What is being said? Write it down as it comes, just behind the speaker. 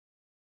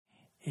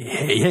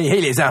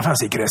Hey, les enfants,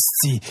 c'est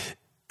Krusty.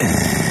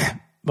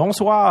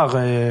 Bonsoir,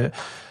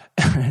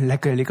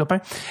 les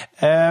copains.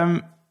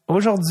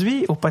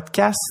 Aujourd'hui, au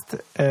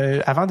podcast,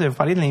 avant de vous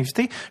parler de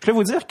l'invité, je voulais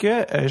vous dire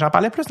que j'en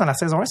parlais plus dans la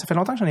saison 1, ça fait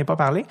longtemps que j'en ai pas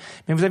parlé,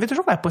 mais vous avez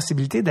toujours la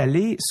possibilité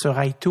d'aller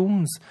sur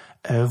iTunes,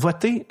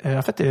 voter,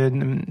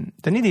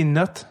 donner des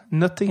notes,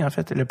 noter en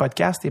fait le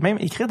podcast et même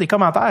écrire des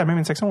commentaires, même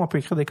une section où on peut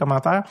écrire des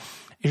commentaires.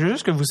 Et je veux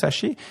juste que vous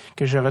sachiez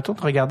que je retourne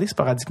regarder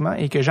sporadiquement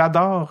et que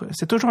j'adore,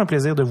 c'est toujours un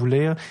plaisir de vous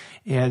lire.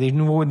 Et des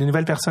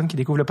nouvelles personnes qui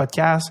découvrent le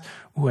podcast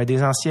ou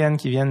des anciennes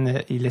qui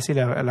viennent y laisser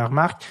leur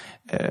marque.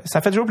 Ça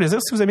fait toujours plaisir.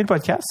 Si vous aimez le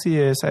podcast,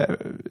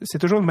 c'est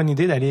toujours une bonne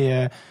idée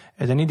d'aller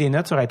donner des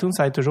notes sur iTunes.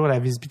 Ça aide toujours à la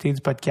visibilité du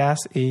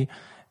podcast et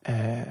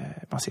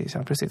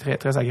en plus c'est très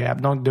très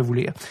agréable donc de vous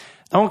lire.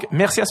 Donc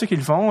merci à ceux qui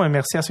le font,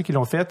 merci à ceux qui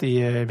l'ont fait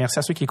et merci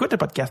à ceux qui écoutent le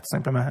podcast tout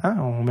simplement. Hein?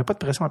 On met pas de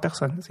pression à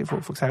personne. Il faut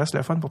que ça reste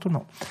le fun pour tout le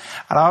monde.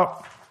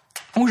 Alors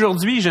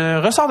aujourd'hui,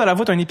 je ressors de la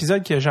voûte un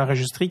épisode que j'ai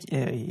enregistré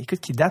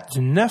qui date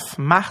du 9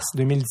 mars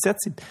 2017.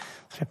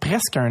 Ça fait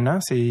presque un an.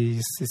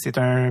 C'est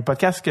un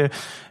podcast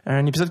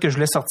un épisode que je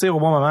voulais sortir au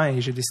bon moment et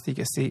j'ai décidé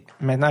que c'est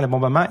maintenant le bon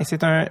moment. Et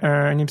c'est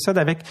un épisode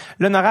avec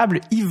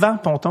l'honorable Yvan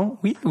Ponton.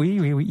 Oui,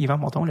 Yvan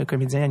Ponton, le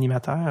comédien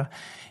animateur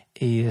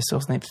et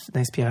source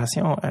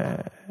d'inspiration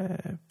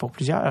pour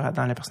plusieurs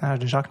dans le personnage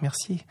de Jacques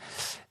Mercier.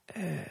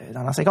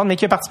 Dans l'ancien compte, mais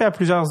qui a participé à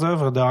plusieurs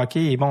œuvres de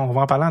hockey. Et bon, on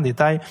va en parler en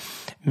détail.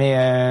 Mais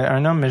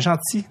un homme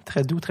gentil,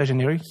 très doux, très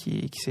généreux,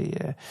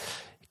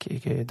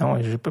 dont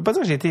je peux pas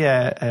dire que j'ai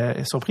été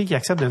surpris qu'il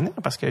accepte de venir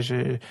parce que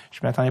je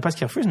m'attendais pas à ce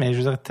qu'il refuse, mais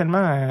je veux dire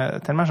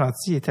tellement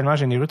gentil et tellement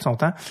généreux de son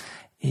temps.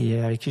 Et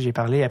avec qui j'ai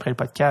parlé après le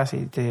podcast,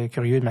 il était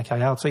curieux de ma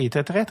carrière, tout ça. Il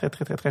était très, très,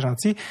 très, très, très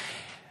gentil.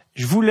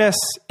 Je vous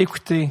laisse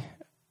écouter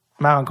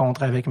ma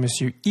rencontre avec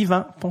monsieur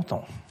Yvan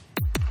Ponton.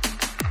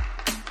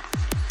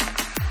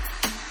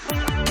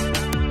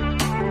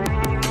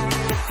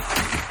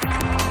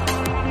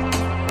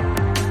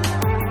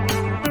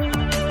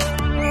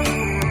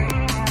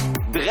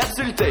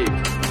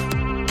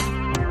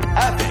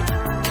 Avec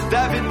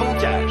David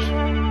Bocage.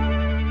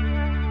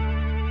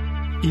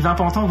 Yvan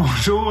Ponton,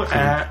 bonjour.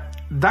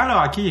 Dans le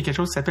hockey, il y a quelque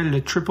chose qui s'appelle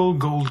le Triple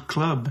Gold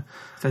Club.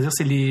 C'est-à-dire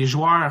c'est les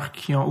joueurs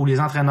ou les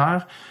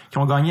entraîneurs qui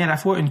ont gagné à la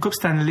fois une Coupe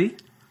Stanley,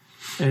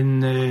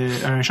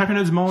 un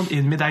championnat du monde et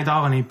une médaille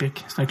d'or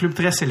olympique. C'est un club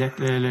très sélect.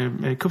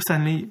 Le Coupe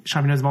Stanley,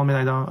 championnat du monde,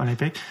 médaille d'or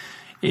olympique.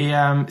 Et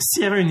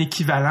s'il y avait un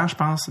équivalent, je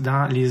pense,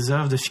 dans les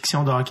œuvres de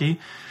fiction de hockey,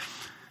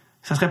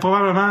 ça serait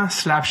probablement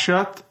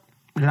Slapshot,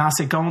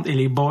 Lancer Compte et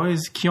les Boys,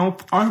 qui ont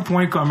un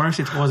point commun,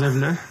 ces trois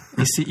œuvres-là.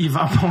 Et c'est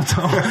Yvan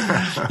Ponton.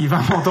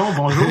 Yvan Ponton,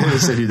 bonjour.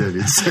 Salut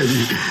David,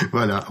 salut.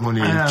 Voilà, on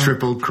est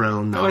Triple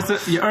Crown. Ouais,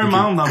 il y a un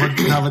membre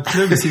dans votre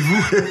club et c'est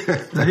vous.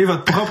 Vous avez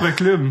votre propre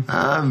club.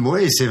 Ah,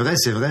 oui, c'est vrai,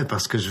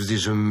 parce que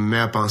je me mets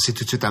à penser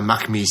tout de suite à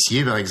Marc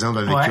Messier, par exemple,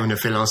 avec qui on a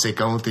fait Lancer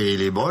Compte et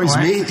les Boys,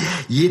 mais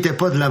il était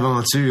pas de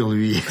l'aventure,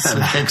 lui,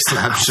 avec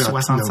Slapshot.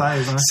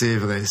 76, hein. C'est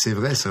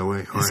vrai, ça, oui.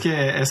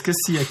 Est-ce que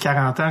s'il y a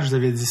 40 ans, je vous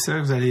avais dit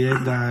ça, vous allez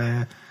être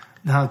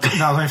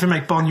dans un film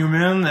avec Paul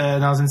Newman,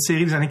 dans une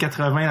série des années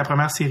 80, la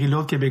première série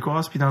lourde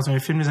québécoise, puis dans un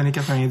film des années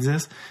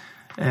 90,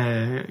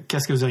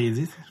 qu'est-ce que vous auriez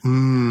dit?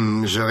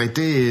 J'aurais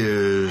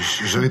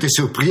été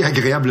surpris,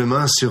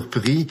 agréablement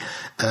surpris.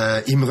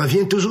 Il me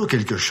revient toujours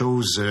quelque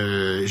chose,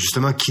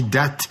 justement, qui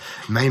date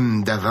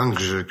même d'avant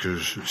que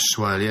je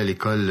sois allé à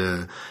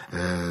l'école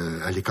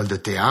de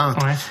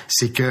théâtre. Ouais.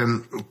 C'est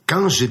que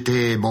quand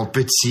j'étais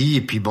petit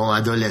et puis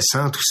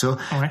adolescent, tout ça,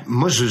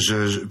 moi,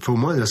 pour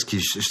moi,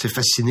 j'étais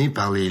fasciné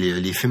par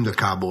les films de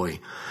cow-boys.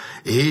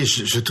 Et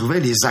je trouvais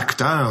les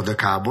acteurs de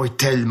cow-boys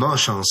tellement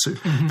chanceux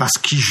parce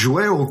qu'ils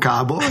jouaient aux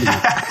cow-boys.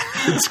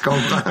 Tu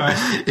comprends? Ouais.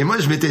 Et moi,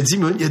 je m'étais dit,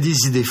 il y a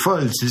des idées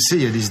folles. Tu le sais,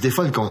 il y a des idées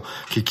folles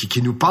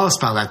qui nous passent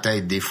par la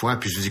tête des fois.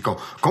 Puis je me dis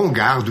qu'on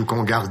garde ou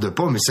qu'on garde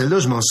pas. Mais celle-là,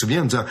 je m'en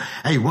souviens en me disant,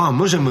 hey, wow,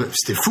 moi,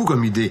 c'était fou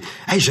comme idée.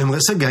 Hey, j'aimerais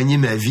ça gagner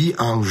ma vie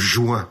en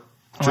jouant.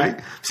 Ouais.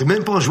 C'est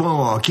même pas en jouant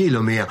au hockey, là,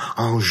 mais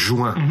en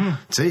jouant. Tu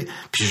sais.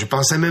 Puis je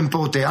pensais même pas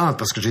au théâtre,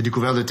 parce que j'ai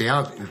découvert le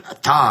théâtre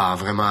tard,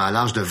 vraiment, à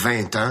l'âge de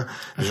 20 ans.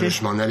 Okay.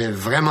 Je m'en allais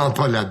vraiment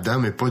pas là-dedans,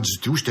 mais pas du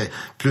tout. J'étais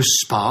plus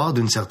sport,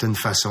 d'une certaine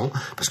façon,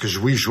 parce que je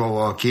jouais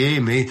au hockey,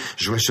 mais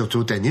je jouais surtout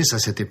au tennis à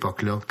cette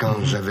époque-là, quand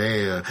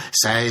j'avais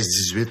 16,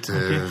 18,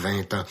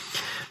 20 ans.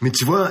 Mais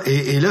tu vois,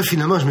 et là,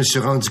 finalement, je me suis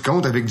rendu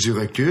compte, avec du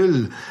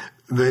recul,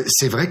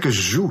 c'est vrai que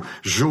je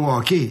joue au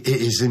hockey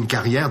et c'est une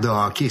carrière de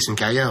hockey. C'est une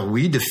carrière,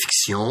 oui, de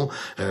fiction,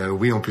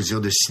 oui, on peut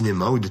dire de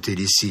cinéma ou de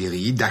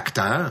télésérie,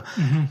 d'acteur,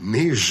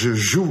 mais je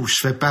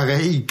fais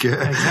pareil que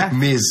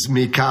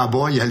mes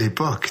cowboys à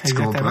l'époque, tu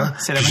comprends?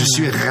 Je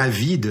suis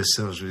ravi de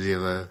ça. Je veux dire,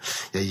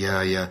 il y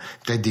a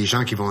peut-être des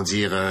gens qui vont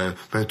dire,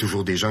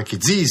 toujours des gens qui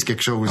disent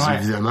quelque chose,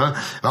 évidemment.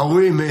 Ah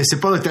oui, mais c'est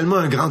pas tellement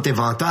un grand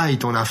éventail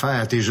ton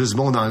affaire, t'es juste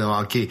bon dans le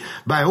hockey.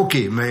 Ben ok,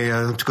 mais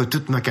en tout cas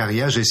toute ma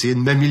carrière, j'ai essayé de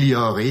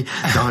m'améliorer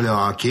dans le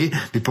hockey.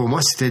 Mais pour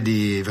moi, c'était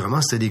des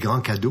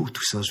grands cadeaux,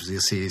 tout ça. Je veux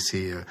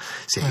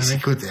dire,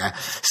 écoute,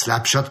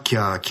 Slapshot qui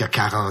a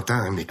 40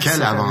 ans, mais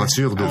quelle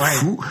aventure de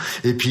fou.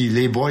 Et puis,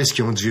 les boys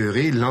qui ont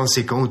duré,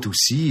 Lancer compte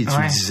aussi, et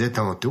tu le disais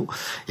tantôt.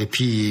 Et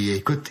puis,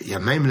 écoute, il y a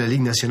même la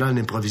Ligue nationale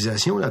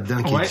d'improvisation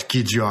là-dedans, qui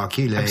est du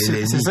hockey, la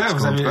LNI. C'est ça,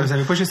 vous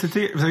avez pas juste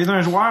été, vous avez été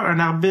un joueur, un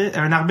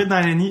arbitre dans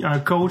LNI, un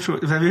coach,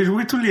 vous avez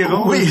joué tous les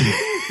rôles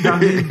dans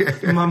des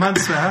moments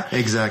différents.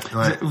 Exact,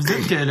 ouais. Vous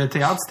dites que le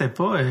théâtre, c'était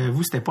pas,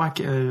 vous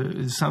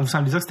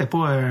semblez dire que c'était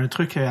pas un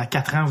truc à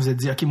 4 ans, vous vous êtes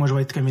dit, OK, moi, je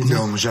vais être comédien.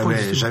 Non,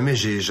 jamais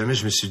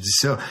je me suis dit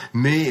ça.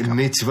 Mais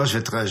tu vois,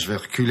 je vais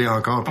reculer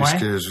encore, puisque,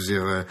 je veux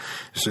dire,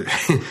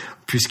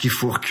 puisqu'il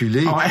faut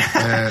reculer.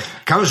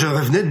 Quand je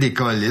revenais de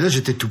l'école, et là,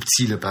 j'étais tout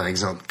petit, là, par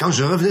exemple. Quand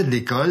je revenais de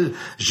l'école,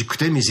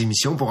 j'écoutais mes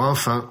émissions pour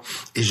enfants.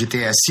 Et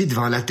j'étais assis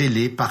devant la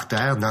télé, par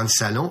terre, dans le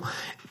salon.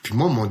 Puis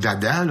moi, mon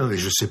dada, là, et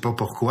je sais pas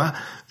pourquoi,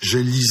 je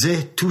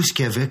lisais tout ce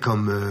qu'il y avait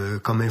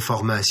comme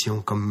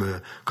information,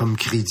 comme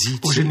crédit.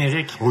 Au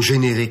générique. Au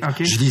générique.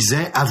 Okay. Je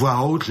lisais à voix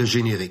haute le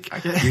générique.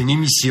 Okay. Une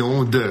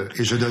émission de,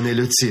 et je donnais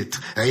le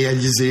titre,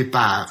 réalisé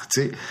par,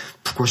 tu sais.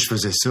 Pourquoi je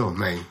faisais ça?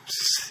 Mais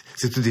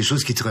c'est toutes des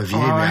choses qui te reviennent.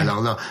 Mais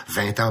alors là,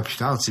 20 ans plus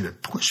tard, tu sais,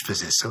 pourquoi je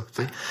faisais ça?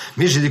 T'sais?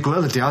 Mais j'ai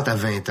découvert le théâtre à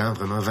 20 ans,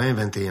 vraiment 20,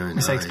 21 ans.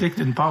 Mais ça explique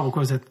d'une part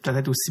pourquoi vous êtes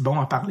peut-être aussi bon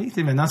à parler.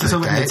 T'sais, maintenant, c'est ça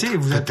votre métier.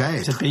 Vous êtes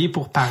payé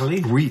pour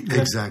parler. Oui,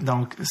 exact.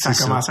 Donc, ça a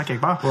commencé à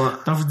quelque part. Ouais.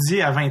 Donc, vous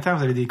disiez, à 20 ans,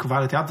 vous avez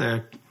découvert le théâtre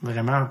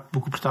vraiment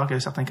beaucoup plus tard que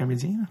certains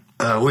comédiens.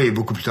 Oui,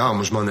 beaucoup plus tard.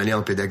 Moi, je m'en allais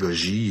en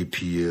pédagogie et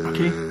puis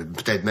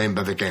peut-être même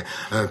avec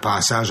un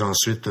passage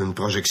ensuite, une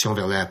projection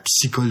vers la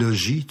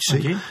psychologie, tu sais.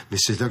 Okay. Mais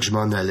c'est là que je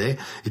m'en allais.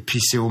 Et puis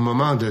c'est au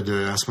moment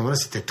à ce moment-là,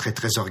 c'était très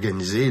très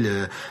organisé.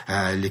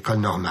 À l'école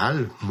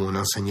normale, où on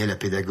enseignait la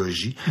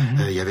pédagogie,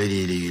 il y avait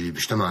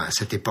justement à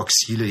cette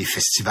époque-ci là, les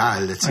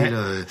festivals, tu sais,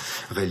 là,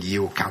 reliés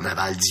au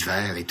carnaval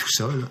d'hiver et tout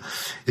ça. Là.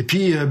 Et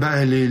puis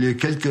les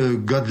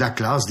quelques gars de la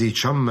classe, des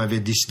chums,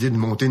 avaient décidé de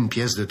monter une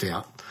pièce de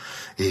théâtre.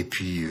 Et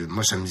puis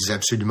moi ça me disait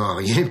absolument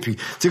rien. Puis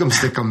tu sais comme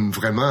c'était comme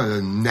vraiment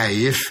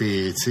naïf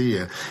et tu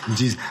sais ils me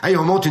disent hey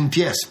on monte une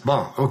pièce.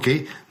 Bon ok.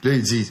 Là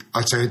ils disent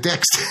as-tu un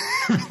texte?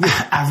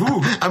 À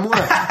vous? À moi.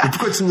 Et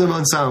pourquoi tu me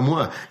demandes ça à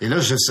moi? Et là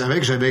je savais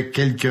que j'avais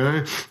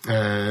quelqu'un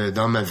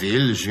dans ma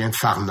ville. Je viens de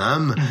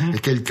Farnham. Et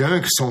quelqu'un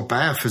que son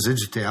père faisait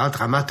du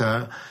théâtre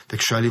amateur. Fait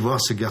que je suis allé voir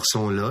ce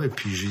garçon-là et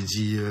puis j'ai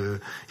dit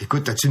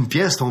écoute as-tu une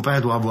pièce? Ton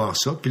père doit avoir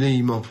ça. Puis là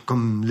ils m'ont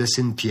comme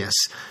laissé une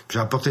pièce. Puis j'ai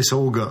apporté ça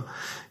au gars.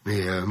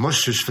 Mais moi,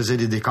 je faisais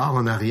des décors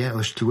en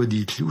arrière. Je clouais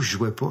des clous, je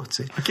jouais pas,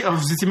 tu sais. OK, alors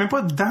vous étiez même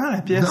pas dans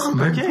la pièce? Non,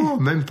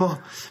 même pas.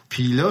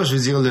 Puis là, je veux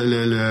dire,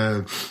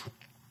 le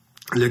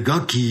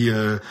gars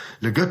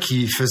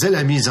qui faisait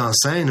la mise en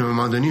scène, à un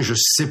moment donné, je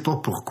sais pas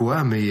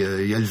pourquoi, mais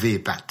il a levé les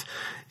pattes.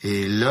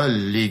 Et là,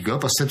 les gars,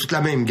 parce que c'était toute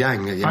la même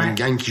gang. Il y avait une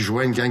gang qui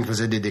jouait, une gang qui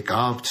faisait des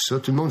décors, tout ça.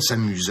 Tout le monde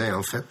s'amusait,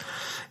 en fait.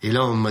 Et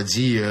là, on m'a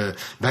dit,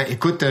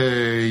 écoute,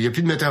 il y a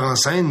plus de metteur en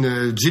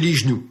scène,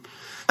 dirige-nous.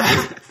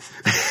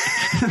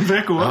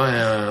 Vrai quoi?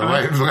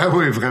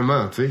 Oui,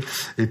 vraiment, tu sais.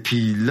 Et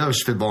puis là,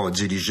 je fais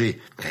diriger.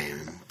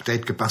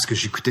 Peut-être que parce que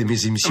j'écoutais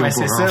mes émissions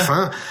pour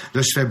enfants,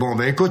 là, je fais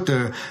écoute,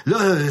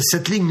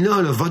 cette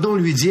ligne-là, va donc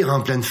lui dire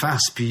en pleine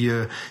face, puis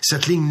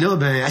cette ligne-là,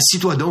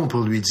 assis-toi donc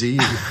pour lui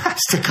dire.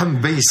 C'était comme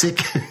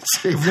basic.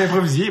 Vous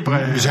improvisiez?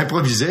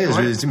 J'improvisais, je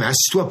lui ai dit, mais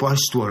assis-toi,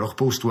 alors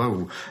repose-toi,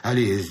 ou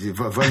allez,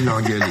 va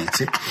l'engueuler,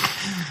 tu sais.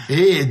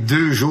 Et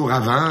 2 jours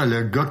avant,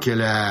 le gars qui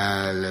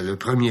a le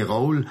premier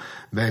rôle,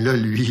 là,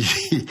 lui,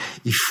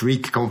 il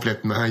freak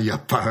complètement, il a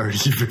peur,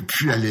 il veut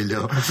plus aller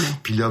là. Okay.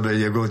 Puis là,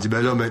 le gars dit,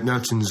 là, maintenant,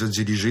 tu nous as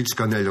dirigé, tu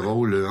connais le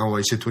rôle,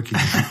 c'est toi qui le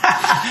joues.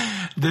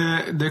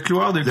 de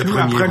cloueur de clou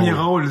à premier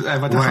rôle,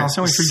 votre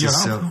ascension est fulgurante.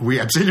 C'est ça. Oui,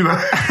 absolument.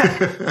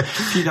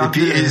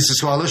 Et ce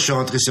soir-là, je suis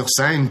rentré sur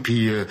scène,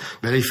 puis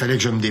là, il fallait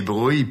que je me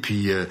débrouille,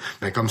 puis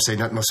comme c'est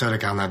une atmosphère de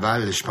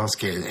carnaval, je pense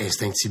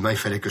qu'instinctivement, il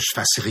fallait que je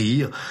fasse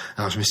rire.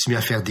 Alors, je me suis mis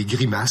à faire des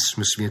grimaces. Je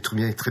me souviens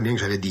très bien que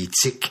j'avais des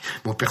tics.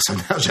 Mon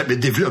personnage avait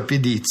développé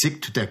des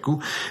tics tout à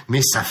coup,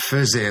 mais ça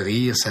faisait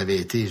rire, ça avait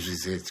été, je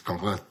disais, tu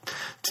comprends,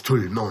 tout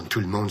le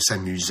monde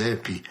s'amusait,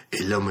 puis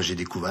et là, moi, j'ai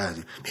découvert,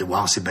 mais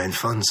wow, c'est bien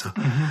fun, ça.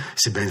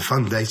 C'est bien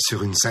fun d'être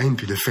sur une scène,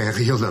 puis de faire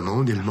rire le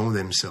monde, et le monde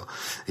aime ça.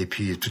 Et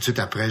puis, tout de suite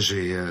après,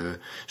 j'ai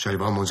allé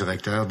voir mon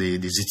directeur des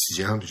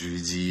étudiants, puis je lui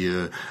ai dit,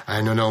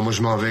 non, moi,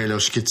 je m'en vais, là,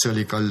 je quitte ça,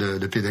 l'école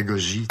de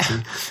pédagogie, tu sais.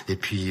 Et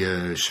puis,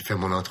 j'ai fait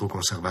mon entrée au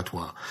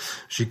conservatoire.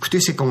 J'ai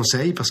écouté ses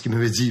conseils, parce qu'il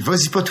m'avait dit,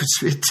 vas-y pas tout de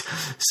suite.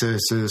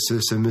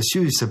 Ce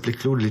monsieur, il s'appelait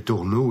Claude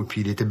Letourneau, et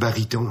puis il était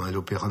baryton à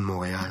l'Opéra de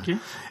Montréal. Okay.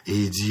 Et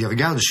il dit,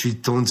 regarde, je suis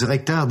ton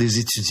directeur des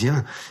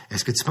étudiants.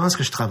 Est-ce que tu penses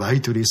que je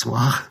travaille tous les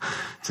soirs?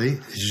 Tu sais,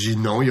 j'ai dit,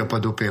 non, il n'y a pas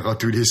d'opéra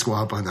tous les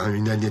soirs pendant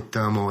une année de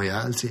temps à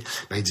Montréal. Tu sais.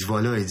 Ben, il dit,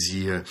 voilà, il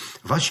dit,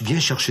 viens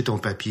chercher ton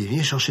papier,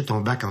 viens chercher ton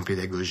bac en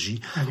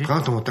pédagogie,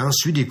 prends ton temps,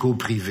 suis des cours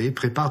privés,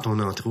 prépare ton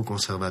entrée au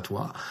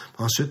conservatoire.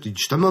 Ensuite, il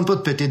dit, je te demande pas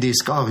de péter des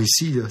scores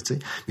ici, là, tu sais,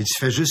 mais tu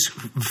fais juste,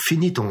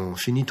 finis ton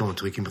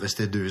truc. Il me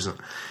restait 2 ans.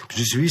 Puis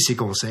j'ai suivi ses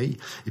conseils,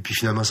 et puis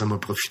finalement, ça m'a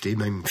profité,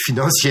 même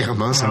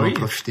financièrement, ça m'a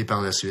profité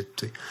par la suite.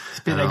 Tu sais.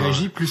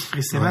 Pédagogie, plus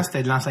précisément,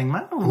 c'était de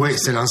l'enseignement? Oui,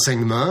 c'est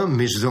l'enseignement,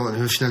 mais je veux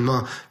dire,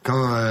 finalement,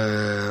 quand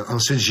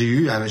ensuite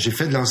j'ai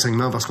fait de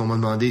l'enseignement parce qu'on m'a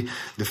demandé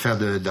de faire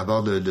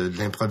d'abord de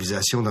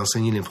l'improvisation,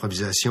 d'enseigner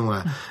l'improvisation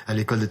à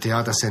l'école de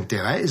théâtre à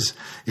Sainte-Thérèse.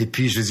 Et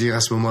puis, je veux dire,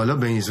 à ce moment-là,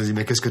 ben ils ont dit,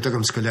 mais qu'est-ce que t'as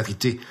comme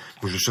scolarité?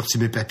 Moi, j'ai sorti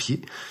mes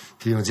papiers.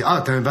 Puis ils ont dit,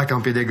 t'as un bac en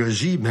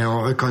pédagogie, ben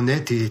on reconnaît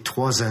tes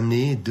 3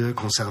 années de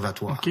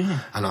conservatoire. Okay.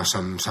 Alors,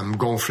 ça me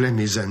gonflait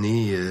mes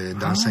années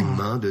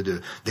d'enseignement,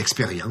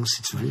 d'expérience,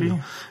 si tu veux. Là.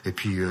 Et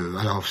puis,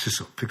 alors, c'est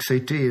ça. Puis que ça a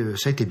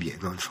été bien,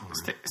 dans le fond.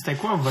 C'était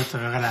quoi votre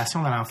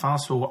relation dans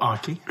l'enfance au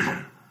hockey?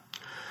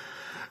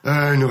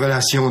 Une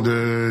relation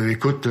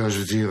écoute, je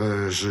veux dire,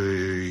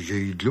 il y a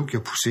eu de l'eau qui a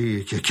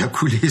poussé, qui a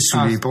coulé sous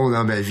les ponts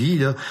dans ma vie,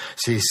 là.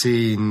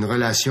 C'est une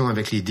relation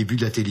avec les débuts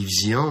de la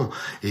télévision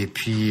et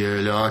puis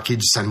le hockey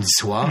du samedi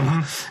soir,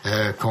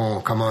 qu'on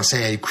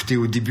commençait à écouter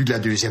au début de la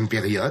 2e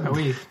période. Ah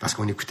oui. Parce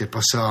qu'on n'écoutait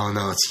pas ça en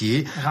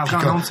entier. Rentré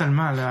en ondes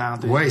seulement, là.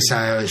 Oui,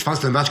 je pense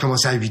que le match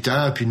commençait à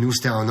 8h, puis nous,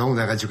 c'était en ondes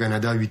à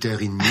Radio-Canada à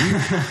 8h30.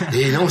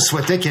 Et là, on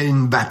souhaitait qu'il y ait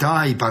une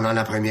bataille pendant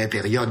la première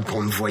période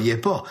qu'on ne voyait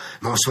pas.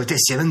 Mais on souhaitait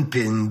s'il y avait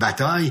une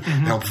bataille,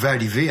 et on pouvait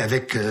arriver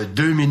avec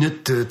 2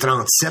 minutes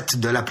 37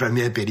 de la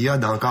première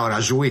période encore à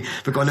jouer.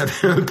 Fait qu'on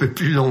avait un peu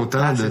plus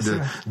longtemps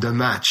de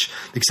match.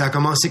 Et que ça a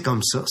commencé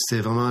comme ça.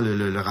 C'était vraiment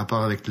le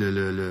rapport avec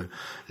le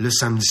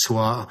samedi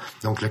soir.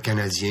 Donc, le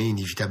Canadien,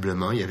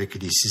 inévitablement, il y avait que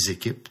les 6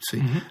 équipes, tu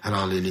sais.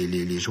 Alors,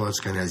 les joueurs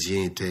du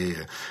Canadien étaient...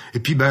 Et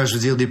puis, ben, je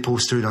veux dire, des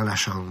posters dans la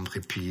chambre. Et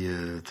puis,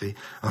 tu sais,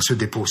 ensuite,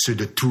 des posters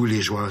de tous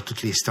les joueurs,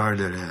 toutes les stars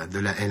de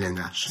la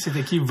LNH.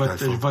 C'était qui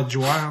votre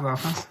joueur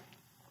d'enfance?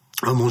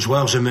 Mon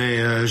joueur,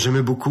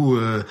 j'aimais beaucoup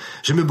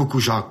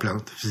Jacques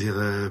Plante. Je veux dire,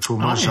 pour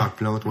moi, Jacques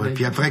Plante, ouais.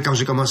 Puis après, quand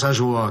j'ai commencé à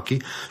jouer au hockey,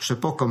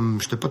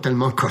 j'étais pas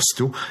tellement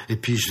costaud. Et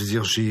puis, je veux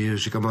dire,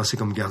 j'ai commencé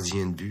comme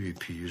gardien de but. Et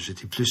puis,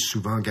 j'étais plus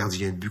souvent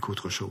gardien de but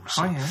qu'autre chose.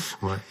 Oui,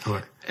 hein?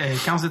 Ouais.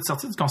 Quand vous êtes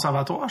sorti du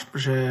conservatoire,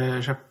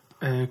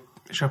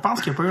 je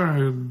pense qu'il n'y a pas eu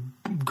un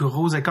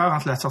gros écart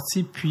entre la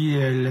sortie puis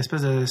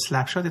l'espèce de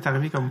slap shot est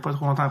arrivé comme pas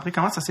trop longtemps après.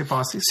 Comment ça s'est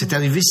passé? Ça? C'est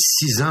arrivé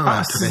 6 ans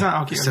après. 6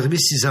 ans, OK. C'est arrivé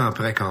 6 ans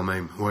après quand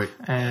même, oui.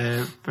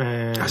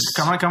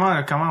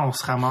 Comment on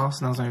se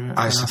ramasse dans un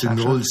c'est une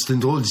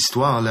drôle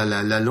d'histoire.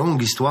 La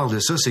longue histoire de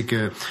ça, c'est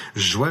que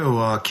je jouais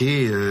au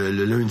hockey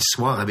le lundi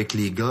soir avec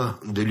les gars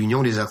de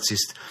l'Union des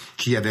artistes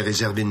qui avaient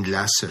réservé une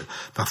glace.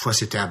 Parfois,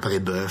 c'était après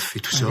bœuf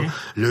et tout ça.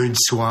 Lundi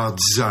soir,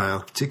 10h,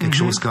 tu sais, quelque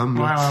chose comme.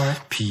 Ouais.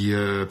 Puis,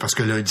 parce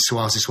que lundi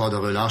soir, c'est soir de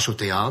relâche au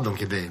théâtre,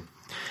 donc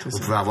on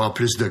pouvait avoir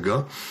plus de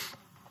gars.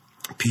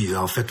 Puis,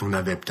 en fait, on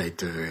avait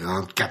peut-être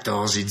entre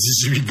 14 et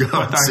 18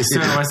 gars.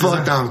 Pas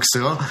tant que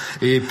ça.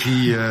 Et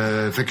puis,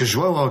 fait que je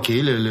jouais au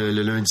hockey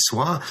le lundi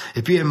soir.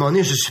 Et puis, à un moment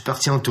donné, je suis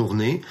parti en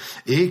tournée.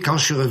 Et quand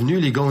je suis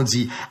revenu, les gars ont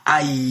dit «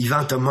 Ah,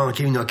 Yvan, t'as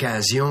manqué une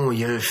occasion. Il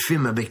y a un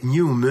film avec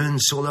Newman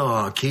sur le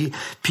hockey. »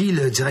 Puis,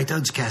 le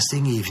directeur du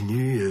casting est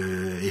venu,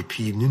 et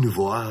puis il est venu nous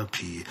voir.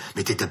 Puis,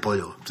 mais t'étais pas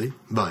là, tu sais.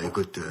 Ben,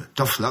 écoute,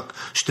 tough luck.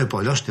 J'étais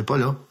pas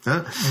là.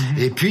 Hein?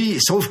 Et puis,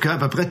 sauf qu'à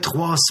peu près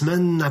 3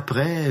 semaines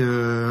après,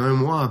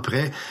 un mois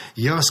après,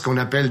 il y a ce qu'on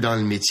appelle dans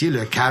le métier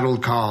le cattle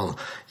call.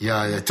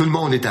 Tout le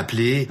monde est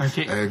appelé,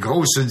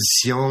 grosse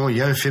audition, il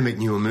y a un film avec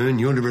Newman,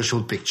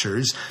 Universal Pictures,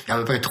 il y a à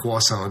peu près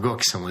 300 gars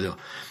qui sont là,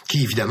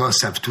 qui évidemment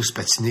savent tous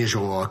patiner,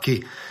 jouer au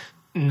hockey.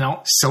 Non.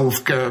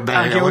 Sauf que,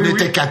 on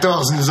était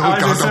 14, nous autres,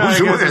 quand on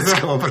jouait,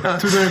 tu comprends?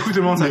 Tout d'un coup, tout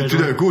le monde savait jouer.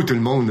 Tout d'un coup, tout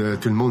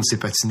le monde s'est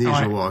patiné,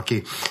 jouer au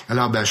hockey.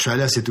 Alors, je suis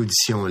allé à cette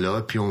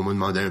audition-là, puis on m'a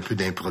demandé un peu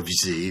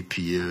d'improviser,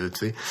 puis,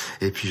 tu sais,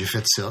 et puis j'ai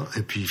fait ça.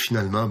 Et puis,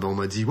 finalement, on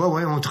m'a dit,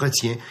 ouais, on te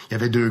retient. Il y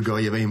avait 2 gars,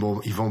 il y avait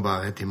Yvon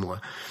Barrette et moi.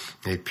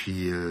 Et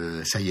puis,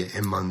 ça y est, à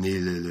un moment donné,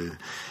 le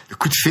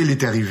coup de fil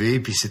est arrivé,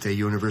 puis c'était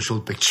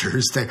Universal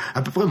Pictures. C'était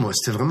à peu près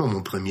c'était vraiment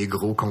mon premier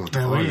gros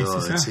contrat. Oui, là,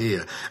 tu sais,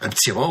 un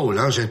petit rôle,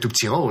 hein, j'ai un tout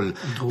petit rôle.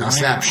 Drouin, dans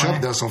Slapshot,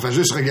 dans son fait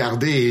juste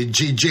regarder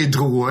J.J.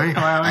 Drouin.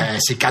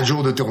 C'est 4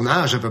 jours de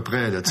tournage à peu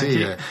près, là, tu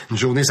sais. Une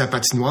journée sa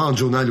patinoire, une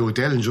journée à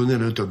l'hôtel, une journée à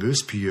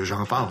l'autobus, puis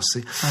j'en passe,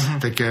 tu sais.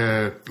 Fait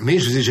que, mais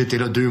je veux dire, j'étais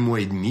là 2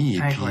 mois et demi,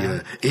 et puis,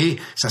 et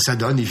ça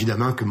donne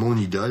évidemment que mon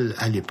idole,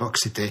 à l'époque,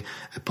 c'était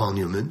Paul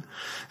Newman.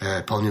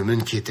 Paul Newman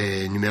qui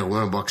était numéro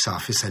 1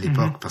 box-office à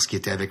l'époque parce qu'il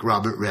était avec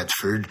Robert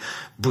Redford,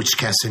 Butch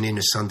Cassidy and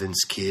the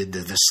Sundance Kid,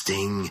 The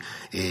Sting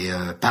et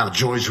par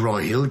George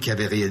Roy Hill qui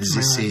avait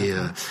réalisé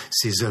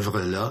ces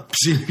œuvres-là.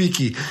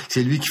 Puis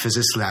c'est lui qui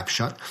faisait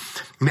Slapshot.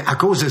 Mais à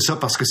cause de ça,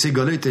 parce que ces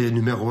gars-là étaient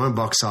numéro 1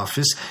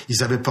 box-office,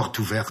 ils avaient porte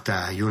ouverte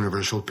à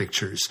Universal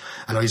Pictures.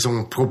 Alors, ils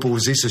ont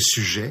proposé ce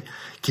sujet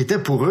qui était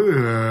pour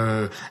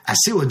eux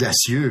assez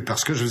audacieux,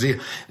 parce que, je veux dire,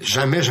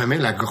 jamais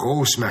la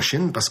grosse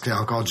machine, parce qu'il y a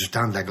encore du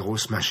temps de la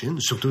grosse machine,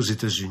 surtout aux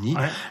États-Unis,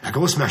 la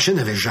grosse machine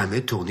n'avait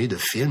jamais tourné de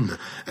film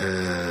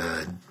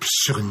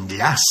sur une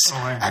glace,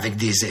 avec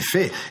des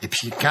effets. Et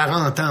puis,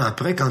 40 ans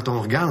après, quand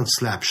on regarde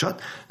Slapshot,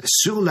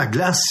 sur la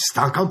glace, c'est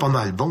encore pas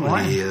mal bon.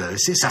 Et,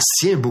 ça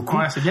se tient beaucoup.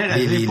 C'est bien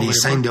les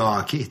scènes de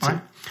hockey, tu sais.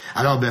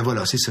 Alors, ben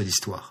voilà, c'est ça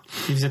l'histoire.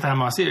 Et vous êtes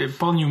ramassé.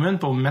 Paul Newman,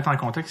 pour me mettre en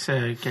contexte,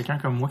 quelqu'un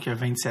comme moi qui a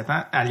 27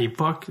 ans, à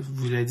l'époque,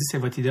 vous l'avez dit, c'est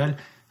votre idole.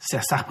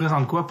 Ça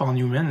représente quoi, Paul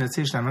Newman, tu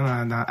sais,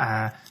 justement,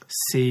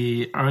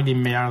 c'est un des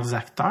meilleurs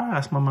acteurs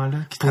à ce moment-là?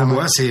 Pour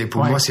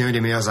moi, c'est un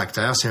des meilleurs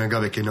acteurs. C'est un gars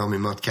avec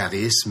énormément de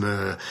charisme.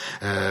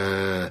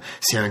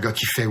 C'est un gars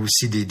qui fait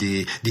aussi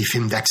des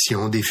films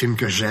d'action, des films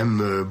que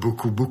j'aime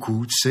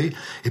beaucoup, tu sais.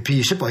 Et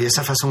puis, je sais pas, il y a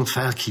sa façon de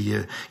faire qui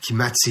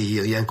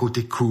m'attire. Il y a un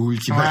côté cool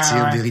qui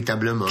m'attire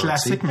véritablement.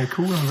 Classique, mais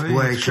cool, on dirait.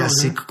 Ouais,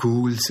 classique,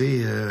 cool, tu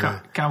sais.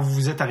 Quand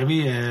vous êtes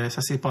arrivé,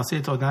 ça s'est passé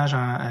le tournage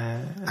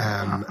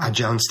à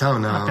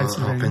Johnstown,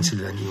 en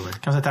Pennsylvanie, ouais.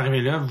 Quand vous êtes arrivé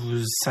là,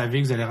 vous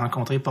savez que vous allez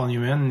rencontrer Paul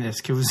Newman.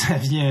 Est-ce que vous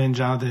aviez un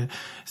genre de...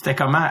 C'était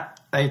comment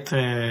être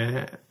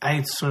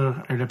sur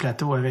le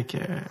plateau avec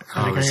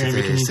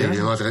c'était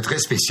évidemment très, très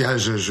spécial.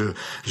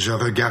 Je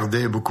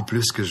regardais beaucoup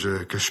plus que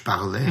je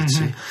parlais, tu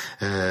sais.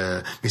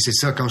 Mais c'est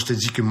ça, quand je te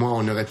dis que moi,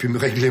 on aurait pu me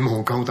régler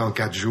mon compte en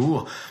 4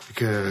 jours,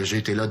 que j'ai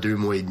été là 2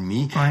 mois et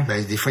demi,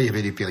 ben, des fois, il y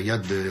avait des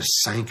périodes de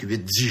 5,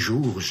 8, 10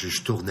 jours,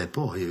 je tournais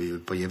pas.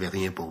 Il y avait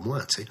rien pour moi,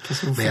 tu sais.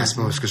 Mais à ce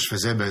moment, ce que je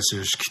faisais, ben,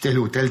 je quittais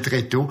l'hôtel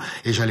très tôt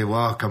et j'allais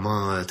voir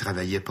comment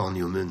travaillait Paul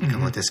Newman,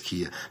 comment est-ce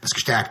qu'il... Parce que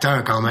j'étais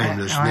acteur quand même,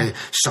 là.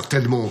 Je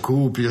sortais de mon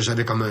cours, puis là,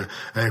 j'avais comme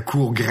un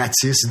cours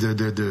gratis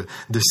de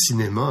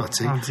cinéma,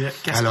 tu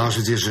sais. Alors, je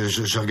veux dire,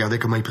 je regardais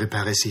comment il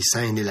préparait ses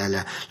scènes et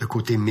le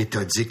côté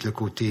méthodique, le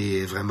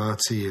côté vraiment,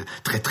 tu sais,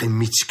 très, très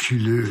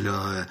méticuleux,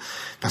 là.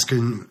 Parce que,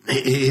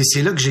 et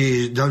c'est là que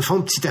j'ai, dans le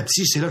fond, petit à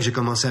petit, c'est là que j'ai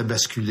commencé à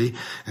basculer,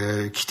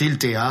 quitter le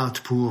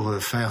théâtre pour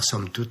faire,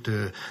 somme toute,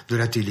 de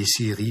la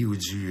télésérie ou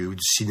du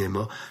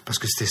cinéma, parce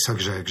que c'était ça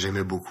que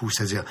j'aimais beaucoup.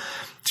 C'est-à-dire,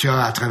 tu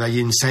as à travailler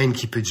une scène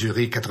qui peut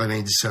durer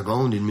 90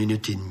 secondes, 1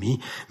 minute et demie,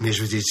 mais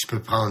je veux dire, tu peux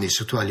prendre, et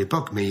surtout à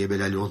l'époque, mais il y avait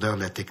la lourdeur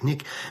de la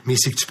technique, mais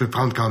c'est que tu peux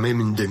prendre quand même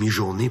une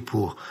demi-journée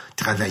pour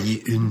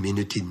travailler 1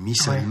 minute et demie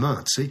seulement,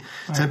 tu sais.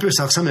 C'est un peu,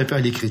 ça ressemble un peu à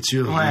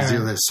l'écriture, je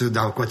veux dire, ce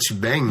dans quoi tu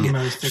baignes.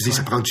 Je veux dire,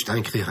 ça prend du temps à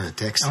écrire un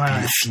texte,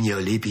 puis le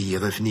fignoler, puis y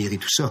revenir et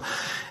tout ça.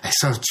 Et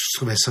ça, je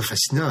trouvais ça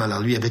fascinant.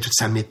 Alors lui, il avait toute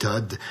sa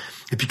méthode.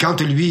 Et puis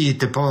quand lui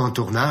était pas en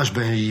tournage,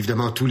 ben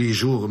évidemment tous les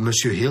jours,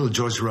 Monsieur Hill,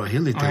 George Roy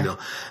Hill était là.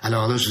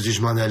 Alors là, je dis,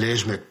 je m'en allais,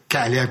 je me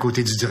calais à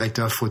côté du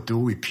directeur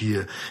photo et puis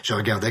je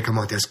regardais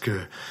comment est-ce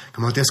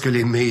que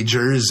les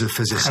majors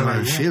faisaient ça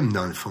un film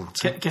dans le fond.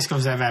 Qu'est-ce que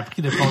vous avez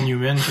appris de Paul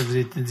Newman que vous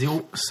avez dit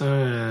ça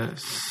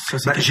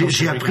c'est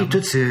j'ai appris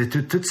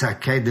toute sa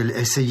quête de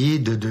essayer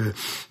de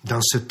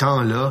dans ce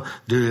temps-là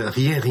de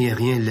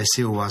rien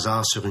laisser au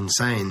hasard sur une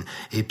scène.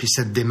 Et puis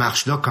cette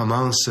démarche-là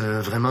commence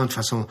vraiment de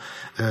façon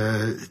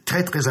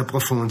très très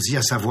approfondie,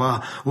 à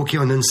savoir, OK,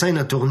 on a une scène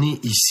à tourner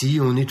ici,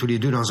 on est tous les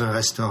deux dans un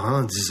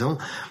restaurant, disons,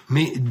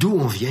 mais d'où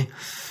on vient?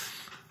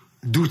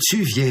 D'où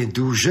tu viens,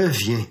 d'où je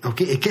viens,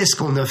 OK? Et qu'est-ce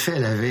qu'on a fait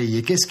la veille?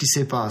 Et qu'est-ce qui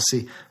s'est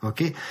passé?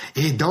 OK?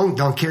 Et donc,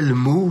 dans quel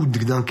mood,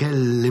 dans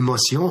quelle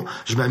émotion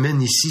je m'amène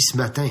ici ce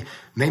matin?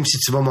 Même si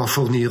tu vas m'en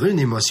fournir une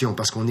émotion,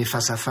 parce qu'on est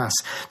face à face.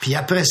 Puis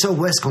après ça,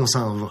 où est-ce qu'on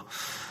s'en va?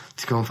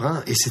 Tu comprends?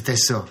 Et c'était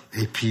ça.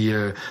 Et puis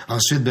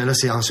ensuite, ben là,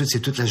 c'est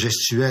toute la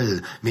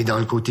gestuelle, mais dans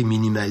le côté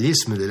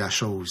minimalisme de la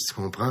chose, tu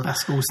comprends?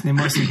 Parce qu'au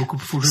cinéma, c'est beaucoup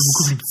plus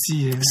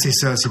petit. C'est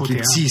ça, c'est plus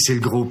petit, c'est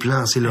le gros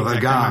plan, c'est le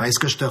regard. Est-ce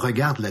que je te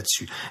regarde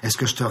là-dessus? Est-ce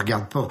que je te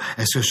regarde pas?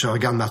 Est-ce que je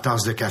regarde ma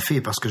tasse de café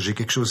parce que j'ai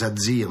quelque chose à te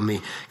dire, mais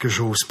que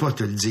j'ose pas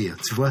te le dire?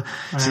 Tu vois?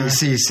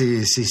 C'est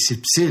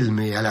subtil,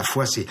 mais à la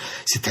fois,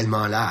 c'est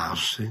tellement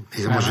large.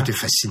 Et moi, j'étais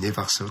fasciné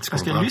par ça.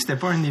 Parce que lui, c'était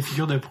pas une des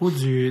figures de proue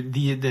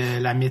de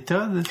la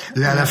méthode?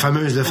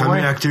 Le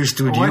fameux Actors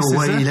Studio,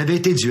 il avait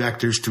été du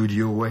Actors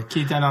Studio, Qui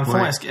était dans le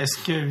fond, est-ce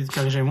que,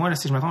 corrigez-moi là,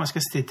 si je me trompe, est-ce que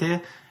c'était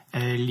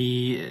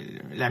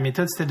la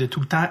méthode, c'était de tout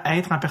le temps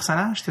être en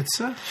personnage, c'était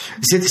ça?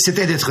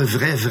 C'était d'être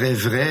vrai,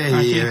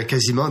 et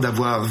quasiment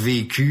d'avoir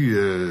vécu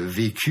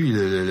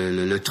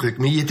le truc.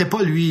 Mais il était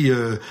pas lui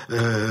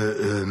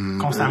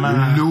constamment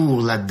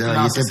lourd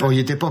là-dedans. Il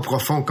était pas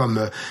profond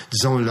comme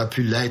disons l'a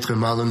pu l'être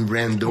Marlon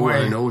Brando,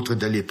 un autre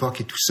de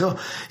l'époque et tout ça.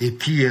 Et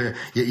puis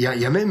il y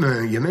a même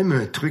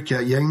un truc,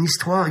 il y a une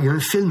histoire, il y a un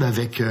film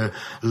avec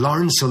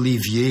Laurence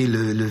Olivier,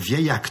 le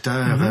vieil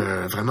acteur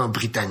vraiment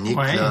britannique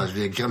là,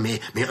 mais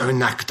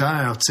un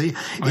acteur, tu sais.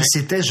 Et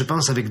c'était, je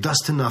pense, avec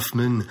Dustin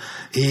Hoffman.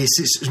 Et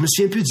je me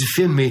souviens plus du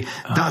film, mais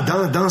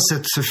dans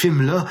ce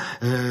film-là,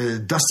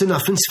 Dustin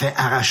Hoffman se fait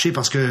arracher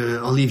parce que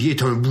Olivier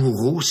est un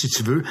bourreau, si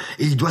tu veux,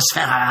 et il doit se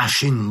faire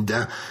arracher une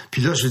dent.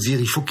 Puis là, je veux dire,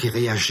 il faut qu'il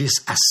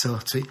réagisse à ça,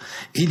 tu sais.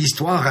 Et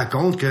l'histoire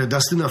raconte que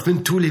Dustin Hoffman,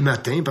 tous les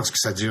matins, parce que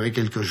ça durait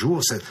quelques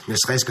jours, ne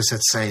serait-ce que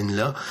cette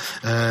scène-là,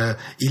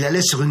 il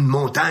allait sur une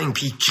montagne,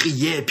 puis il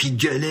criait, puis il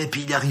gueulait,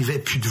 puis il arrivait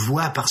plus de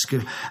voix parce que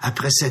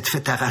après s'être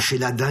fait arracher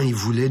la dent, il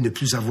voulait ne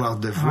plus avoir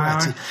de voix.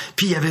 Ouais.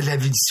 Puis il y avait de la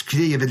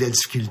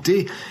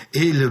difficulté,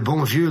 et le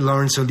bon vieux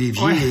Laurence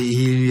Olivier,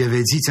 il lui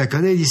avait dit, tu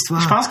connais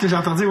l'histoire? Je pense que j'ai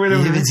entendu, il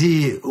avait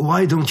dit,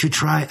 why don't you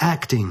try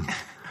acting?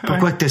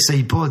 Pourquoi que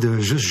t'essayes pas de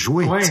juste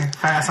jouer? Oui,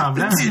 faire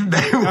semblant.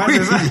 Ben oui,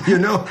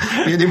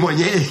 il y a des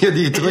moyens, il y a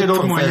des trucs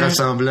pour faire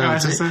semblant.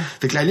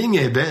 Fait que la ligne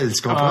est belle,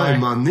 tu comprends? À un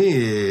moment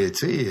donné,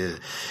 tu sais,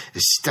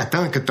 si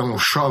t'attends que ton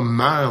chat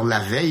meure la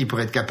veille pour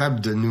être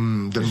capable de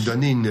me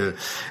donner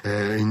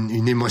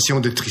une émotion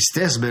de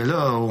tristesse, ben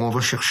là, on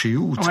va chercher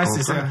où? Tu comprends?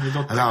 C'est ça.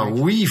 Alors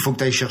oui, il faut que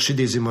t'ailles chercher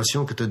des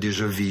émotions que t'as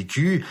déjà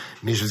vécues,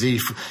 mais je veux dire,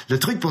 le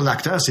truc pour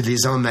l'acteur, c'est de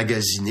les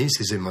emmagasiner,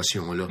 ces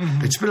émotions-là.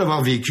 Mm-hmm. Tu peux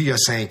l'avoir vécu il y a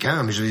 5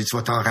 ans, mais je veux dire, tu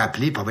vas t'en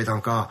rappeler pour être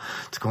encore,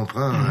 tu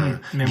comprends,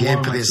 bien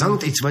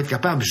présente, et tu vas être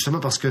capable,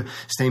 justement, parce que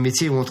c'est un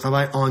métier où on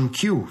travaille on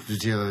cue. Je veux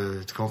dire,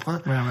 tu comprends?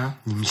 Vraiment.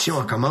 L'émission,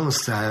 elle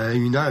commence à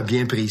 1 heure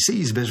bien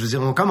précise. Ben, je veux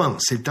dire, on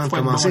commence. C'est le temps de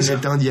commencer, c'est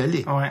le temps d'y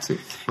aller. Ouais.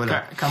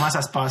 Voilà. Comment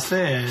ça se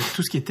passait?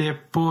 Tout ce qui était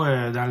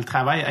pas dans le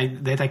travail,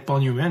 d'être avec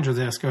Paul Newman, je veux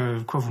dire, est-ce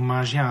que vous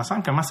mangiez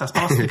ensemble? Comment ça se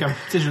passe? C'est comme,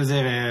 tu sais, je veux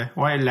dire,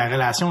 la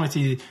relation,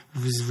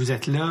 vous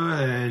êtes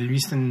là, lui,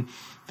 c'est une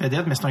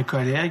vedette, mais c'est un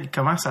collègue.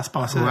 Comment ça se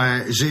passait?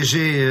 Ouais,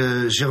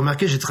 j'ai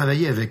remarqué, j'ai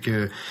travaillé avec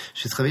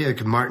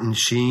Martin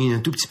Sheen, un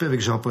tout petit peu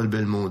avec Jean-Paul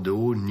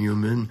Belmondo,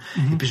 Newman.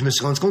 Et puis je me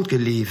suis rendu compte que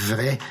les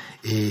vrais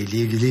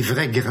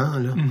grands,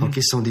 là,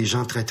 sont des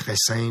gens très très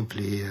simples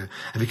et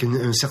avec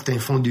un certain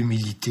fond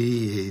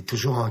d'humilité et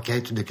toujours en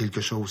quête de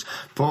quelque chose.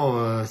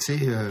 Pas, tu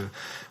sais.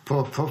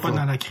 Pas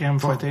dans la crème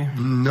fouettée.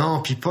 Non,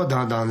 puis pas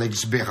dans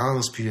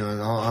l'exubérance, puis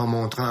en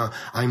montrant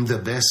I'm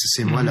the best,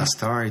 c'est moi la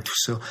star et tout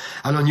ça.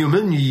 Alors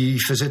Newman, il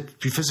faisait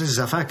ses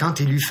affaires quand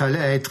il lui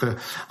fallait être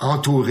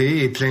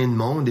entouré et plein de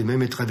monde et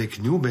même être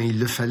avec nous, ben il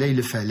le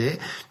fallait.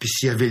 Puis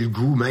s'il avait le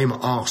goût même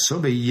hors ça,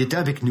 ben il était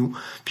avec nous.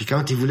 Puis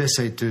quand il voulait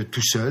être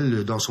tout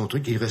seul dans son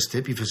truc, il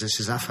restait puis il faisait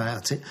ses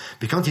affaires, tu sais.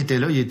 Puis quand il était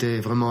là, il était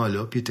vraiment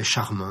là, puis il était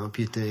charmant,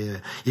 puis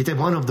il était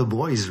one of the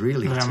boys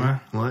really. Vraiment.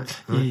 Ouais.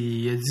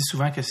 Il a dit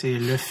souvent que c'est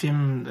le film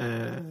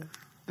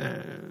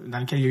dans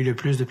lequel il y a eu le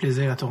plus de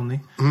plaisir à tourner,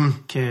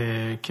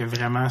 que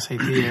vraiment ça a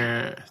été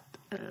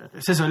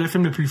c'est ça, le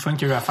film le plus fun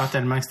qu'il y a eu à faire,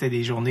 tellement que c'était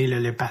des journées,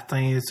 le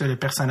patin, ça, le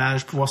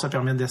personnage, pouvoir se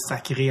permettre de se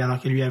sacrer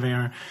alors que lui avait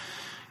un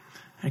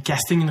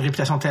casting, une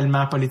réputation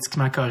tellement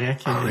politiquement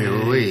correcte.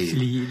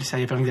 Oui. Ça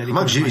lui a permis d'aller.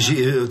 Moi,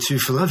 tu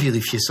faudra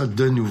vérifier ça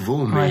de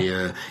nouveau, mais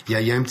il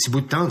y a un petit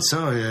bout de temps de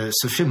ça.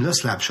 Ce film-là,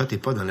 Slapshot, n'est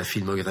pas dans la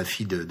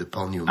filmographie de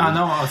Paul Newman. Ah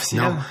non,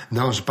 officiel.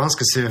 Non, je pense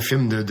que c'est un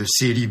film de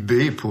série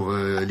B pour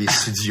les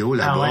studios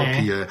là-bas,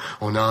 puis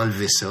on a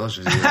enlevé ça.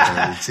 Je veux dire,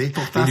 tu sais.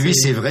 Et lui,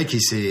 c'est vrai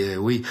qu'il s'est,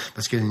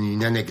 parce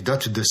qu'une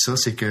anecdote de ça,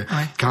 c'est que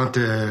quand,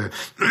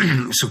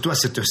 surtout à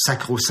cette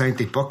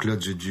sacro-sainte époque là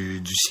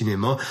du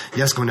cinéma, il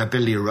y a ce qu'on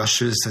appelle les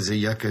rushes. C'est-à-dire, il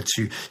y a que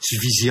tu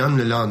visionnes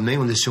le lendemain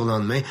ou le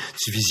surlendemain,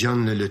 tu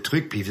visionnes le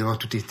truc, puis évidemment,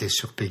 tout était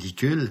sur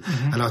pellicule.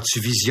 Alors, tu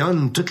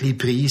visionnes toutes les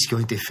prises qui ont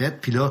été faites,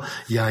 puis là,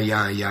 il y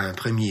a un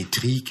premier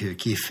tri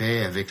qui est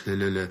fait avec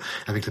le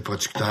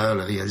producteur,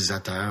 le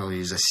réalisateur,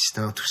 les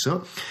assistants, tout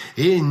ça.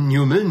 Et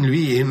Newman,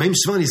 lui, et même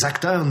souvent, les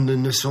acteurs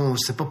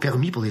c'est pas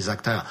permis pour les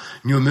acteurs.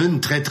 Newman,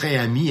 très, très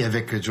ami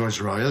avec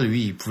George Royal,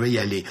 lui, il pouvait y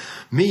aller.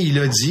 Mais il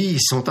a dit,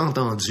 ils sont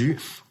entendus,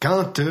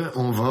 quand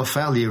on va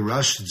faire les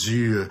rushs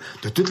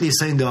de toutes les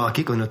scènes de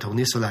hockey qu'on a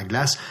tournées sur la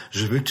glace,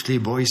 je veux que tous les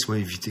boys soient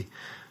invités.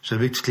 Je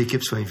veux que toute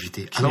l'équipe soit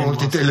invitée. Alors, on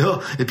était là,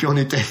 et puis on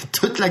était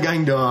toute la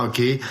gang de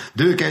hockey,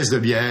 2 caisses de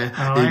bière,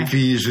 et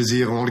puis, je veux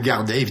dire, on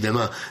regardait,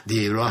 évidemment,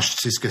 des rushs,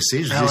 tu sais ce que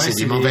c'est? Je veux dire, c'est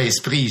des mauvaises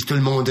prises. Tout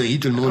le monde rit,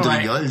 tout le monde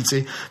rigole, tu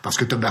sais, parce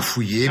que t'as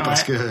bafouillé,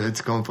 parce que,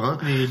 tu comprends?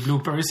 Les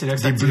bloopers, c'est là que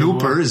ça des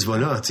bloopers,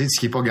 voilà, tu sais, ce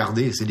qui est pas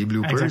gardé, c'est des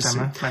bloopers.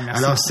 Exactement.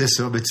 Alors, c'est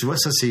ça. Ben, tu vois,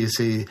 ça,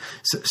 je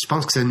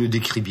pense que ça nous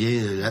décrit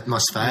bien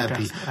l'atmosphère,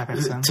 puis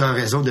tu as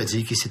raison de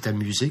dire qu'il s'est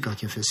amusé quand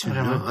il a fait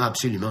celui-là.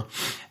 Absolument.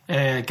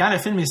 Quand le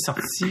film est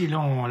sorti, là,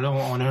 on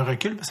a un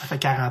recul, parce que ça fait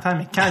 40 ans,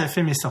 mais quand le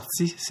film est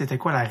sorti, c'était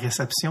quoi la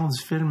réception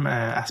du film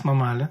à ce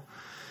moment-là?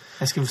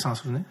 Est-ce que vous s'en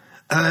souvenez?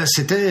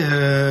 C'était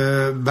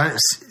le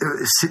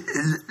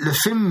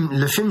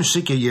film, je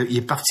sais qu'il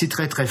est parti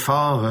très très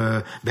fort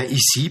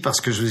ici,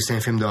 parce que c'est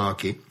un film de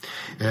hockey.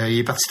 Il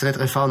est parti très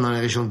très fort dans la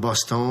région de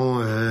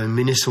Boston,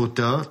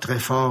 Minnesota, très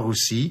fort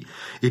aussi.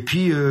 Et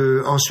puis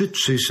ensuite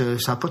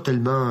ça a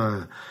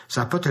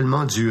pas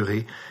tellement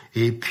duré.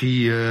 Et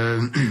puis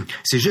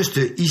c'est juste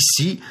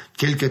ici,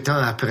 quelque temps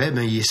après,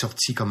 il est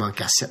sorti comme en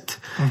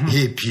cassette.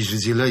 Et puis je veux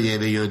dire là, il y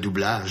avait eu un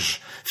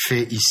doublage.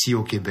 fait ici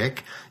au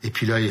Québec. Et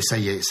puis là, ça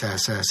y est,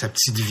 sa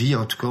petite vie,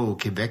 en tout cas au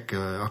Québec,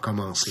 a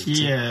commencé.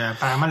 Qui est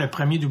apparemment le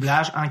premier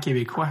doublage en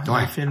québécois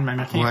d'un film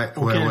américain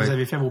auquel vous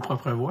avez fait vos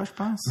propres voix, je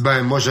pense.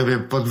 Ben moi, j'avais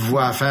pas de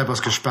voix à faire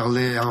parce que je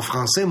parlais en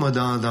français, moi,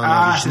 dans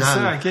l'original. C'est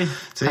ça, OK.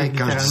 Tu sais,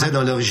 quand je disais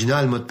dans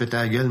l'original, moi, de péter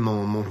à la gueule,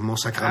 mon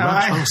sacrement,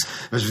 je pense.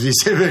 Ben, je vous dis,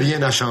 ça veut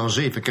rien à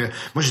changer. Fait que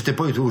moi, j'ai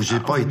pas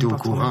été au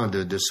courant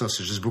de ça.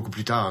 C'est juste beaucoup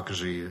plus tard que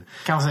j'ai...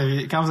 Quand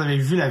vous avez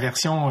vu la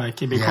version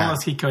québécoise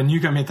qui est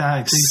connue comme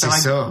étant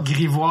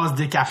grivoise,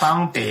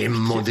 décapante. Et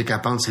mon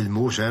décapante, c'est le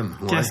mot, j'aime.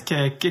 Ouais.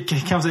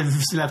 Quand vous avez vu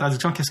la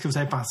traduction, qu'est-ce que vous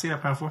avez pensé la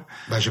première fois?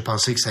 Ben, j'ai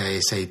pensé que ça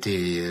a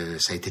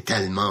été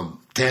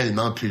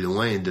tellement plus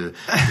loin de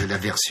la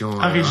version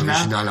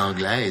originale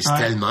anglaise,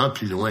 tellement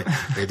plus loin.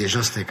 Ben,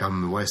 déjà, c'était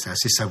comme, c'est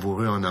assez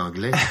savoureux en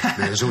anglais.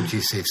 Mais les autres,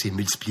 c'est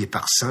multiplié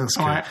par 100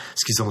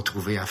 ce qu'ils ont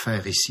trouvé à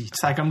faire ici.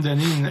 Ça a comme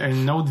donné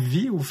une autre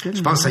vie au film?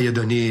 Je pense que ça y a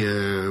donné,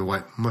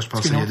 moi, je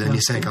pense que ça y a donné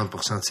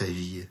 50% de sa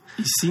vie.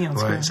 Ici, en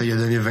tout cas. Ça y a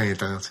donné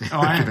 20 ans, tu sais.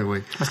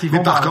 Ouais.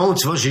 Mais par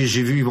contre, tu vois,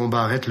 j'ai vu Yvon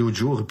Barrette l'autre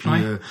jour, et puis,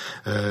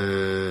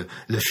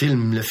 le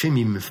film,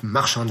 il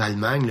marche en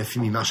Allemagne, le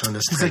film, il marche en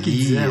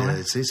Australie,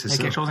 tu sais, c'est ça. Il y a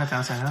quelque chose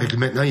d'international. Fait que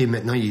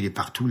maintenant, il est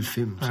partout, le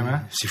film.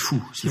 C'est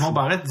fou. Yvon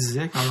Barrette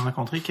disait, quand on l'a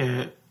rencontré,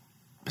 que,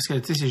 parce que,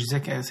 tu sais, je disais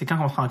que c'est quand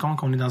on se rend compte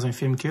qu'on est dans un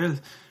film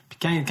culte. Puis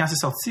quand c'est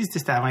sorti,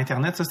 c'était avant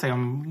Internet, ça, c'était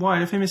comme,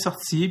 le film est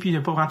sorti, puis il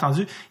n'a pas vraiment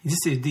entendu. Il dit,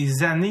 c'est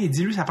des années, il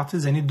dit, lui, c'est à partir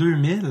des années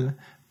 2000.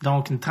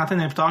 Donc, une trentaine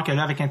d'années plus tard que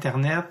là, avec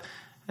Internet,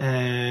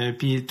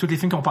 puis tous les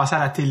films qui ont passé à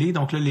la télé,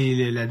 donc là,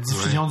 la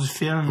diffusion du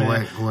film,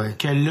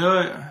 que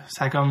là,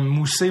 ça a comme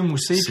moussé,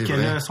 puis que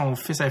là, son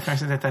fils avait fait un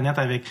site Internet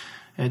avec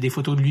des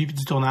photos de lui puis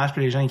du tournage,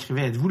 puis les gens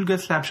écrivaient, êtes-vous le gars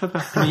de Slapshot?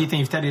 Parce que il est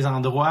invité à des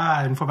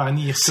endroits, une fois par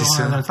année, il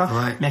retourne dans le temps.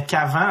 Mais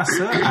qu'avant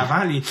ça,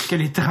 que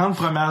les 30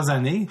 premières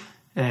années,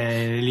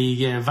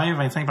 les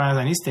 20-25 premières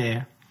années,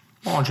 c'était...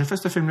 Bon, j'ai fait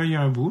ce film-là il y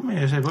a un bout,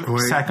 mais je sais pas,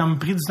 ça a comme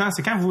pris du temps.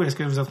 C'est quand est-ce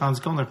que vous vous êtes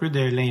rendu compte un peu de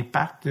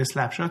l'impact de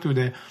Slapshot ou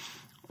du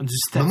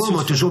statut? Moi, on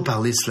m'a toujours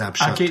parlé de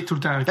Slapshot. OK, tout le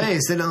temps. Okay. Hey,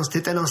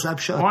 t'étais dans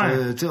Slapshot.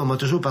 On m'a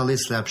toujours parlé de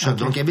Slapshot. Okay.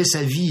 Donc, il y avait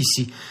sa vie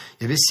ici.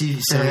 Il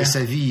y avait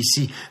sa vie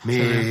ici.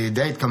 Mais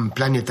d'être comme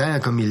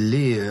planétaire comme il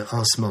l'est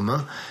en ce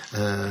moment,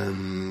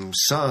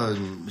 ça,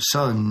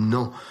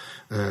 non.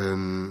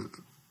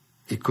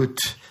 Écoute...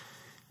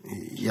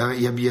 Il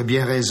y a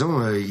bien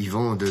raison,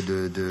 Yvon,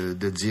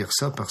 de dire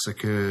ça, parce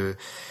que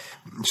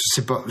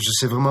je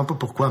sais vraiment pas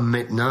pourquoi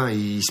maintenant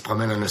il se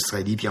promène en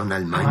Australie puis en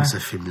Allemagne, ce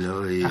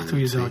film-là. Partout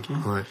les hockey.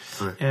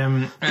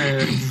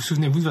 Vous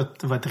souvenez-vous de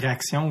votre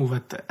réaction ou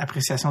votre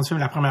appréciation du film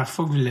la première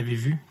fois que vous l'avez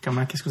vu?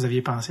 Qu'est-ce que vous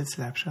aviez pensé de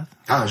Slapshot?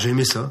 J'ai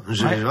aimé ça.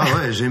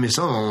 J'ai aimé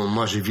ça.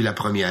 Moi, j'ai vu la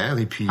première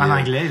et puis... En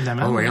anglais,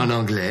 évidemment. En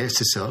anglais,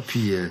 c'est ça.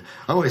 Puis,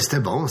 c'était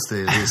bon.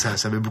 Ça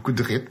avait beaucoup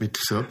de rythme et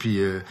tout ça. Puis,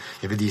 il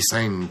y avait des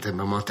scènes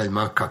vraiment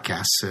tellement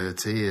cocasses, tu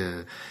sais.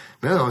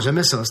 Mais non,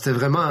 j'aimais ça. C'était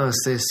vraiment...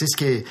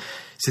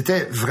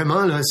 C'était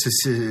vraiment là,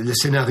 le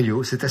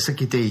scénario, c'était ça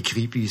qui était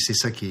écrit, puis c'est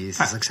ça que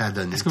ça a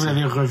donné. Est-ce que vous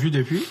l'avez revu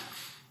depuis?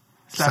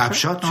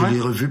 Slapshot, je l'ai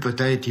revu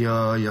peut-être il y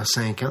a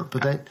 5 ans,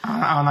 peut-être.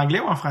 En anglais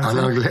ou en français? En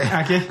anglais.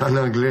 OK. En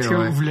anglais, Est-ce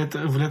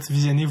que vous l'êtes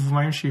visionné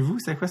vous-même chez vous?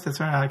 C'était quoi?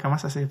 Comment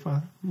ça s'est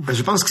passé?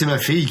 Je pense que c'est ma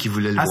fille qui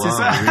voulait le voir. C'est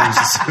ça? Oui,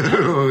 c'est ça.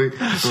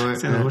 Oui.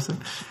 C'est drôle, ça.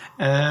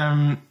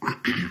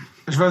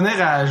 Je vais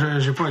venir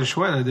j'ai pas le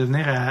choix de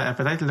venir à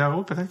peut-être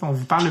l'euro, peut-être qu'on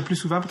vous parle le plus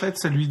souvent, peut-être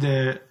celui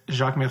de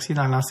Jacques Mercier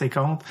dans Lancer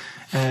Compte.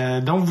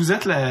 Donc vous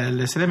êtes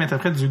le célèbre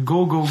interprète du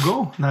Go Go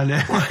Go dans le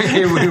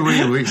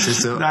oui, c'est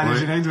ça. Dans le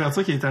générique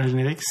d'ouverture qui est un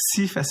générique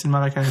si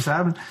facilement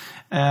reconnaissable.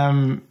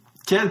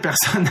 Quel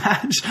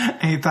personnage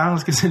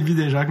intense que celui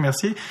de Jacques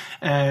Mercier.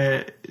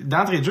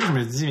 D'entrée de jeu, je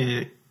me dis,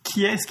 mais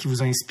qui est-ce qui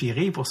vous a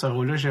inspiré pour ce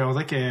rôle-là? Je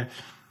dirais que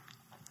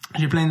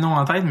j'ai plein de noms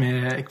en tête,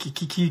 mais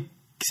qui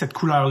cette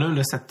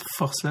couleur-là, cette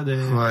force-là de...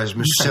 Ouais, je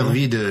me suis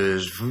servi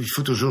il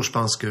faut toujours, je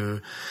pense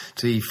que,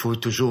 tu sais, il faut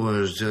toujours,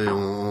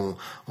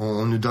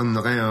 on nous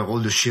donnerait un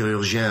rôle de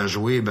chirurgien à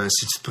jouer,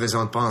 si tu te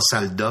présentes pas en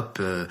salle d'op,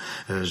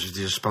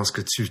 je pense que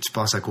tu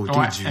passes à côté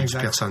du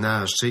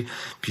personnage, tu sais.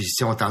 Puis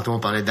si tantôt on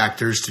parlait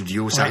d'Actors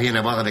Studio, ça n'a rien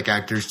à voir avec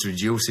Actors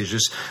Studio, c'est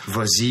juste,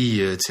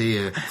 vas-y, tu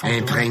sais,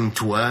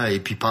 imprègne-toi et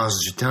puis passe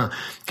du temps.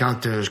 Quand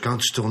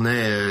je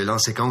tournais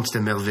Lancer Compte,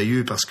 c'était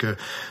merveilleux parce que,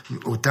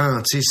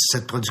 autant, tu sais,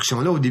 cette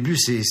production-là, au début,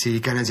 c'est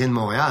les Canadiens de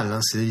Montréal, hein.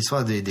 C'est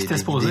l'histoire des gars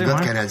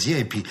de Canadiens.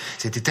 Et puis,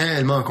 c'était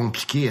tellement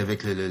compliqué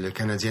avec le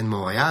Canadien de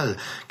Montréal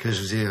que,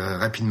 je veux dire,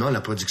 rapidement,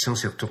 la production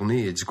s'est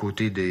retournée du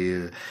côté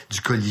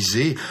du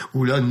Colisée,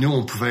 où là, nous,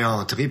 on pouvait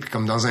entrer, puis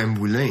comme dans un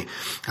moulin.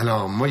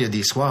 Alors, moi, il y a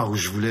des soirs où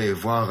je voulais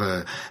voir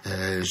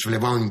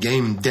une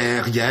game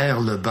derrière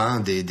le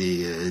banc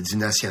du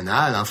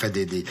National, en fait,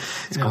 des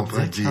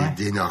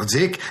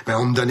Nordiques.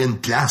 On me donnait une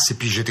place, et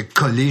puis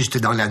j'étais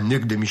dans la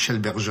nuque de Michel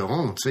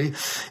Bergeron, tu sais.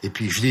 Et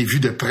puis, je l'ai vu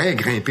de près,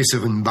 grimper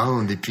sur une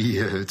bande et puis,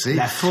 tu sais.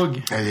 La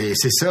fougue.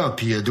 C'est ça.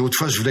 Puis d'autres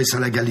fois, je voulais être sur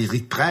la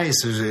galerie de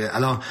presse.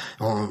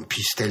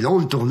 Puis c'était long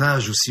le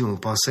tournage aussi. On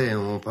passait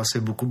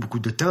beaucoup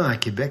de temps à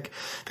Québec.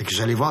 Fait que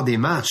j'allais voir des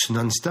matchs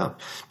non-stop.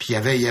 Puis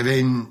il y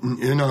avait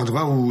un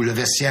endroit où le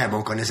vestiaire, bon,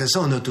 on connaissait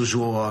ça, on a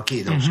toujours au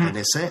hockey, donc je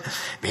connaissais.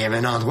 Mais il y avait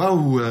un endroit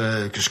où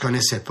que je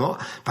connaissais pas,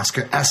 parce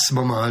que à ce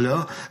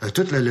moment-là,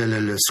 tout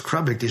le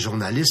scrub avec les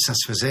journalistes, ça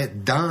se faisait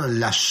dans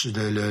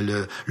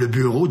le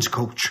bureau du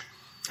coach.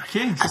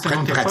 Okay, après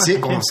une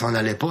pratique, on s'en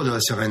allait pas là,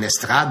 sur un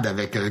estrade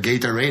avec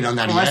Gatorade en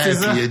arrière,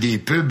 puis des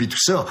pubs et tout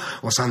ça.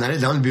 On s'en allait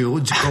dans le bureau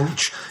du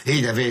coach et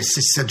il y avait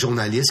 6-7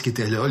 journalistes qui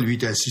étaient là. Lui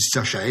était assis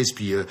sur sa chaise,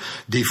 puis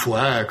des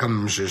fois,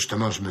 comme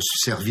justement, je me suis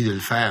servi de le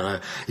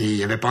faire, et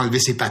il avait pas enlevé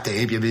ses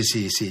patins, puis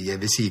il y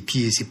avait ses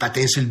pieds, ses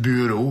patins sur le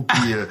bureau,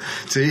 puis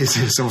tu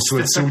sais, son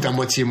sweatsuit à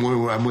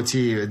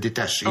moitié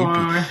détaché, puis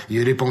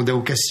il répondait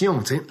aux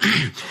questions, tu sais.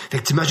 Fait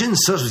que t'imagines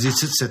ça, je vous dis,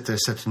 toute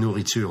cette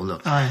nourriture là.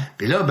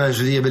 Puis là, ben, je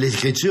veux dire, il y avait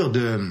l'écriture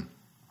de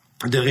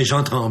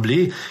Régent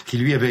Tremblay, qui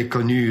lui avait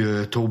connu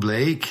Toe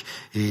Blake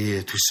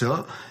et tout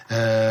ça.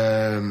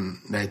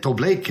 Toe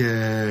Blake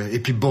et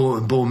puis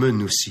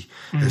Bowman aussi.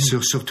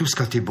 Surtout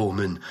Scotty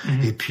Bowman.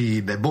 Et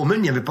puis Bowman,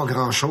 il n'y avait pas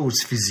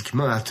grand-chose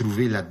physiquement à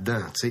trouver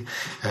là-dedans. Tu sais.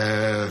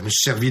 Je me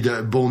suis servi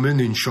de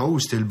Bowman une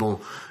chose, c'était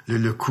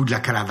le coup de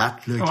la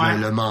cravate, là, avec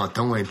le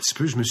menton un petit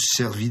peu. Je me suis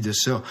servi de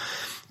ça.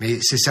 Mais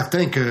c'est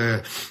certain que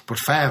pour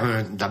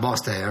faire d'abord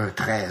c'était un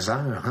 13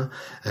 heures, hein,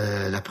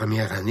 la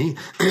première année.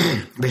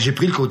 Ben j'ai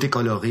pris le côté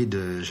coloré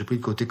de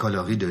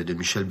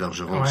Michel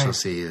Bergeron, ça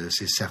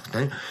c'est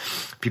certain.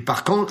 Puis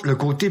par contre le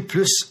côté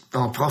plus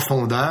en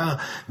profondeur,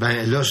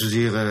 ben là je veux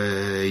dire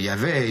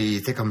il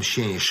était comme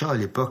chien et chat à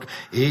l'époque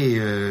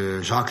et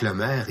Jacques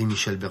Lemaire et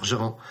Michel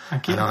Bergeron.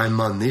 Okay. Alors à un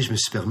moment donné, je me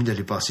suis permis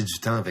d'aller passer du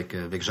temps avec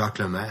Jacques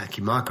Lemaire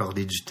qui m'a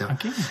accordé du temps.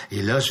 Okay.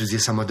 Et là je veux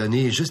dire ça m'a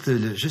donné juste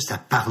à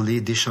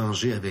parler,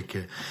 d'échanger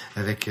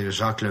avec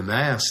Jacques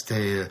Lemaire,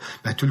 c'était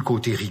tout le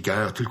côté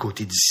rigueur, tout le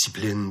côté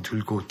discipline, tout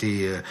le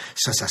côté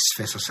ça se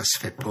fait, ça se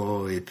fait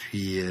pas, et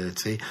puis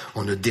tu sais,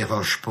 on ne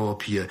déroge pas,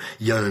 puis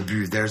il y a un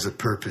but, there's a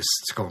purpose,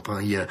 tu comprends,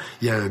 il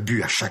y a un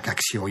but à chaque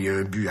action, il y a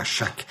un but à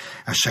chaque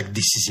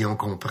décision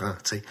qu'on prend,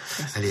 tu sais.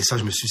 Allez, ça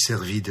je me suis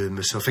servi de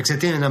ça. Fait que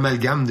c'était un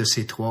amalgame de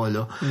ces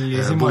trois-là.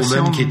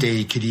 Bowman qui était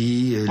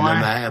écrit,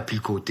 Lemaire, puis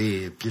le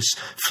côté plus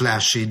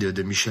flashé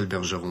de Michel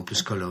Bergeron,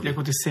 plus coloré. Le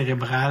côté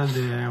cérébral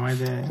de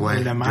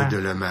Lemaire.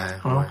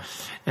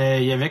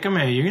 Il y a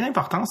eu une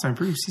importance un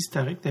peu aussi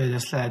historique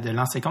de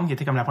Lancer Compte, qui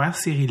était comme la première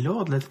série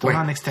lourde, là, tournée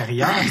en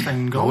extérieur. C'était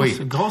une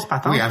grosse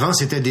patente. Oui, avant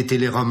c'était des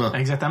téléromans.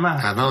 Exactement.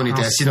 Avant on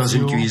était assis dans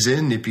une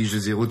cuisine et puis je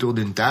veux dire autour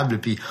d'une table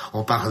puis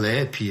on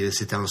parlait puis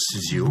c'était en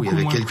studio. Il y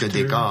avait quelques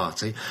décors,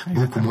 tu sais,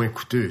 beaucoup moins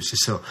coûteux, c'est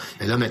ça.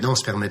 Mais là maintenant on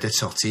se permettait de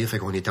sortir, fait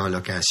qu'on était en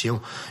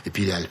location. Et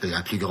puis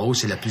la plus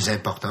grosse et la plus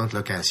importante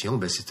location,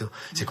 ben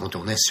c'est qu'on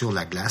tournait sur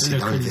la glace et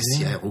dans le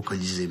vestiaire au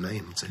Colisée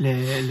même. Tu sais.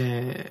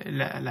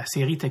 La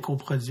série était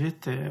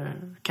coproduite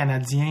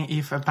canadien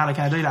par le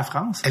Canada et la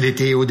France. Elle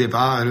était au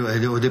départ,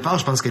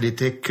 je pense qu'elle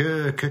était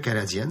que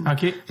canadienne.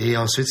 Okay. Et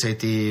ensuite ça a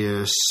été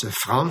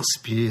France,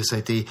 puis ça a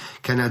été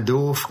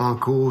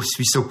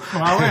canado-franco-suisseau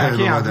à un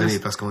moment donné,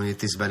 parce qu'on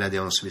était se balader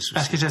en Suisse aussi.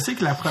 Parce que je sais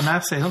que la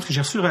première saison, parce que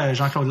j'ai reçu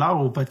Jean-Claude Lard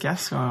au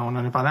podcast, on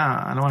en a parlé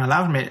en long et en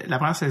large, mais la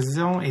première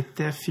saison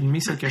était filmée,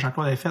 celle que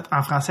Jean-Claude avait faite,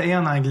 en français et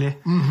en anglais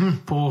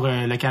pour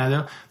le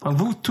Canada. Donc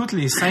vous, toutes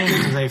les scènes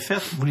que vous avez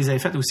faites, vous les avez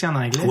faites aussi en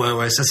anglais.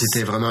 Ouais, ça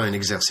c'était vraiment un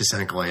exercice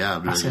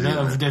incroyable. Parce que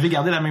là, vous devez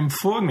garder la même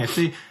fougue, mais tu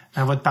sais,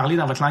 dans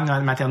votre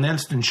langue maternelle,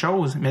 c'est une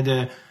chose, mais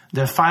de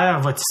faire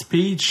votre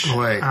speech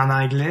en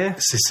anglais.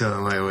 C'est ça,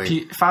 ouais.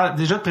 Puis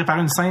déjà de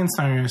préparer une scène,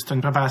 c'est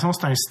une préparation,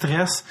 c'est un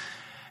stress.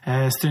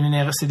 C'est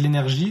de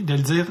l'énergie. De le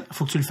dire,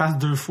 faut que tu le fasses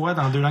 2 fois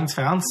dans 2 langues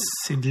différentes,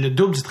 c'est le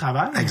double du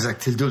travail.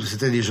 Exact, c'est le double.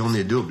 C'était des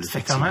journées doubles.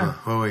 Effectivement.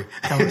 Oui.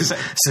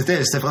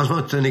 C'était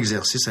franchement un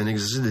exercice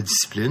de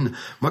discipline.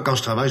 Moi, quand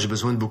je travaille, j'ai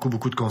besoin de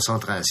beaucoup de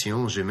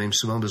concentration. J'ai même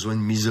souvent besoin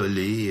de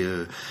m'isoler.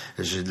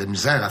 J'ai de la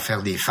misère à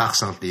faire des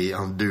farces entre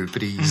 2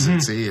 prises. Tu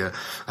sais,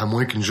 à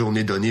moins qu'une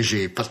journée donnée,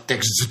 j'ai pas de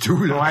texte du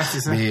tout. Là. Ouais, c'est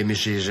ça. Mais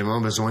j'ai vraiment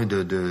besoin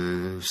de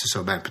c'est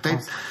ça. Ben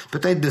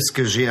peut-être de ce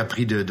que j'ai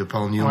appris de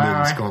Paul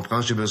Newman. Tu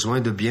comprends? J'ai besoin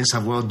de bien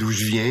savoir d'où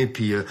je viens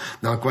puis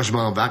dans quoi je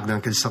m'embarque, dans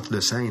quelle sorte de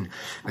scène.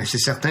 Ben, c'est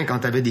certain quand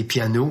t'avais des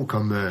pianos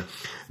comme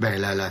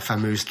la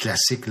fameuse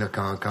classique là,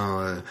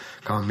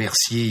 quand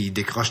Mercier il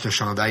décroche le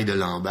chandail de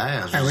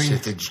Lambert,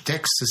 c'était du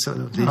texte, c'est ça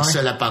là. Il est le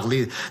seul à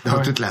parler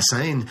dans toute la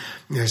scène.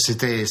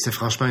 C'était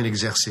franchement un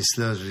exercice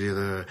là, je veux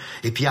dire,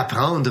 et puis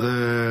apprendre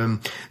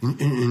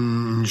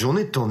une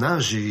journée de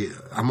tournage,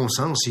 à mon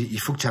sens, il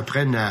faut que tu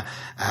apprennes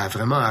à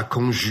vraiment à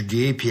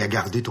conjuguer puis à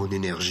garder ton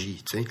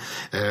énergie, tu sais.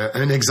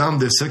 Un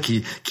exemple de ça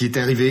qui est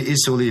arrivé et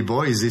sur les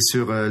Boys et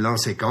sur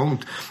Lancer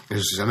Compte,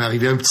 ça m'est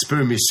arrivé un petit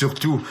peu mais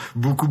surtout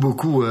beaucoup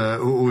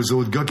aux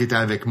autres gars qui étaient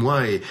avec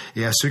moi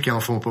et à ceux qui en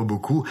font pas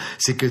beaucoup,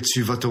 c'est que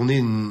tu vas tourner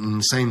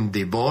une scène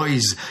des Boys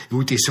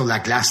où t'es sur la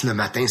glace le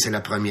matin, c'est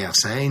la première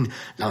scène,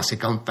 lancer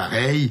compte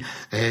pareil,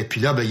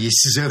 puis là, ben, il est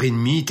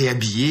 6h30, t'es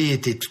habillé,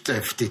 t'es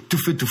tout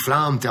feu, tout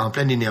flamme, t'es en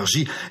pleine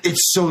énergie, et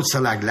tu sautes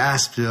sur la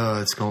glace, puis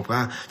là, tu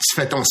comprends, tu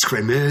fais ton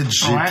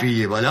scrimmage, et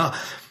puis voilà.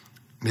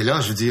 Mais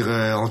là, je veux dire,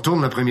 on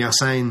tourne la première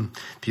scène,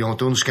 puis on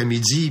tourne jusqu'à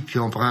midi, puis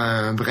on prend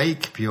un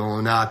break, puis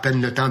on a à peine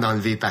le temps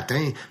d'enlever les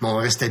patins, mais on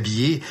reste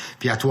habillé,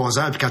 puis à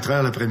 3h puis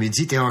 4h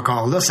l'après-midi, t'es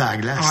encore là, ça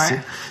glace, tu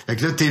sais. Fait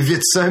que là,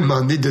 t'évites ça à un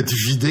moment donné de te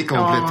vider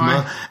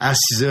complètement à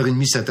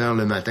 6h30, 7h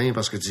le matin,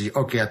 parce que tu dis,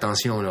 OK,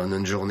 attention, là, on a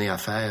une journée à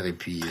faire, et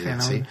puis,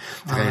 tu sais,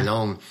 très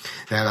longue.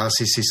 Alors,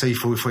 c'est ça, il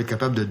faut être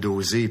capable de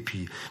doser,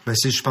 puis, ben,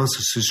 je pense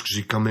que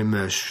j'ai quand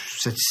même, je suis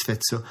satisfait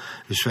de ça.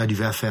 Je suis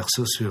arrivé à faire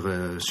ça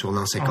sur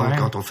l'enseignement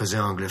quand on faisait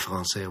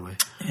anglais-français, oui.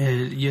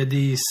 Il y a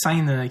des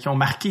scènes qui ont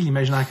marqué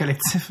l'imaginaire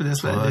collectif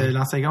de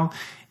l'enseignement.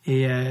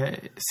 Et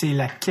c'est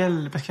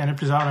laquelle, parce qu'il y en a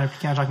plusieurs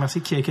impliquant Jacques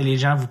Mercier, que les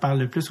gens vous parlent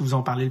le plus ou vous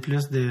ont parlé le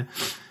plus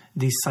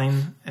des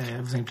scènes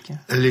vous impliquant?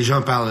 Les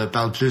gens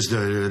parlent plus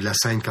de la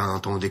scène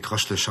quand on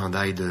décroche le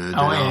chandail de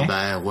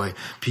Lambert, ouais.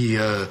 Puis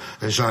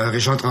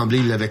Régent Tremblay,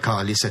 il avait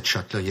calé cette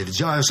shot-là. Il avait dit,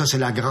 ça c'est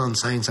la grande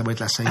scène, ça va être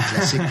la scène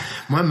classique.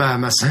 Moi,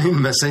 ma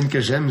scène que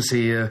j'aime,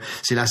 c'est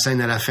la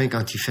scène à la fin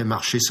quand il fait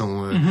marcher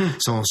son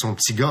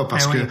petit gars,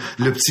 parce que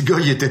le petit gars,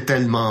 il était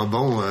tellement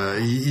bon.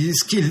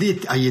 Ce qu'il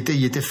est,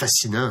 il était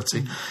fascinant, tu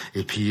sais.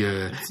 Et puis,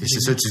 et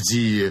c'est ça, tu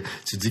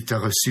dis que t'as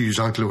reçu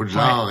Jean-Claude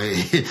Lard,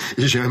 et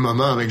j'ai un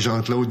moment avec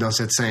Jean-Claude dans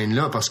cette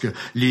scène-là, parce que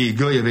les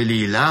gars, il y avait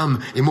les larmes,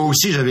 et moi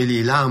aussi, j'avais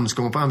les larmes, tu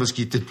comprends, parce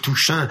qu'il était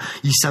touchant.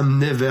 Il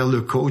s'amenait vers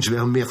le coach,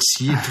 vers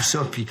Mercier, tout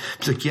ça, puis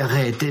qui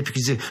arrêtait, puis qui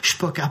disait, je suis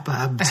pas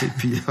capable, tu sais,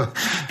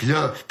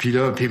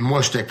 puis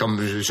moi, j'étais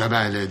comme,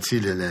 j'avais,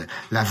 tu sais,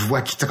 la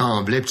voix qui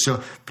tremblait, puis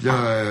ça, puis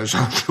là,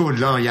 Jean-Claude,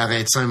 là, il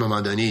arrête ça à un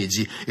moment donné, il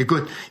dit,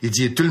 écoute,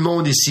 tout le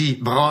monde ici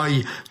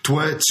braille,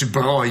 toi, tu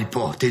brailles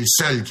pas, t'es le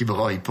seul qui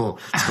braille pas,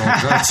 tu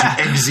comprends,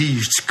 tu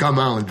exiges, tu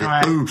commandes,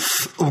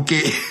 OK,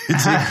 tu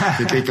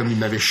sais, comme il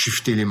m'avait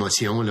shifté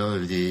l'émotion, là,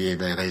 il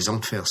avait raison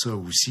de faire ça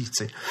aussi,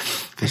 tu sais.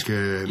 Parce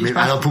que, mais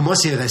alors pour moi,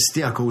 c'est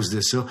resté à cause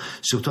de ça,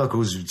 surtout à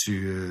cause du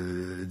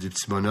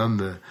petit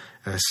bonhomme.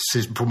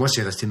 Pour moi,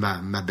 c'est resté ma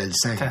belle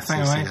scène. C'est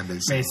la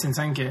belle scène. Mais c'est une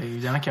scène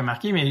évidemment qui a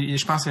marqué, mais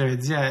je pense qu'il avait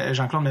dit,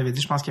 Jean-Claude m'avait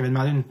dit, je pense qu'il avait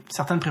demandé une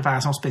certaine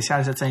préparation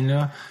spéciale à cette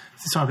scène-là.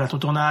 C'est sur un plateau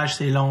de tournage,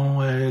 c'est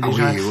long, les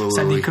gens,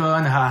 ça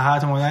déconne,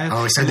 tout le monde aide. Ah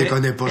oui, ça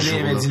déconnait pas, il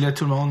avait dit là,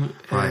 tout le monde,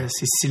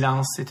 c'est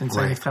silence, c'est une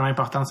scène extrêmement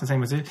importante, c'est une scène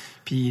émotive.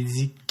 Puis il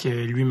dit que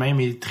lui-même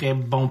est très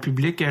bon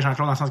public,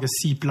 Jean-Claude, dans le sens que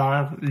s'il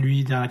pleure,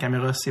 lui, dans la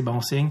caméra, c'est bon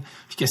signe.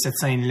 Puis que cette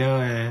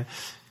scène-là,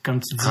 comme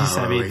tu dis,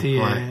 ça avait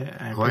été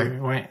un peu,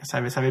 ça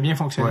avait bien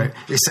fonctionné. Ouais.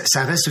 Et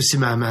ça reste aussi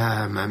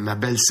ma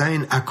belle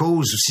scène à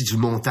cause aussi du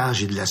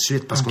montage et de la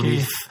suite, parce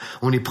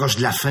qu'on est proche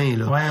de la fin,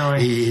 là.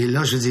 Et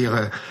là, je veux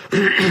dire,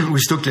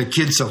 aussitôt que le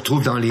kid se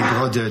retrouve dans les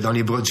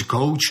bras du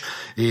coach,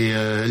 et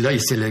là,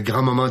 c'est le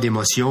grand moment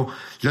d'émotion.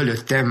 Là, le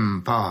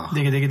thème part.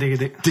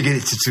 Tu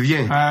te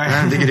souviens?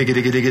 Hein?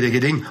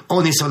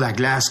 On est sur la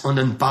glace, on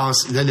a une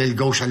passe, l'aile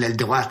gauche à l'aile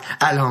droite,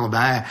 à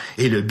Lambert,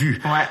 et le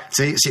but. Tu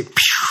sais, c'est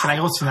la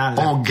grosse finale.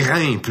 On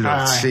grimpe,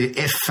 là. C'est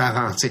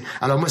effarant, tu sais.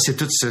 Alors moi, c'est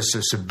tout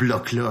ce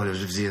bloc-là, là,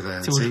 je veux dire.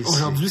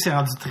 Aujourd'hui, c'est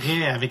rendu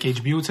très, avec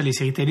HBO, tu sais, les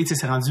séries télé, tu sais,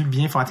 c'est rendu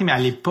bien fanté, mais à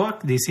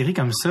l'époque, des séries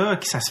comme ça,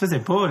 ça se faisait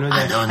pas, là,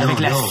 avec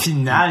la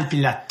finale,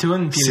 puis la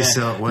toune, puis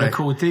le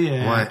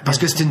côté. Parce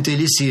que c'était une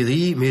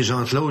télésérie, mais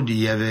Jean-Claude,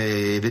 il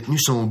avait tenu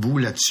son bout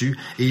là-dessus,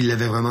 et il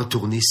avait vraiment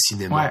tourné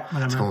cinéma.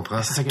 Tu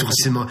comprends?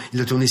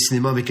 Il a tourné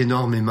cinéma avec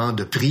énormément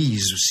de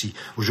prises aussi.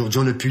 Aujourd'hui,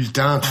 on n'a plus le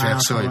temps de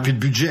faire ça. Il n'y a plus de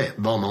budget.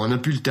 Bon, mais on n'a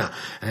plus le temps.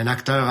 Un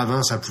acteur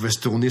avant, ça pouvait se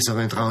tourner sur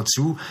un 30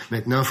 sous.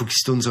 Maintenant, il faut qu'il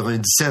se tourne sur un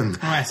 10 cents.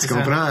 Tu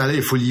comprends? Allez,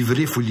 il faut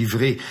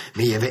livrer.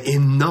 Mais il y avait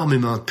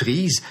énormément de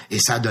prises, et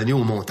ça a donné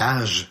au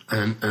montage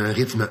un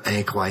rythme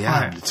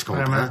incroyable. Tu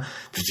comprends? Vraiment.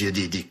 Puis il y a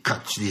des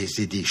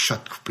cuts, des shots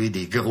coupés,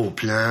 des gros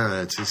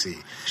plans. Tu sais,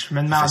 je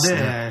me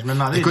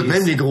demandais. Écoute,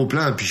 même les gros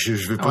plans, puis je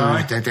veux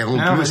pas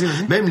t'interrompre plus.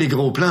 Vas-y. Même les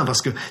gros plans,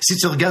 parce que si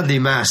tu regardes les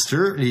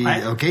Masters,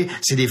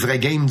 c'est des vrais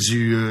games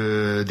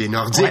des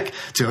Nordiques.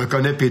 Tu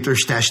reconnais Peter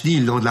Stachny,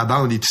 le nom de la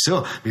bande et tout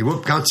ça. Mais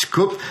quand tu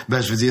coupes,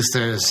 ben, je veux dire,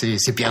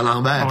 c'est Pierre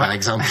Lambert, par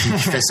exemple, qui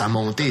fait sa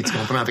montée, tu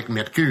comprends, avec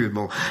Mercure.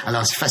 Bon.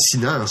 Alors, c'est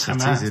fascinant, ça,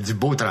 c'est du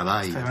beau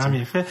travail. C'est vraiment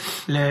bien fait.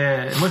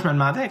 Moi, je me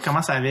demandais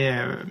comment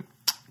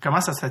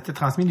ça s'était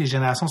transmis les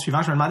générations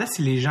suivantes. Je me demandais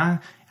si les gens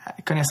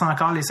connaissant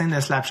encore les scènes de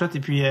Slapshot, et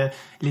puis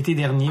l'été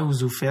dernier au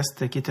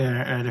ZooFest, qui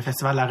était le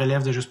festival de la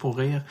relève de Juste pour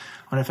rire,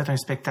 on a fait un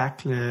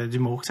spectacle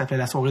d'humour qui s'appelait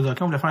La soirée de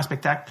hockey. On voulait faire un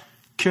spectacle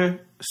que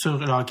sur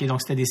le hockey,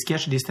 donc c'était des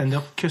sketchs, des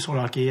stand-up que sur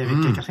le hockey,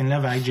 avec Catherine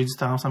Love, avec Jay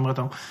Dutemps, Sam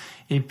Breton.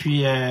 Et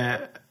puis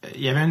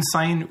il y avait une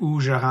scène où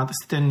je rentrais,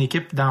 c'était une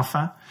équipe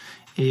d'enfants,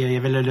 Et il y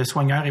avait le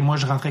soigneur et moi,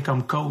 je rentrais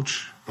comme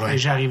coach. Ouais. Et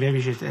j'arrivais,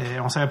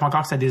 on savait pas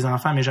encore que c'était des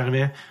enfants, mais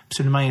j'arrivais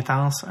absolument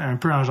intense, un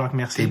peu en Jacques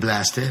Mercier. T'es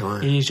blasté,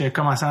 ouais. Et je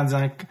commençais en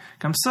disant,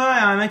 comme ça,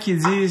 il y en a qui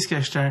disent que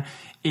je suis un...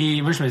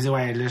 Et moi, je me dis,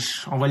 ouais, là,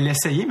 on va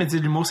l'essayer, mais tu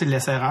sais, l'humour, c'est de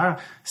laisser-erreur.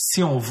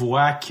 Si on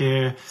voit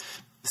que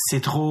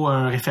c'est trop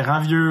un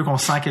référent vieux, qu'on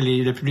sent que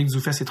le public du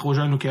Zoufest c'est trop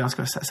jeune ou que en tout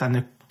cas, ça ne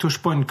touche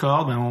pas une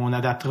corde, ben, on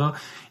adaptera.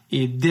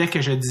 Et dès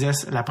que je disais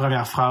la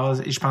première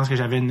phrase, et je pense que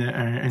j'avais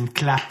une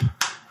clap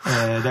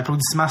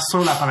d'applaudissements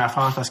sur la première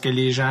phrase parce que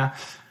les gens...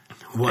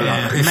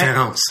 Voilà,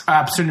 référence.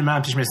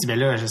 Absolument. Puis je me suis dit, ben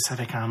là, ça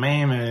fait quand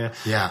même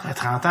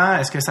 30 ans.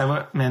 Est-ce que ça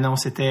va? Mais non,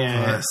 c'était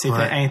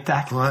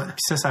intact. Ouais.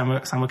 Puis ça m'a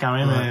quand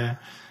même...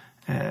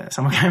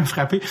 ça m'a quand même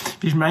frappé.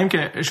 Puis même que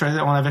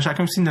on avait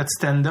chacun aussi notre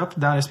stand-up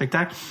dans le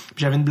spectacle. Puis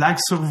j'avais une blague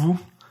sur vous.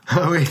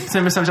 Ah oui.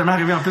 Ça m'est jamais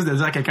arrivé en plus de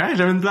dire à quelqu'un, hey,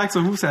 j'avais une blague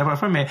sur vous, c'est la première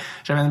fois, mais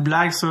j'avais une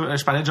blague sur,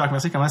 je parlais de Jacques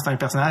Mercier, comment c'était un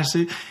personnage,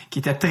 tu sais, qui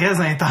était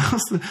très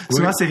intense. Oui.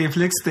 Souvent, ses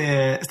répliques,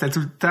 c'était tout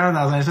le temps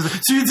dans un espèce de,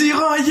 tu lui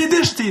diras,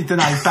 Yiddish, t'es dans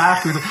le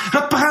parc, je vais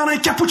te prendre un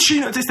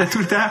cappuccino, tu sais, c'était tout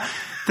le temps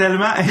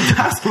tellement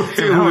intense.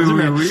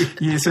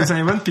 Oui. C'est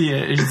Simon, puis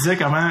je disais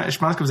comment, je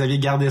pense que vous aviez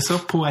gardé ça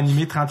pour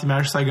animer 30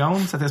 images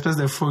secondes, cette espèce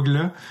de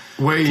fougue-là.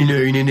 Oui,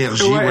 une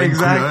énergie, une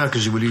couleur que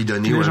j'ai voulu lui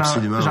donner, là,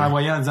 absolument. J'en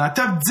envoyais en disant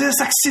top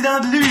 10 accident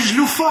de luge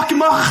loufoque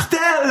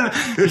mortel.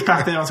 Je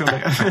partais en tout cas.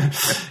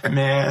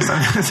 Mais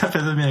ça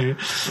faisait bien rire.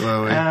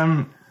 Ouais.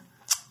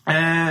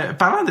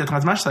 Parlant de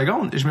 30 images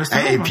secondes, je me suis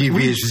dit... Et puis,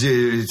 je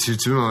disais,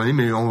 tu veux m'en aller,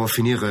 mais on va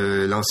finir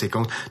lancer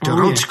compte. Te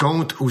rends-tu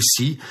compte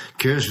aussi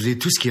que, je vous dis,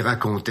 tout ce qu'il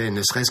racontait,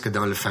 ne serait-ce que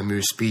dans le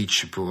fameux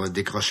speech pour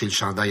décrocher le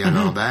chandail à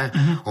Lambert,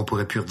 on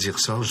pourrait plus redire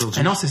ça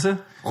aujourd'hui. Mais non, c'est ça.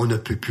 On ne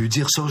peut plus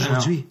dire ça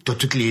aujourd'hui. T'as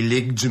toutes les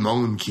ligues du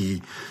monde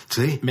qui,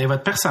 tu sais. Mais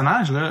votre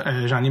personnage,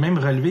 là, j'en ai même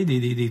relevé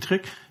des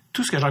trucs.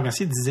 Tout ce que Jacques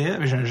Mercier disait,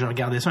 je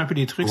regardais ça un peu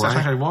des trucs, sachant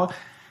que j'allais le voir...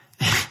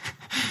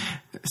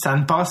 ça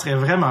ne passerait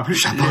vraiment plus.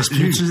 Ça passe plus.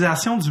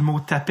 L'utilisation du mot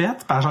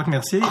tapette par Jacques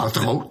Mercier.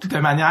 Entre autres. De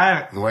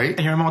manière... Oui.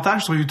 Il y a un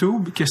montage sur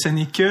YouTube que ce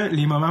n'est que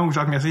les moments où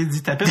Jacques Mercier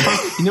dit tapette.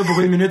 Il y en a pour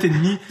 1 minute et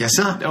demie. Il y a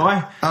ça? Ouais.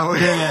 Ah oui.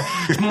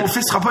 Mon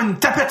fils sera pas une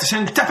tapette, c'est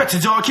une tapette. Tu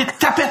dis, OK,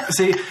 tapette.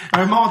 C'est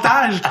un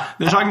montage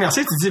de Jacques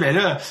Mercier. Tu dis, ben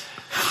là...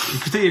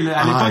 Écoutez,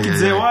 à l'époque, il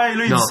disait, ouais,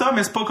 là, il dit ça,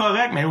 mais c'est pas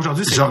correct. Mais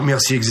aujourd'hui, c'est... Jacques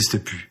Mercier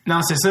n'existe plus.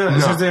 Non, c'est ça.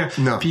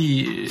 Non.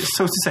 Puis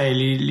ça aussi,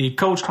 les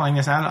coachs en Ligue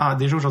nationale,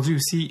 déjà aujourd'hui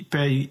aussi,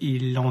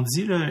 ils l'ont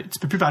dit, là, tu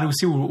peux plus parler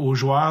aussi aux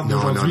joueurs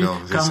d'aujourd'hui,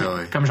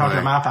 comme Jacques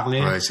Demers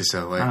parlait, c'est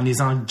ça, en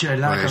les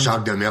engueulant. Ouais,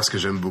 Jacques Demers, que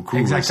j'aime beaucoup,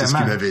 c'est ce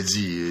qu'il m'avait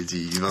dit.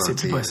 C'est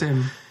plus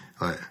possible.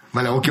 Ouais.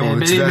 Voilà, OK,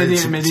 tu vas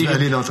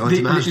aller dans 30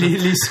 images.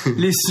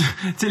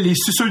 Les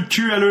suceux de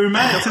cul à leur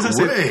mère,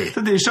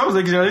 c'est des choses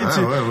que j'avais.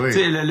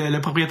 Le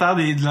propriétaire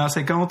de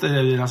l'ancien compte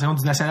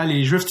du National,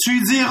 les Juifs, tu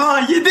lui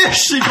diras en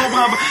Yiddish, il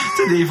comprend pas.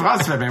 Tu sais, des phrases,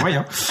 tu fais, ben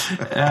voyons.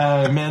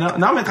 Mais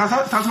non, mais 30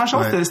 images,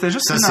 c'était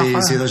juste ça,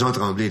 c'est Régent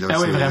Tremblay. Ah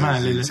oui, vraiment.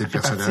 C'est le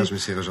personnage, mais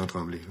c'est Régent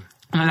Tremblay.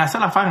 La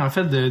seule affaire, en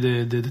fait,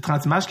 de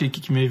 30 images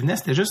qui me venait,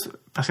 c'était juste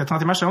parce que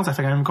 30 images secondes, ça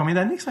fait quand même combien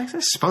d'années que ça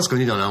existe? Je pense qu'on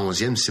est dans la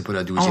 11e, si c'est pas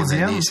la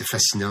 12e année. C'est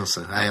fascinant,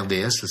 ça. À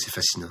RDS, là, c'est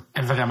fascinant.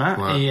 Vraiment.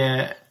 Ouais.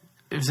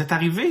 Et vous êtes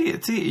arrivé,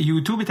 tu sais,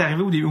 YouTube est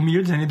arrivé au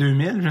milieu des années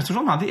 2000. Je me suis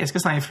toujours demandé, est-ce que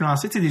ça a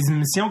influencé, tu sais, des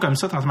émissions comme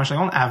ça, 30 images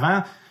secondes,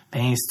 avant?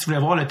 Ben, si tu voulais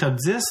voir le top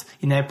 10,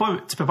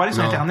 tu peux pas aller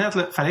sur Internet,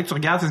 là. Fallait que tu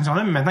regardes cette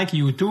émission-là, mais maintenant qu'il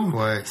y a YouTube,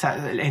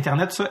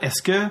 Internet, ça,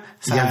 est-ce que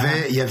ça...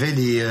 Il y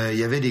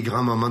avait des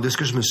grands moments, de ce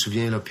que je me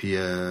souviens, là, puis,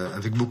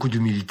 avec beaucoup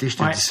d'humilité, je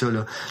te dis ça,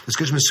 là. De ce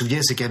que je me souviens,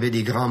 c'est qu'il y avait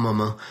des grands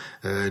moments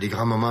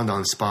dans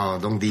le sport,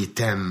 donc des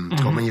thèmes.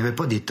 Il n'y avait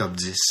pas des top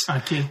 10.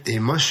 Okay. Et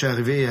moi, je suis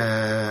arrivé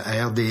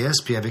à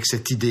RDS, puis avec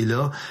cette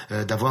idée-là,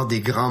 d'avoir des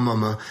grands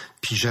moments.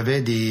 Puis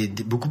j'avais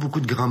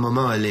beaucoup de grands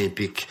moments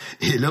olympiques.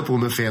 Et là, pour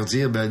me faire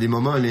dire, des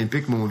moments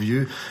olympiques, mon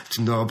vieux,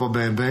 tu n'auras pas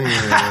ben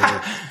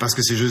parce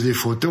que c'est juste des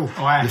photos.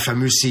 Ouais. Le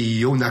fameux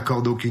CEO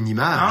n'accorde aucune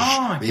image.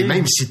 Okay. Et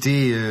même si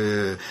t'es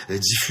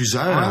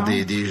diffuseur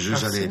des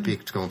Jeux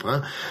olympiques, tu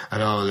comprends?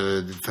 Alors,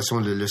 de toute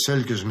façon, le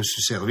seul que je me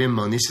suis servi à un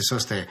moment donné, c'est ça,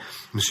 je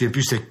me souviens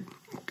plus, c'était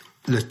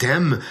le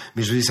thème,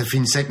 mais je veux dire, ça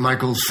finissait avec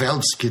Michael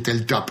Phelps, qui était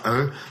le top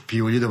 1,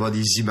 puis au lieu d'avoir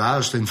des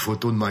images, c'était une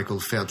photo de Michael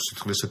Phelps. Je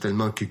trouvais ça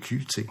tellement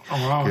cucu, tu sais.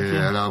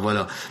 Alors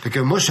voilà. Fait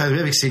que moi, je suis arrivé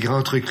avec ces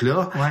grands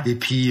trucs-là, et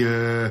puis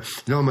là,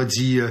 on m'a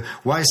dit,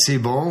 ouais, c'est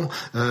bon.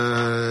 Tu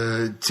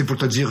sais, pour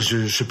te dire,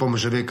 je sais pas, moi,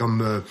 j'avais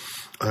comme...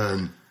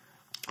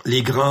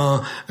 les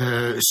grands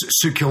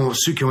ceux qui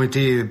ont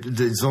été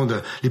disons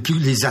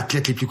les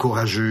athlètes les plus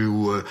courageux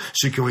ou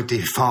ceux qui ont été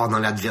forts dans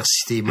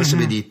l'adversité. Moi,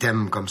 j'avais des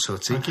thèmes comme ça,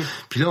 tu sais. Okay.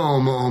 Puis là,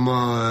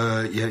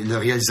 le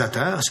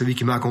réalisateur, celui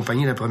qui m'a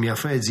accompagné la première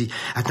fois, a dit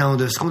attends,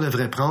 ce qu'on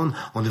devrait prendre,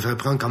 on devrait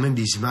prendre quand même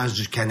des images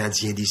du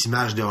Canadien, des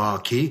images de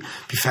hockey,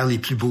 puis faire les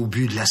plus beaux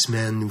buts de la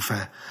semaine ou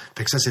faire.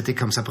 Fait que ça, c'était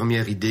comme sa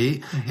première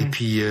idée. Et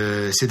puis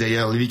c'est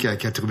d'ailleurs lui qui a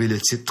trouvé le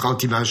titre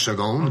 30 images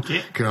secondes,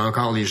 que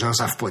encore les gens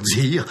savent pas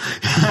dire.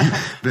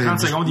 30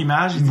 secondes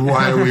d'image.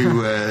 Ouais, oui,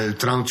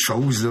 30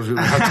 choses, là. En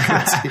tout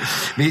cas,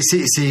 mais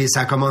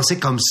ça a commencé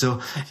comme ça.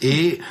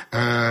 Et,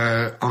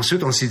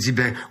 ensuite, on s'est dit,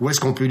 où est-ce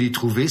qu'on peut les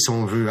trouver si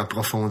on veut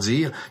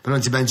approfondir? Puis on a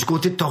dit, du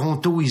côté de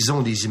Toronto, ils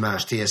ont des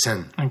images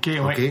TSN. OK.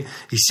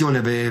 Ici, on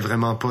n'avait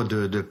vraiment pas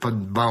de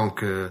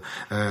banque,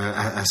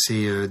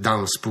 assez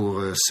dense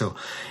pour ça.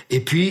 Et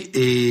puis,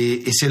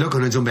 et c'est là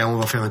qu'on a dit, on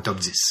va faire un top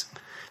 10.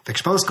 Fait que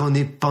je pense qu'on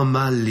est pas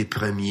mal les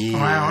premiers,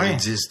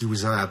 10,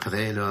 12 ans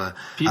après, là,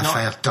 à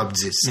faire top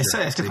 10. Mais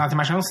ça, est-ce que 30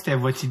 images secondes, c'était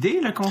votre idée,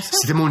 le concept?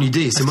 C'était mon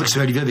idée. C'est moi qui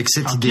suis arrivé avec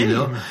cette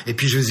idée-là. Et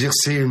puis, je veux dire,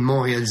 c'est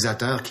mon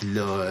réalisateur qui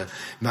l'a,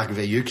 Marc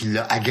Veilleux, qui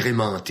l'a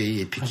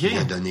agrémenté et puis qui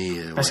l'a donné.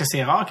 Parce que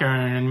c'est rare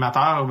qu'un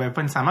animateur,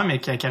 pas nécessairement, mais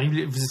qui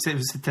arrive,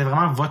 c'était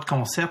vraiment votre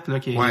concept,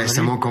 là, qui est. Ouais,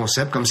 c'est mon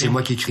concept, comme c'est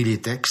moi qui écris les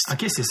textes.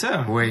 OK, c'est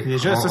ça. Oui.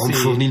 Déjà, on me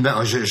fournit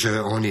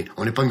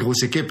on n'est pas une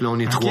grosse équipe, là, on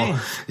est 3.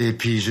 Et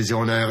puis, je veux dire,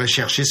 on a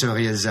recherché sur un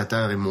réalisateur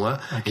et moi.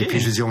 Et puis,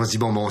 je dis, on se dit,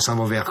 on s'en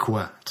va vers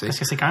quoi? T'sais? Parce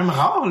que c'est quand même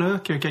rare, là,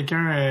 que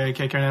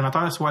qu'un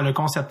animateur soit le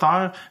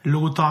concepteur,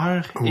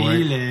 l'auteur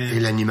et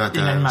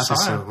l'animateur. C'est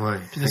ça,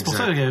 Puis c'est pour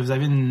ça que vous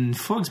avez une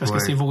fougue, parce que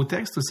c'est vos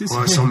textes aussi.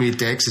 Ouais, ce sont mes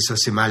textes, c'est ça,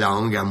 c'est ma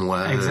langue à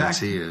moi. Exact.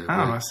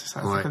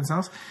 Ça fait du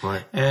sens.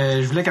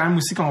 Je voulais quand même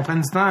aussi qu'on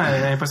prenne du temps,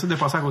 impossible de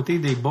passer à côté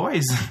des Boys,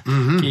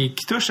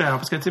 qui touchent,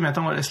 parce que, tu sais,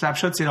 mettons, le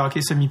Slapshot, c'est le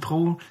hockey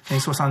semi-pro, dans les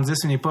 70,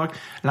 une époque.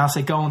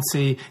 Lancé compte,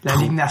 c'est la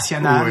Ligue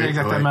nationale,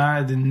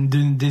 exactement,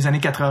 des années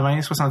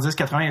 80, 70,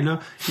 80, et là,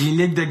 les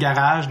ligues de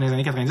garage des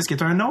années 90, qui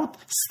est un autre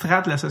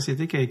strat de la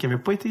société qui avait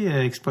pas été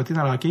exploité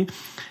dans le hockey.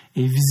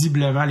 Et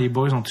visiblement, les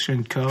Boys ont touché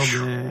une corde.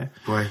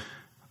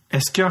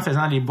 Est-ce qu'en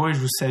faisant les Boys,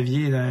 vous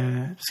saviez...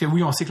 parce que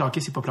oui, on sait que le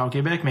hockey, c'est populaire au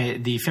Québec, mais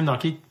des films de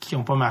hockey qui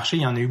n'ont pas marché,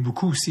 il y en a eu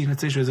beaucoup aussi. Tu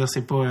sais, je veux dire,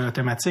 c'est pas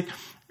automatique.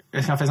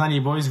 Est-ce qu'en faisant les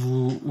Boys,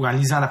 ou en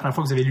lisant la première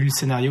fois que vous avez lu le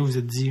scénario, vous vous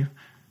êtes dit...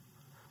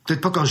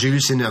 Peut-être pas quand j'ai lu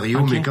le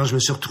scénario, mais quand je me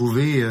suis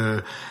retrouvé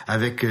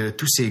avec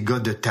tous ces gars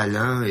de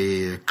talent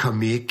et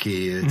comiques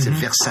et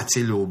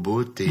versatiles au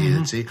bout, et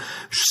tu sais,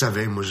 je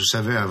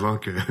savais avant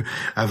qu'il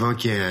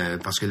y ait,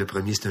 parce que le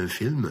premier c'était un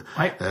film,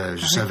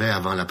 je savais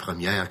avant la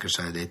première que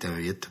ça allait être un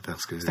hit,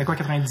 parce que c'était quoi,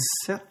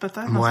 97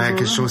 peut-être? Ouais,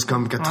 quelque chose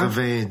comme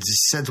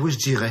 97, oui, je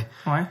dirais.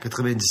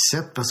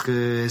 97, parce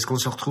que est-ce qu'on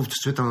se retrouve tout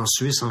de suite en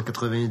Suisse en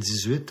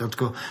 98? En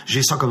tout cas,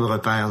 j'ai ça comme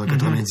repère, là,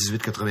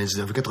 98,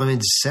 99,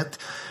 97.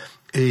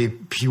 Et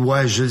puis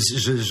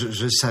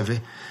je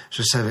savais.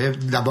 Je savais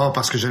d'abord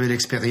parce que j'avais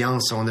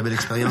l'expérience, on avait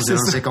l'expérience de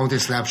lancer compte et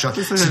Slapshot.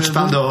 Si tu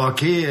parles de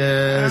hockey,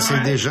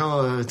 c'est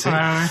déjà tu sais.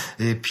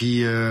 Et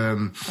puis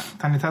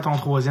t'en étais à ton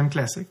 3e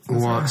classique.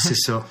 C'est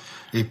ça.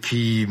 Et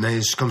puis, mais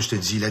comme je te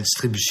dis, la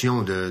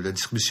distribution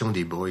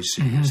des Boys,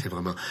 c'est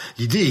vraiment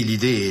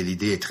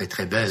l'idée est très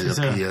très belle. Là.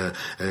 Puis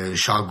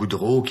Charles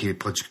Goudreau qui est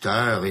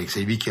producteur et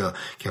c'est lui qui a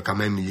quand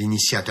même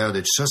l'initiateur de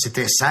tout ça.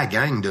 C'était sa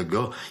gang de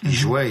gars. Il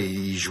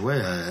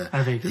jouait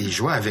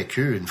avec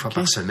eux une fois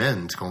par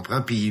semaine, tu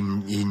comprends. Puis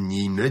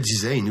il nous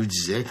disait, il y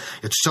a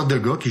toutes sortes de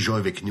gars qui jouent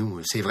avec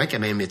nous. C'est vrai qu'il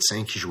y avait un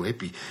médecin qui jouait,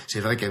 puis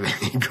c'est vrai qu'il y avait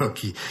un gars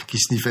qui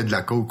sniffait de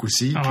la coke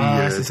aussi.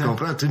 Puis tu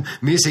comprends.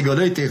 Mais ces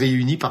gars-là étaient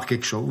réunis par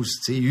quelque chose.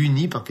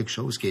 Unis par quelque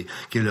chose qui est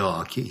le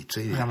hockey, tu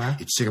sais.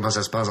 Et tu sais comment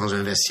ça se passe dans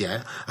un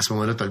vestiaire. À ce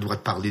moment-là, tu as le droit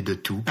de parler de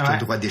tout, puis tu as le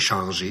droit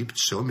d'échanger, puis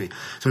tout ça, mais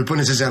ça veut pas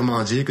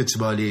nécessairement dire que tu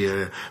vas aller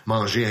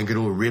manger un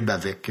gros rib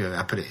avec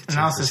après.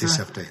 Non, c'est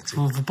certain.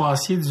 Vous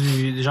passiez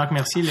de Jacques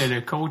Mercier,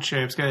 le coach,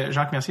 parce que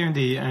Jacques Mercier, un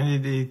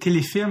des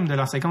téléfilms de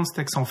l'ancien compte,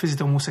 c'était que son fils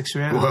était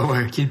homosexuel,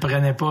 qu'il le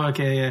prenait pas,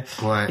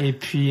 et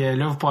puis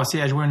là, vous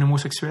passiez à jouer un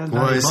homosexuel.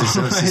 C'est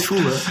ça, c'est fou,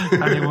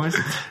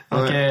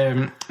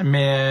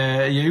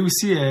 mais il y a eu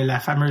aussi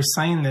la fameuse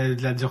scène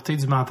de la dureté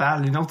du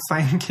mental, une autre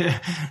scène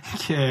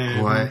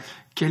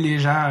que les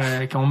gens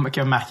qui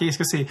ont marqué. Est-ce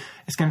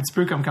qu'un petit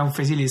peu comme quand vous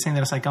faisiez les scènes de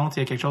la 50,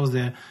 il y a quelque chose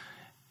de...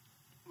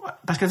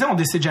 Parce que tu sais, on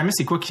décide jamais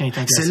c'est quoi qui est un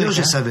classique. Celle-là,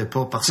 je savais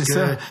pas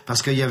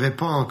parce qu'il y avait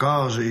pas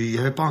encore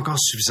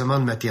suffisamment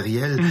de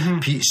matériel.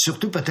 Puis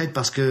surtout peut-être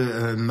parce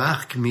que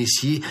Marc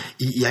Messier,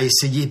 il a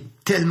essayé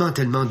tellement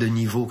de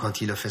niveaux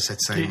quand il a fait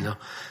cette scène-là,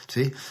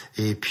 tu sais.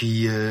 Et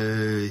puis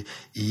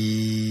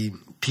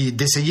puis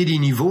d'essayer des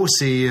niveaux,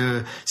 c'est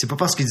pas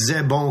parce qu'il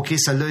disait bon ok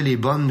celle-là elle est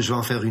bonne, je vais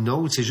en faire une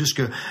autre. C'est juste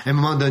que à un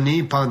moment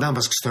donné,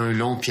 parce que c'était un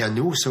long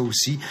piano ça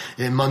aussi,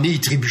 à un moment donné il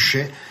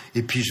trébuchait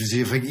et puis je veux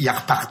dire il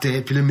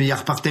repartait, puis là mais il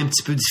repartait un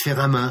petit peu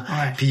différemment.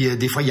 Puis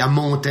des fois il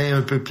montait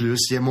un peu plus,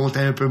 il montait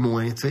un peu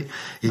moins, tu sais.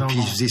 Et puis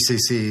je dis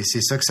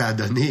c'est ça que ça a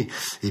donné.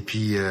 Et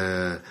puis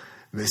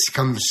mais c'est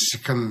comme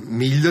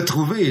mais il l'a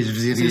trouvé, je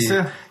veux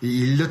dire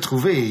il l'a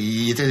trouvé,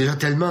 il était déjà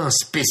tellement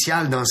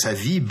spécial dans sa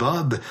vie,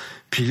 Bob.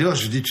 Puis là,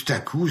 je dis tout à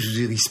coup, je veux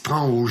dire, il se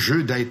prend au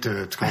jeu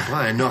d'être, tu comprends,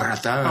 un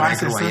orateur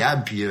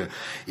incroyable. Puis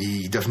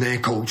il devenait un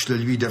coach, là,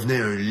 lui, il devenait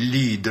un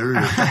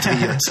leader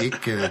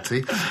patriotique, tu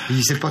sais.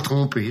 Il s'est pas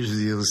trompé, je veux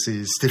dire,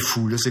 c'était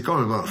fou, là, c'est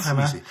complètement fou.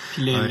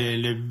 Puis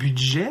le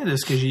budget de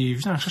ce que j'ai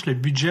vu en recherche, le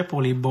budget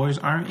pour les Boys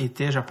 1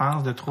 était, je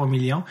pense, de 3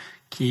 millions,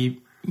 qui est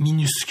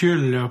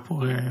minuscule là,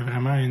 pour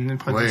vraiment une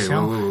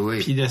production. Oui.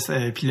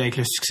 Puis avec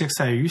le succès que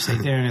ça a eu, ça a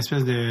été une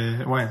espèce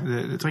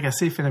de truc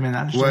assez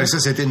phénoménal. Ouais, ça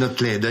c'était notre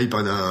clin d'œil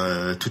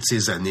pendant toutes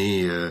ces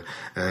années.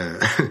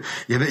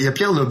 Il y a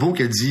Pierre Lebeau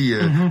qui a dit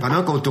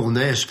pendant qu'on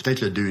tournait, c'est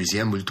peut-être le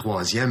 2e ou le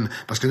 3e,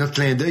 parce que notre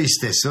clin d'œil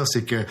c'était ça,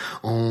 c'est que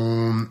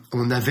on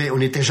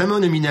n'était jamais en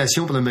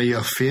nomination pour le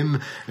meilleur film,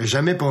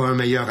 jamais pour un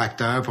meilleur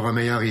acteur, pour un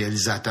meilleur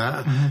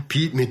réalisateur.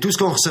 Mais tout ce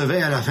qu'on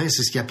recevait à la fin,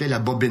 c'est ce qu'ils appelait la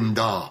bobine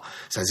d'or,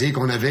 c'est-à-dire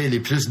qu'on avait les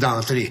plus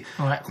d'entrées.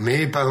 Ouais.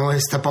 Mais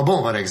c'était pas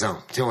bon, par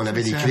exemple. T'sais, on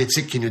avait des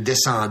critiques qui nous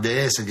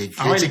descendaient, c'est des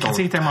critiques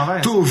qui étaient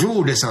mauvaises.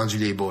 Toujours descendu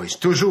les boys,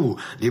 toujours.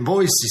 Les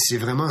boys, c'est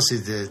vraiment,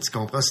 tu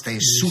comprends, c'est un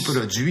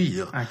sous-produit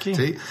là.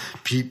 Okay.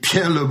 Puis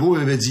Pierre Lebeau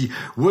avait dit,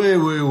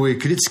 ouais,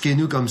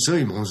 critiquez-nous comme ça.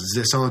 On se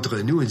disait ça entre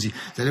nous. Il dit,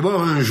 vous allez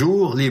voir un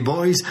jour, les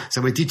boys,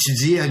 ça va être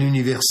étudié à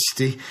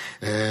l'université.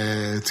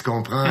 Tu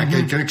comprends,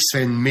 quelqu'un qui se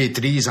fait une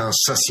maîtrise en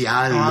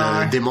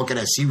social,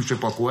 démocratie ou je sais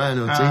pas quoi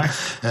là.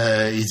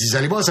 Il dit,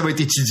 allez voir, ça va être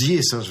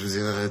étudié, ça, je veux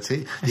dire, tu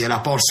sais. Il y a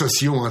rapports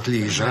sociaux entre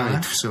les gens et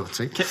tout ça, tu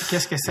sais.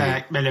 Qu'est-ce que ça...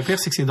 Ben, le pire,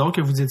 c'est que c'est drôle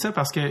que vous dites ça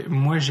parce que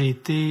moi, j'ai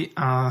été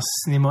en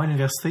cinéma à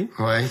l'université.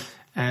 Ouais.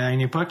 À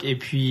une époque, et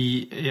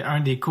puis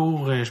un des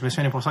cours, je me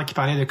souviens d'un professeur qui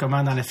parlait de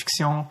comment dans la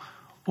fiction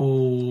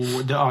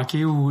de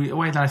hockey,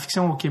 dans la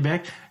fiction au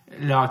Québec,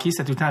 le hockey,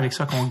 c'était tout le temps avec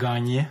ça qu'on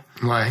gagnait.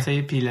 Ouais. Tu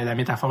sais, puis la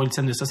métaphore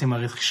ultime de ça, c'est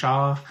Maurice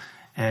Richard.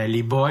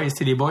 Les boys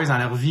dans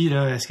leur vie,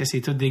 là, est-ce que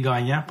c'est tous des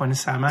gagnants? Pas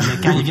nécessairement, mais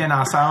quand ils viennent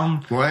ensemble,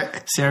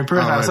 c'est un peu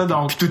ça.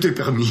 Donc, puis tout est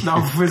permis.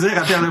 Donc, vous pouvez dire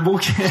à Pierre Lebeau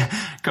que,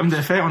 comme de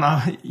fait,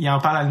 il en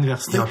parle à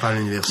l'université. Il en parle à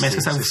l'université. Mais est-ce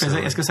que ça vous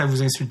faisait, est-ce que ça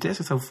vous insultait?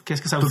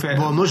 Qu'est-ce que ça vous fait?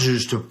 Bon, moi, je veux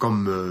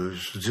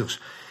dire,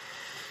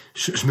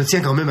 je me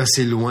tiens quand même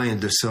assez loin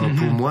de ça.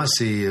 Pour moi,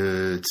 c'est,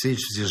 tu sais,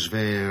 je veux dire,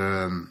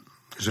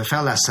 je vais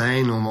faire la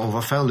scène, on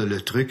va faire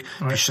le truc,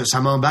 puis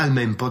ça m'emballe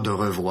même pas de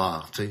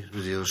revoir, tu sais, je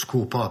veux dire, je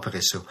cours pas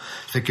après ça.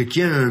 Fait que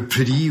qu'il y ait un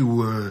prix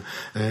ou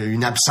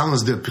une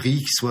absence de prix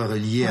qui soit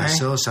relié à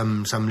ça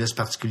me laisse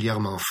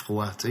particulièrement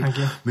froid, tu sais.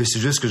 Okay. Mais c'est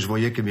juste que je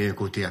voyais qu'il y avait un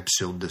côté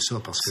absurde de ça,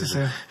 parce que,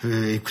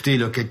 écoutez,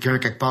 là, quelqu'un,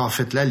 quelque part,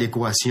 faites là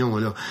l'équation,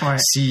 là.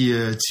 Si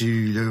il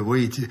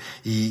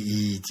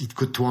te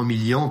coûte 3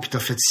 millions, puis t'as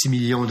fait 6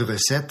 millions de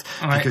recettes,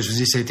 puis que je vous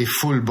dis, ça a été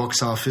full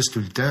box-office tout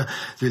le temps.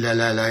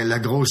 La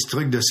grosse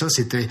truc de ça,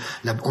 c'était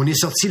on est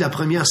sorti la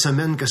première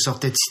semaine que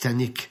sortait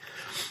Titanic.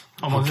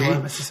 Oh mon Dieu,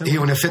 c'est ça. Et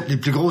on a fait les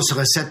plus grosses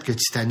recettes que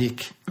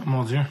Titanic. Oh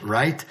mon Dieu.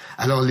 Right?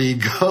 Alors les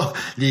gars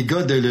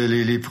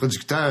les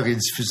producteurs et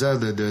diffuseurs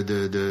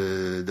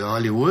de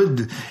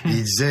Hollywood,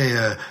 ils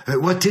disaient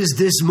what is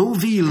this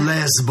movie,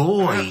 Les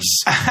Boys?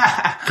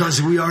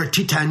 Because we are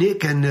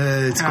Titanic and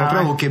tu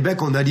comprends, au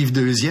Québec on arrive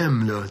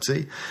 2e là, tu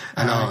sais.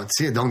 Alors,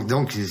 tu sais, donc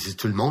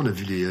tout le monde a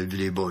vu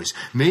les Boys.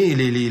 Mais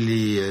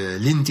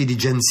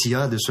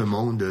l'intelligentsia de ce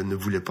monde ne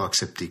voulait pas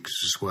accepter que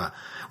ce soit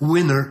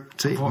winner,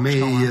 tu sais. Mais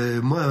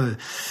moi,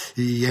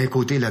 il y a un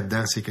côté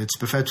là-dedans, c'est que tu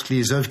peux faire toutes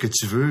les œuvres que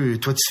tu veux, et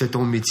toi tu fais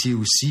ton métier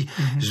aussi.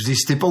 Je dis,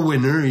 si t'es pas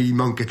winner, il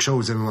manque quelque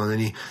chose à un moment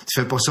donné. Tu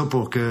fais pas ça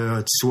pour que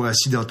tu sois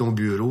assis dans ton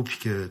bureau puis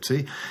que tu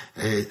sais,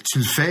 tu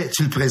le fais,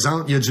 tu le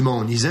présentes, il y a du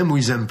monde, ils aiment ou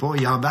ils aiment pas,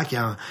 ils embarquent,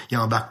 ils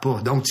embarquent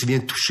pas. Donc tu viens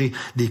de toucher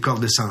des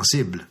cordes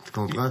sensibles, tu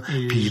comprends?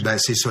 Puis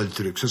c'est ça le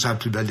truc. Ça, c'est la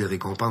plus belle des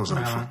récompenses dans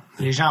le fond.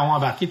 Les gens ont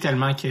embarqué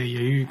tellement qu'il y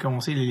a eu, comme on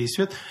sait, les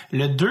suites.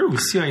 Le 2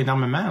 aussi a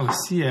énormément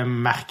aussi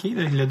marqué.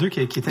 Le 2 qui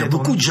était...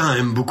 Beaucoup de gens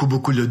aiment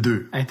beaucoup le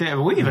 2.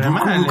 Oui,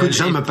 vraiment. Beaucoup de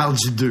gens me parlent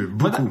du 2.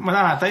 Beaucoup. Moi,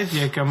 dans ma tête, il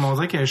y a comme on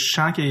dirait que je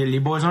sens que les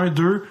Boys 1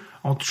 2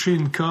 ont touché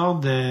une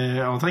corde.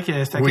 On dirait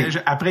que c'était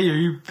après, il y a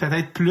eu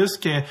peut-être plus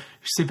que...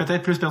 C'est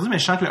peut-être plus perdu, mais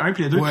je sens que le 1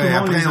 puis le 2, tout le monde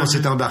après, on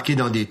s'est embarqué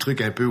dans des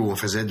trucs un peu où on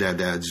faisait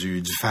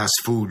du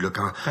fast-food, là,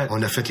 quand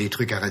on a fait les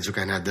trucs à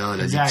Radio-Canada,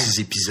 là, des petits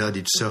épisodes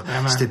et tout ça.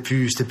 Vraiment. C'était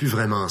plus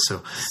vraiment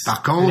ça.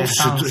 Par contre,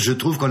 je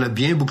trouve qu'on a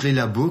bien bouclé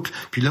la boucle.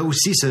 Puis là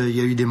aussi, il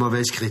y a eu des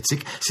mauvaises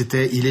critiques.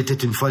 C'était Il était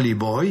une fois les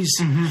Boys,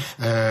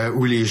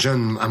 où les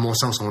jeunes, à mon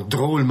sens, ont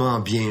drôlement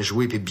bien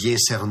joué puis bien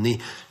cerné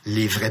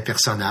les vrais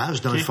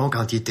personnages, dans le fond,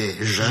 quand ils étaient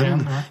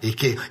jeunes.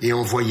 Et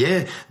on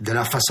voyait de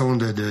la façon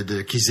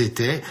qu'ils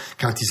étaient,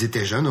 quand ils étaient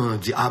jeunes, on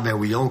dit, ah ben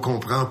oui, on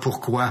comprend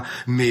pourquoi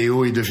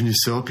Méo est devenu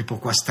ça, puis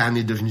pourquoi Stan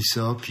est devenu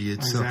ça, puis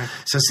tout ça.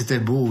 Ça, c'était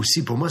beau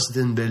aussi. Pour moi,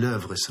 c'était une belle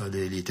œuvre, ça,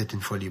 Il était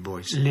une fois les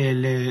Boys.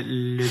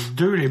 Le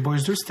 2, les Boys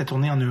 2, c'était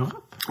tourné en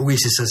Europe? Oui,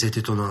 c'est ça,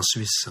 c'était tourné en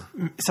Suisse.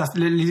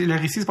 Le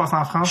récit se passe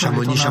en France.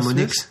 Chamonix.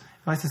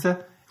 Oui, c'est ça.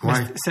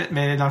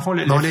 Mais dans le fond,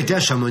 on était à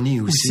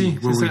Chamonix aussi.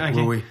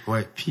 Oui.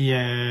 Puis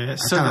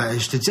attends,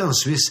 je te dis en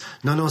Suisse.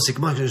 Non, c'est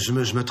que moi je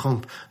me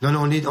trompe. Non,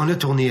 on a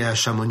tourné à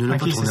Chamonix, on n'a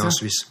pas tourné en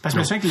Suisse. Parce que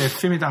je me souviens que le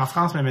film était en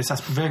France, mais ça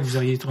se pouvait que vous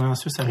auriez tourné en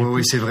Suisse.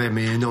 Oui, c'est vrai,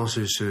 mais non,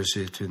 c'est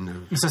une.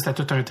 Mais ça, c'était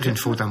tout un truc. C'est une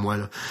faute à moi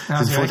là.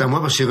 C'est une faute à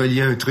moi parce que j'ai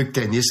relié un truc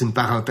tennis, une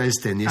parenthèse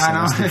tennis.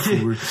 Ah non,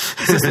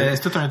 c'est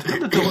tout un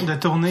truc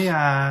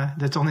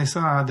de tourner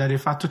ça, d'aller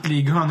faire tous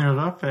les gars en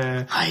Europe.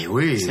 Ah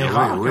oui, c'est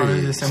rare.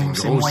 C'est une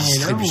grosse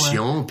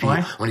distribution. Puis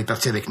on est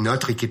parti avec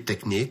notre équipe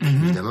technique,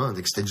 évidemment.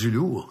 Donc c'était du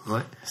lourd.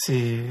 Ouais.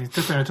 C'est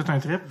tout un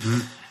trip.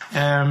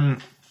 Le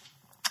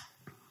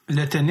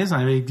tennis, on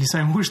avait glissé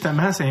un mot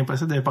justement, c'est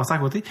impossible de passer à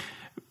côté.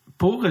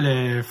 pour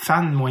le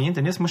fan moyen de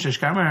tennis, moi je suis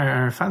quand même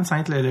un fan sans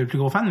être le plus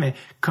gros fan, mais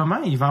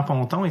comment Yvan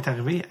Ponton est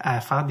arrivé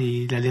à faire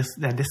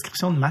la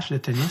description de matchs de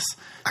tennis?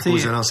 À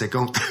cause de lancer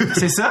compte.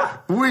 C'est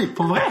ça? Oui.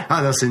 Pour vrai?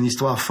 Ah non, c'est une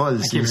histoire folle.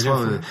 Okay, c'est une histoire.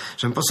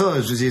 J'aime pas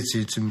ça. Je veux dire,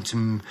 tu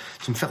me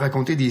fais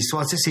raconter des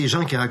histoires. Tu sais, ces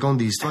gens qui racontent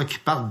des histoires qui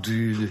partent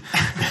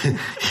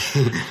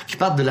qui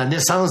partent de la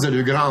naissance de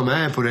leur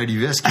grand-mère pour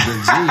arriver à ce qu'ils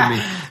veulent dire.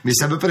 Mais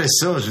c'est à peu près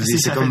ça. Je veux dire,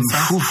 c'est comme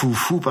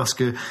fou parce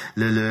que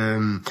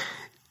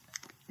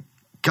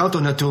quand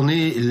on a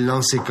tourné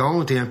Lancer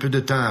compte et un peu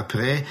de temps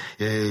après,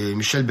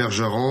 Michel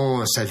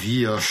Bergeron, sa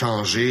vie a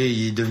changé.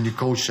 Il est devenu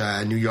coach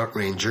à New York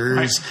Rangers.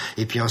 Ouais.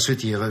 Et puis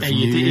ensuite, il est revenu.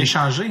 Il était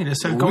échangé. Le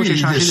seul coach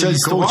échangé le seul de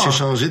l'histoire. coach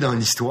échangé dans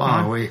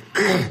l'histoire, oui.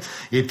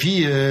 Et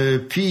puis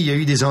il y a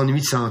eu des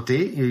ennuis de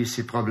santé. Il y a eu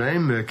ses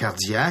problèmes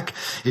cardiaques.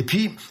 Et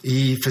puis,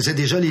 il faisait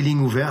déjà les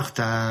lignes ouvertes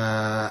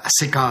à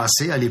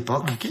CKC à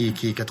l'époque, qui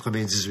est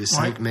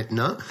 98.5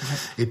 maintenant.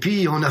 Et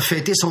puis, on a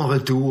fêté son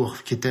retour,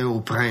 qui était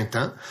au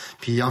printemps.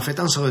 Puis, en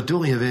fêtant son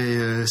retour, il y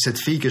avait cette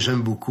fille que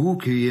j'aime beaucoup,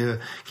 qui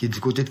est du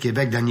côté de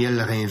Québec,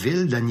 Danielle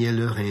Rainville,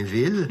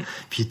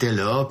 puis il était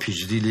là, puis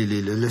je dis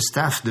le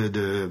staff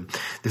de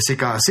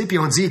CKC, puis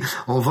on dit,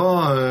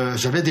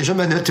 j'avais déjà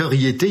ma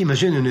notoriété,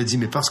 imagine, on a dit,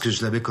 mais parce que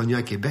je l'avais connu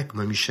à Québec,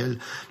 moi, Michel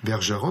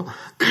Bergeron,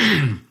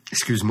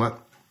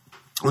 excuse-moi,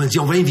 on a dit,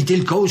 on va inviter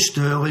le coach,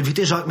 on va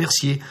inviter Jacques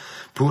Mercier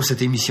pour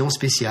cette émission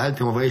spéciale,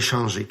 puis on va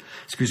échanger.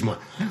 Excuse-moi.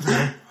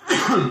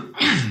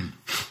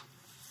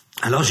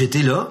 Alors,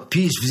 j'étais là,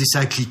 puis je faisais ça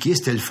à cliquer,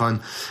 c'était le fun.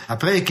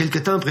 Après,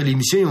 quelques temps après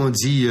l'émission, ils m'ont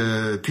dit,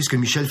 puisque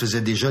Michel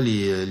faisait déjà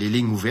les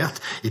lignes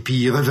ouvertes, et puis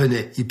il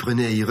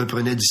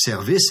reprenait du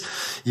service,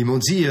 ils m'ont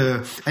dit,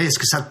 hey, est-ce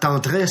que ça te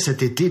tenterait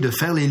cet été de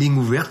faire les lignes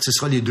ouvertes? Ce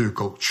sera les deux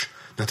coachs.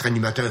 Notre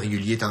animateur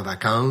régulier est en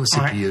vacances,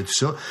 et puis tout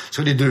ça. Ce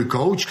sera les deux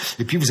coachs,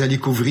 et puis vous allez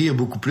couvrir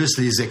beaucoup plus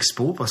les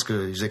expos, parce que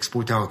les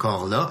expos étaient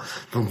encore là.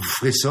 Donc, vous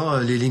ferez ça,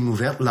 les lignes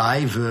ouvertes,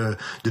 live,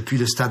 depuis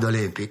le stade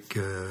olympique, tu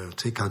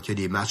sais, quand il y a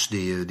des matchs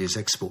des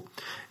expos.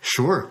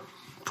 Sure.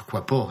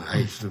 Pourquoi pas?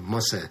 Hey, moi,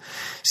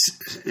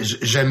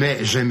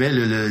 j'aimais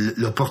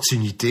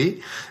l'opportunité.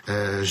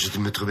 Je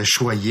me trouvais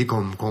choyé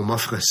qu'on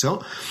m'offre ça.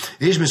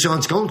 Et je me suis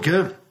rendu compte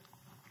que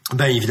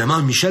ben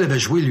évidemment, Michel avait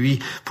joué, lui,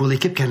 pour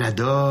l'équipe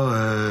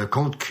Canada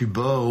contre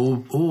Cuba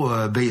au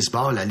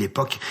baseball à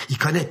l'époque. Il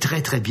connaît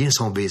très, très bien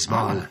son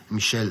baseball,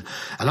 Michel.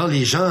 Alors,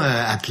 les gens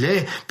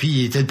appelaient, puis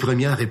il était le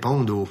premier à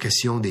répondre aux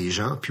questions des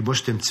gens. Puis moi,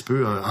 j'étais un petit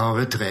peu en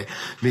retrait.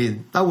 Mais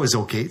that was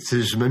okay.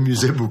 Je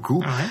m'amusais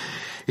beaucoup.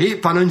 Et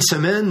pendant une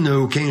semaine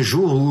ou 15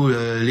 jours où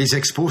les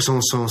expos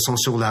sont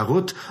sur la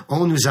route,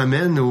 on nous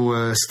amène au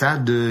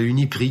stade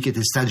Uniprix, qui était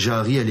le stade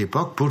Jarry à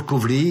l'époque, pour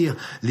couvrir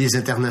les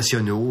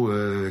internationaux,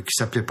 qui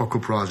s'appelaient pas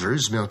Coupe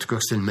Rogers, mais en tout cas,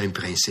 c'était le même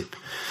principe.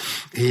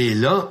 Et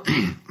là,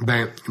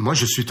 ben, moi,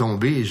 je suis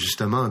tombé,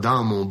 justement,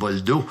 dans mon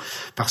bol d'eau,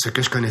 parce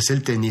que je connaissais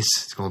le tennis,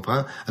 tu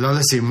comprends? Alors là,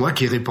 c'est moi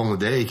qui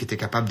répondais et qui était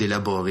capable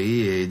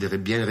d'élaborer et de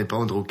bien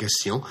répondre aux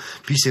questions.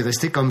 Puis c'est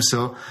resté comme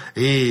ça.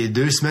 Et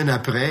 2 semaines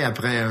après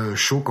un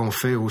show qu'on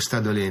fait au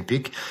stade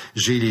olympique,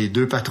 j'ai les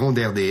 2 patrons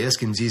d'RDS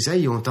qui me disent «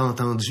 Hey, on t'a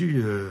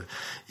entendu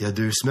il y a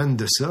 2 semaines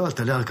de ça,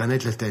 t'as l'air de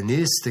connaître le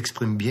tennis,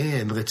 t'exprimes bien,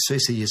 aimerais-tu ça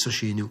essayer ça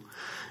chez nous? »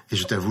 Et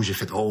je t'avoue, j'ai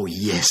fait « Oh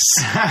yes!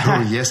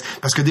 Oh yes! »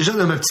 Parce que déjà,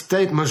 dans ma petite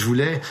tête, moi, je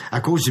voulais, à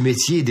cause du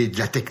métier et de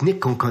la technique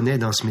qu'on connaît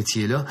dans ce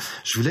métier-là,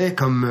 je voulais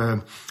comme...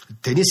 le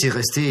tennis est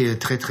resté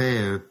très,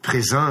 très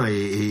présent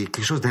et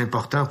quelque chose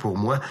d'important pour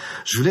moi.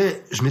 Je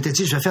m'étais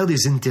dit, je vais faire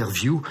des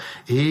interviews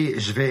et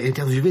je vais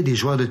interviewer des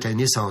joueurs de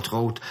tennis, entre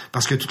autres,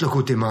 parce que tout le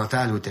côté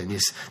mental au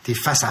tennis, t'es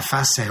face à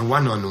face, c'est un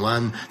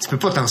one-on-one, tu peux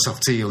pas t'en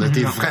sortir, là,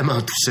 t'es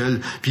vraiment tout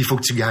seul, puis il faut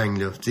que tu gagnes,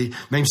 là, tu sais.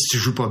 Même si tu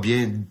joues pas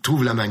bien,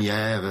 trouve la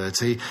manière, tu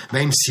sais.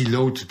 Même si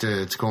l'autre,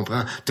 tu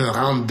comprends, te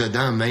rentre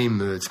dedans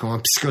même, tu comprends,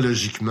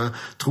 psychologiquement,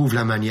 trouve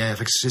la manière.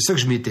 Fait que c'est ça que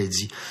je m'étais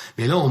dit.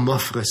 Mais là, on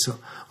m'offre ça.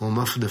 On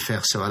m'offre de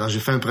faire ça. Alors, j'ai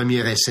fait un premier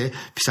essai,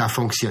 puis ça a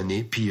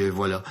fonctionné, puis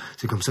voilà.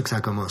 C'est comme ça que ça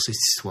a commencé,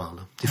 cette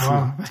histoire-là. C'est fou.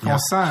 On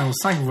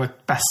sent que votre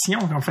passion,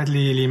 en fait,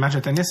 les matchs de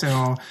tennis,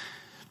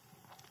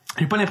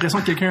 j'ai pas l'impression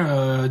que quelqu'un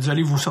a dû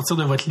aller vous sortir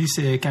de votre lit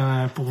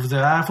pour vous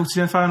dire « faut que tu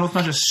viennes faire un autre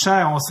match de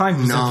chien ». On sent que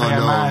vous êtes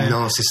vraiment...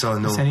 Non, c'est ça,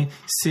 non.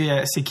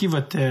 C'est qui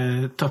votre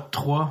top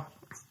 3?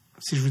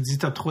 Si je vous dis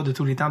top 3 de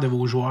tous les temps de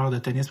vos joueurs de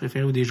tennis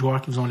préférés ou des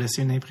joueurs qui vous ont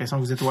laissé une impression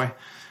que vous êtes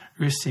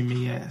eux, c'est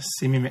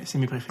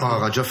mes préférés. Ah,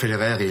 Roger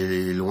Federer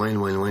est loin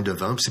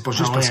devant. Puis c'est pas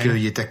juste parce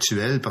qu'il est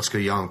actuel, parce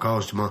qu'il y a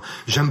encore, justement...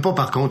 J'aime pas,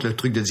 par contre, le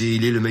truc de dire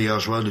il est le meilleur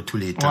joueur de tous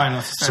les temps. Ouais, non,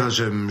 c'est ça.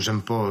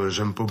 J'aime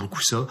pas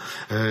beaucoup ça.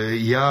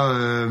 Il y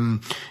a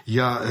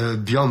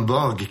Bjorn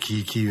Borg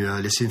qui a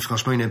laissé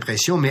franchement une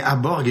impression, mais à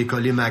Borg et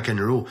Colin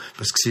McEnroe,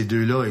 parce que ces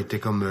deux-là étaient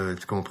comme,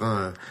 tu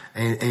comprends,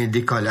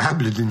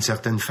 indécollables d'une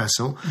certaine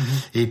façon.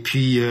 Et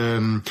puis,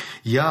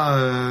 il y a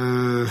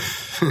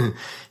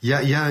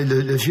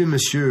le vieux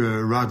monsieur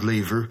Rod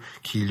Laver,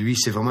 qui, lui,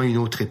 c'est vraiment une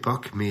autre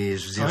époque, mais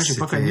je veux dire,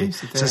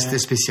 c'était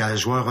spécial.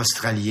 Joueur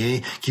australien,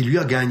 qui, lui,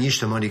 a gagné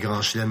justement les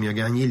grands chelems. Il a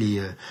gagné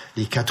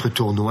les 4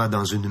 tournois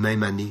dans une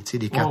même année, tu sais,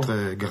 les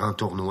 4 grands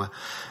tournois.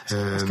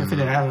 Est-ce que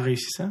Federer a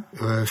réussi ça?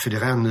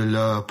 Federer ne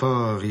l'a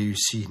pas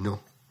réussi, non.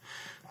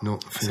 Non,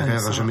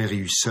 Federer n'a jamais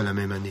réussi ça la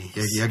même année.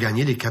 Il a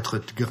gagné les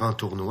 4 grands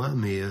tournois,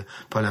 mais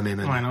pas la même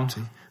année. Ouais, non. Tu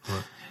sais. Ouais.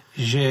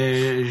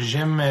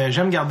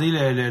 J'aime garder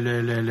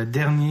le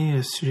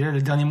dernier sujet,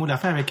 le dernier mot de la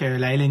fin avec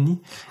la LNI.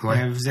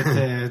 Ouais. Vous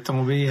êtes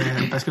tombé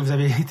parce que vous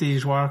avez été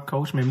joueur,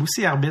 coach, mais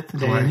aussi arbitre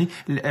de la LNI.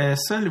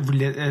 Ça, vous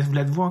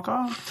l'êtes-vous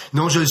encore?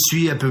 Non, je le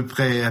suis à peu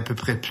près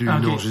plus.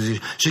 Okay. Non, je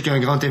sais qu'il y a un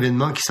grand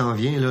événement qui s'en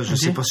vient. Là, je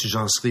sais pas si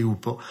j'en serai ou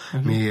pas,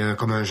 mais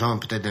comme un genre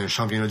peut-être un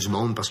championnat du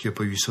monde parce qu'il n'y a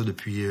pas eu ça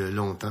depuis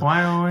longtemps.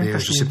 Ouais. Mais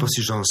je sais pas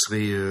si j'en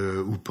serai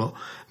ou pas.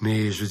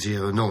 Mais je veux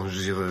dire, non,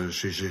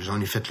 j'en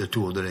ai fait le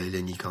tour de la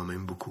LNI quand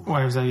même beaucoup.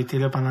 Ouais, vous avez été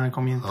là pendant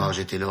combien de temps? Ah,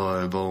 j'étais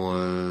là,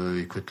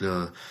 écoute,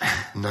 là,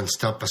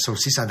 non-stop, parce que ça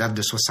aussi, ça date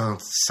de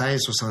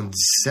 76,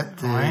 77,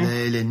 la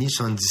LNI,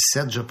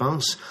 77, je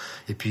pense.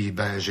 Et puis,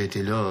 j'ai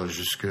été là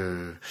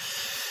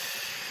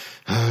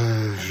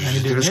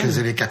j'étais là jusqu'à les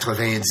années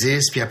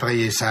 90, puis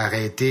après, ça a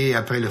arrêté.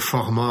 Après, le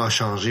format a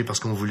changé parce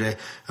qu'on voulait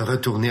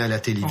retourner à la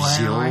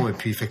télévision. Et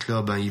puis, fait que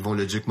là, Yvon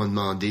Leduc m'a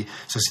demandé,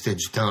 ça, c'était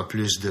du temps en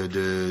plus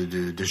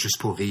de Juste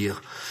pour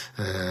rire.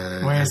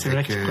 C'est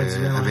vrai qu'il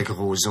produisait, avec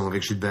Rozon,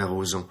 avec Gilbert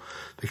Rozon.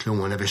 Fait que là,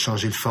 on avait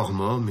changé le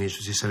format, mais je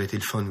veux dire, ça avait été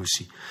le fun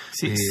aussi.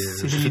 C'est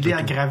l'idée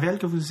à Gravel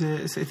que vous...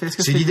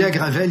 C'est l'idée à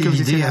Gravel et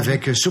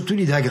l'idée surtout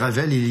l'idée à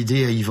Gravel et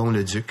l'idée à Yvon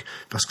Leduc.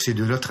 Parce que ces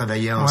deux-là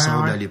travaillaient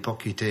ensemble à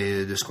l'époque, qui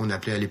était de ce qu'on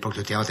appelait à l'époque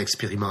le théâtre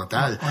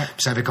expérimental.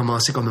 Puis ça avait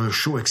commencé comme un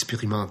show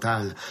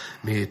expérimental.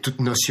 Mais toute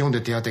notion de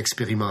théâtre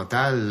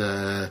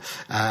expérimental,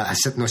 à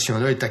cette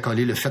notion-là est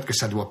accolée le fait que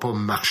ça doit pas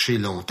marcher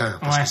longtemps,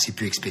 parce que c'est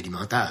plus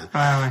expérimental.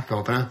 Tu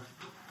comprends?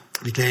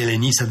 Avec la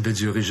LNI, ça devait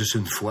durer juste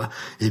une fois.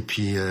 Et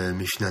puis,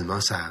 mais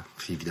finalement, ça a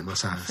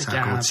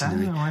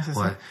continué.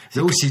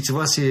 Là aussi, tu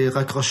vois, c'est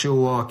raccroché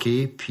au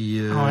hockey. Puis,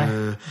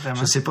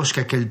 je sais pas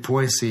jusqu'à quel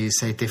point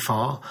ça a été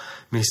fort.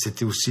 Mais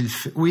c'était aussi le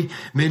fait. Oui,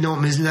 mais non,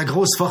 mais la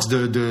grosse force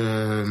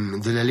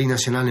de la Ligue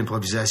nationale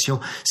d'improvisation,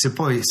 c'est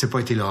pas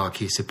été le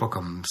hockey, c'est pas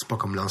comme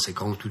lancer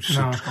compte tout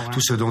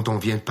ce dont on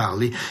vient de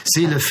parler.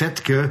 C'est le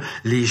fait que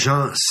les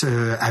gens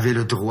avaient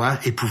le droit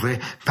et pouvaient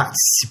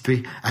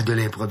participer à de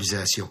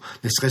l'improvisation,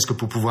 ne serait-ce que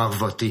pour pouvoir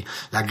voter.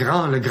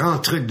 Le grand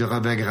truc de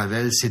Robert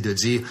Gravel, c'est de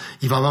dire,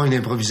 il va y avoir une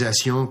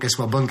improvisation, qu'elle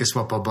soit bonne, qu'elle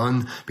soit pas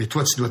bonne, mais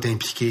toi, tu dois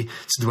t'impliquer,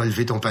 tu dois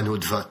lever ton panneau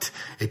de vote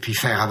et puis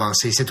faire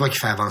avancer. C'est toi qui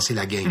fais avancer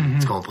la game,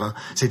 tu comprends?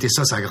 C'était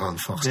ça sa grande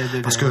force.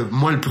 Parce que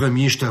moi, le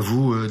premier, je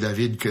t'avoue,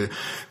 David, que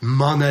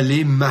m'en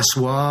aller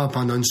m'asseoir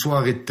pendant une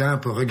soirée de temps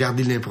pour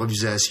regarder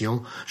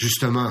l'improvisation,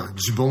 justement,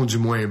 du bon, du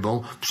moins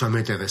bon, ça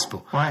m'intéresse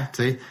pas.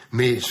 T'sais?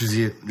 Mais, je veux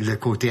dire, le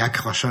côté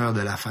accrocheur de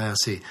l'affaire,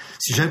 c'est,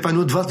 si j'ai un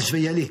panneau de vote, je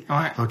vais y aller.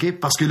 OK?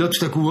 Parce que là,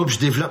 tout à coup, je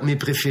développe mes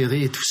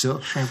préférés et tout ça.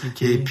 Je suis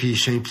impliqué. Et puis,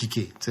 je suis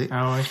impliqué, tu sais.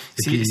 Ah ouais.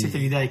 C'était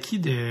l'idée à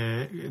qui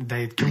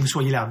que vous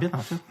soyez l'arbitre,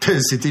 en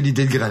fait? C'était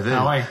l'idée de Gravel.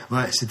 Ah ouais.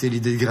 Ouais, c'était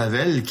l'idée de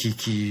Gravel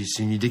qui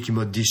c'est une idée qui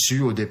m'a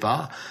déçu au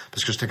départ,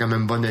 parce que j'étais quand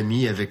même bon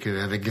ami avec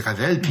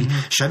Gravel, puis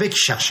je savais qu'il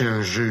cherchait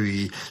un jeu.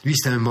 Lui,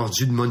 c'était un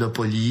mordu de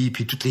Monopoly,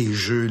 puis tous les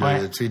jeux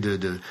là, tu sais,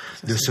 de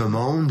ce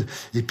monde.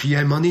 Et puis, à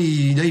un moment donné,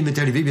 il m'est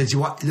arrivé,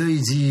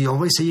 il dit, on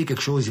va essayer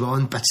quelque chose, il va y avoir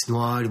une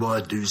patinoire, il va y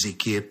avoir 2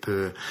 équipes,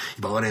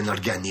 il va y avoir un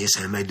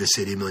organisme, un maître de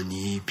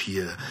cérémonie, puis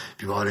il va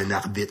y avoir un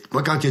arbitre.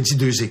 Moi, quand il a dit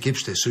 2 équipes,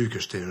 j'étais sûr que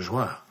j'étais un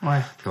joueur.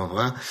 Tu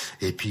comprends?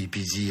 Et puis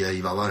il dit,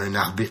 il va y avoir un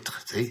arbitre,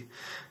 tu sais.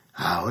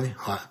 Ah ouais?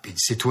 Puis il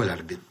dit, c'est toi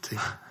l'arbitre, tu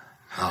sais.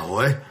 Ah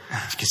ouais?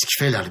 Qu'est-ce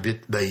qu'il fait,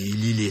 l'arbitre?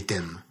 Il lit les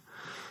thèmes.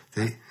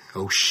 Tu sais?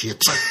 Oh shit.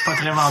 Pas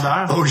très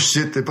vendeur. Oh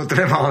shit, t'es pas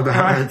très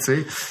vendeur, tu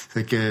sais.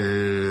 Fait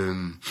que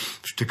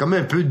j'étais comme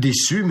un peu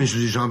déçu, mais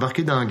j'ai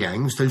embarqué dans la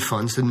gang. C'était le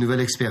fun, c'était une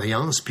nouvelle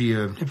expérience. Puis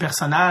le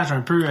personnage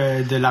un peu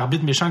de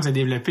l'arbitre méchant que vous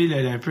avez développé,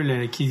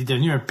 qui est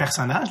devenu un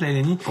personnage, la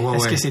LNI.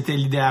 Est-ce que c'était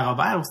l'idée à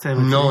Robert ou c'était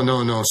votre...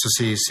 Non. Ça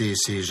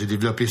c'est j'ai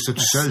développé ça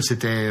tout seul.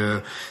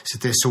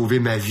 C'était sauver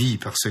ma vie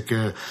parce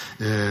que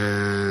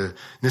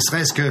ne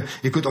serait-ce que,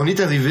 écoute, on est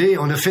arrivé,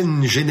 on a fait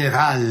une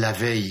générale la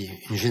veille,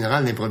 une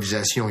générale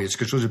d'improvisation. Il y a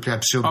quelque chose de plus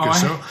absurde que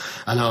ça.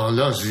 Alors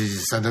là,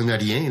 ça donne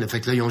rien. Là.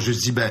 Fait que là, ils ont juste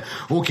dit,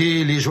 OK,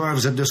 les joueurs,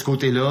 vous êtes de ce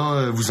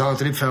côté-là, vous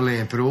entrez pour faire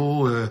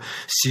l'impro.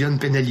 S'il y a une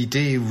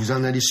pénalité, vous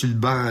en allez sur le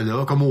banc,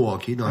 là, comme au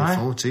hockey, dans le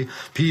fond, tu sais.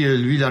 Puis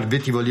lui,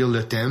 l'arbitre, il va lire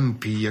le thème,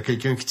 puis il y a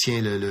quelqu'un qui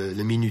tient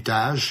le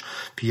minutage.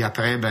 Puis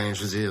après,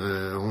 je veux dire,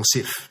 on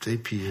siffle, tu sais,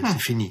 puis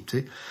c'est fini, tu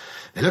sais.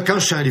 Mais là, quand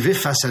je suis arrivé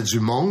face à du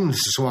monde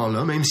ce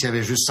soir-là, même s'il y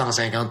avait juste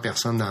 150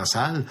 personnes dans la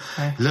salle,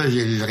 là, il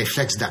y a le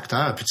réflexe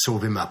d'acteur puis de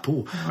sauver ma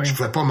peau. Je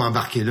pouvais pas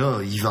m'embarquer là,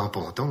 Yvan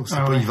Ponton. C'est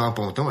pas Yvan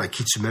Ponton à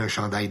qui tu mets un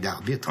chandail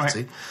d'arbitre, tu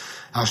sais.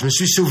 Alors, je me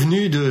suis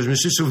souvenu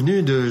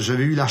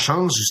j'avais eu la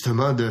chance,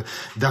 justement,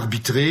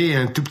 d'arbitrer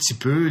un tout petit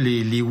peu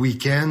les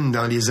week-ends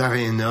dans les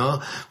arénas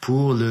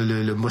pour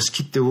le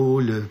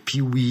Mosquito, le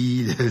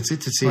Pee-wee,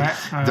 tu sais,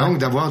 donc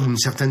d'avoir une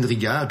certaine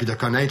rigueur puis de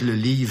connaître le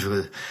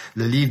livre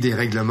des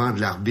règlements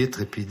de l'arbitre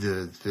et puis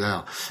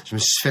alors, je me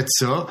suis fait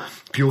ça.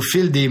 Puis au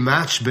fil des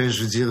matchs,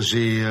 je veux dire,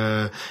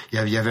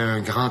 il y avait un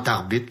grand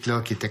arbitre,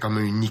 là, qui était comme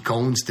une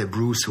icône, c'était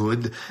Bruce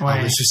Hood. Alors,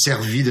 je me suis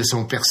servi de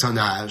son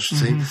personnage, tu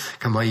sais,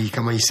 comment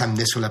il s'amenait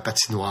promenait sur la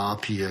patinoire,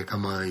 puis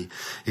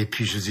et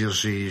puis je veux dire,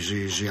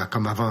 j'ai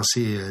comme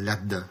avancé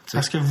là-dedans. T'sais.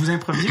 Parce que vous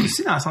improvisez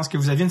aussi dans le sens que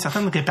vous aviez une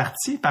certaine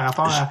répartie par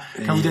rapport à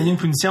quand vous donniez une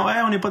punition,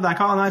 on n'est pas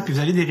d'accord, non, puis vous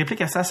avez des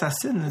répliques assez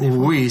assassines. Là, des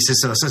fois. Oui, c'est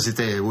ça.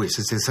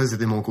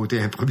 C'était mon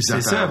côté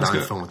improvisateur, c'est ça, parce dans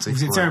le que fond.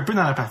 Vous étiez un peu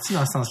dans la partie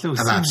dans ce sens-là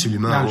aussi. Ah ben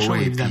absolument, dans le show,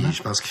 oui. évidemment. Puis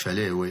je pense qu'il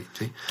fallait, oui.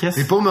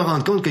 Mais pour me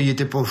rendre compte qu'il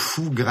était pas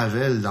fou,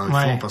 Gravel, dans le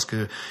fond, parce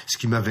que ce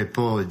qu'il m'avait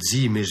pas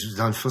dit, mais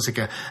dans le fond, c'est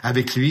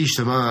qu'avec lui,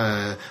 justement,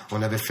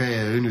 on avait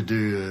fait une ou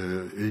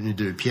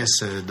deux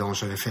pièces dont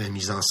j'avais fait la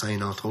mise en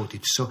scène, entre autres, et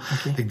tout ça.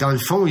 Okay. Fait que dans le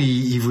fond,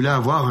 il voulait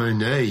avoir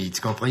un œil,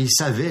 tu comprends? Il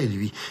savait,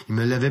 lui. Il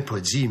me l'avait pas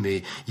dit,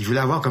 mais il voulait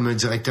avoir comme un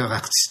directeur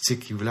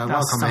artistique. Il voulait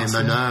avoir comme un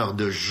meneur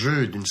de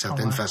jeu, d'une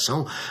certaine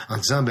façon, en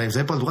disant, ben, vous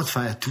n'avez pas le droit de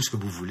faire tout ce que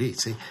vous voulez,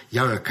 tu sais. Il y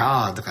a un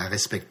cadre à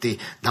respecter.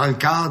 Dans le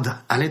cadre,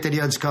 à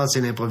l'intérieur du cadre,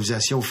 c'est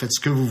l'improvisation. Vous faites ce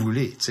que vous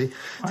voulez, tu sais.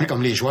 Tu sais,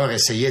 comme les joueurs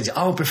essayaient de dire,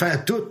 on peut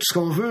faire tout ce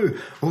qu'on veut.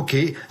 OK.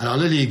 Alors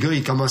là, les gars,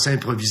 ils commençaient à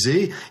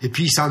improviser, et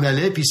puis ils s'en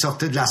allaient, puis ils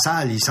sortaient de la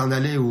salle. Ils s'en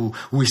allaient ou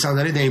ils s'en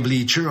allaient d'un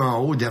bleacher en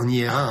haut,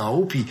 dernier rang en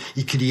haut, puis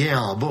ils criaient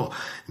en bas.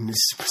 Mais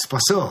c'est pas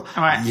ça.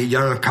 Ouais. Il y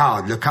a un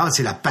cadre. Le cadre,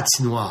 c'est la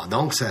patinoire.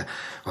 Donc, ça,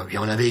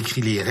 on avait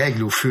écrit les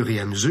règles au fur et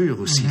à mesure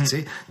aussi, tu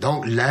sais.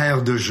 Donc,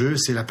 l'aire de jeu,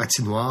 c'est la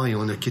patinoire, et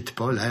on ne quitte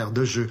pas l'aire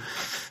de jeu.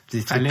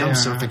 Des trucs comme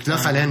ça. Fait que là,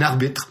 il fallait un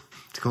arbitre.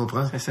 Tu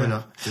comprends? C'est ça.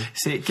 Voilà.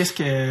 Qu'est-ce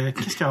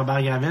que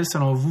Robert Gravel,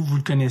 selon vous, vous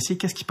le connaissiez,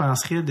 qu'est-ce qu'il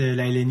penserait de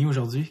la LNI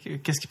aujourd'hui?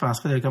 Qu'est-ce qu'il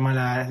penserait de comment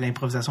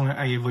l'improvisation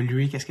a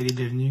évolué? Qu'est-ce qu'elle est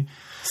devenue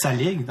sa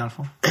ligue, dans le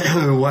fond?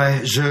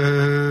 Ouais,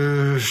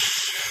 je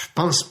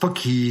pense pas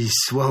qu'il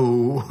soit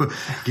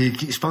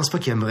je pense pas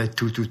qu'il aimerait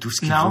tout ce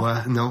qu'il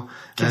voit. Non.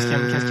 Qu'est-ce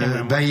qu'il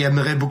aimerait? Ben, il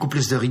aimerait beaucoup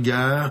plus de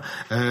rigueur.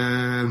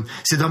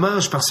 C'est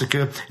dommage parce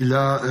que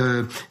là,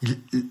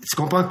 tu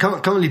comprends,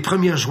 quand les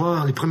premiers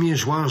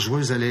joueurs,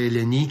 joueuses à la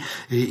LNI,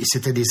 et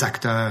c'était des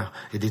acteurs,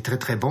 et des très,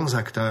 très bons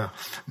acteurs,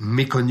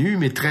 méconnus,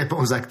 mais très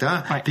bons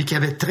acteurs, puis qui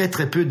avaient très,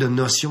 très peu de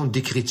notions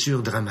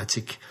d'écriture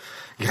dramatique.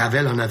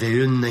 Gravel en avait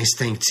une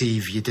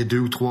instinctive. Il y était 2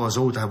 ou 3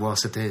 autres à avoir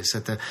cette...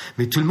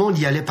 Mais tout le monde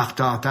y allait par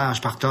tâtage,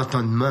 par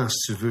tâtonnement,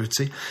 si tu veux,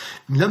 tu sais.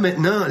 Là,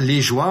 maintenant,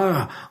 les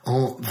joueurs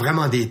ont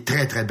vraiment des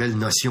très, très belles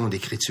notions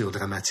d'écriture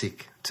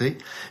dramatique, tu sais.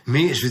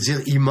 Mais, je veux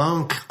dire, il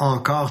manque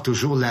encore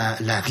toujours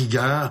la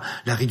rigueur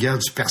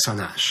du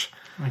personnage.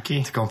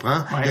 Okay. Tu comprends?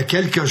 Ouais. Il y a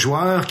quelques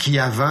joueurs qui,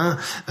 avant...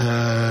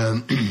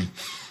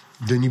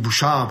 Denis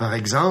Bouchard, par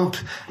exemple,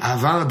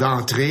 avant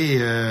d'entrer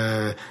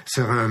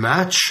sur un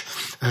match,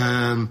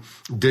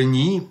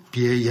 Denis,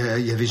 puis il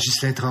y avait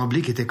Ghislain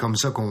Tremblay qui était comme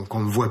ça, qu'on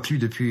ne voit plus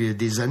depuis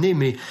des années,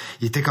 mais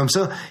il était comme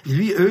ça. Et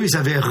lui, eux, ils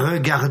avaient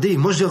regardé.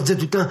 Moi, je leur disais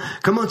tout le temps,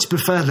 comment tu peux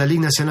faire de la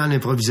Ligue nationale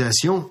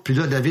d'improvisation? Puis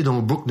là, David, on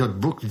book notre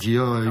book il y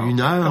a 1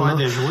 heure. Comment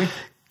de jouer?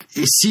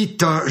 Et si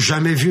t'as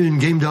jamais vu une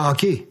game de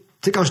hockey?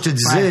 Tu sais, quand je te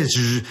disais,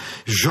 je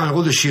joue un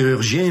rôle de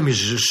chirurgien, mais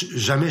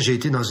jamais j'ai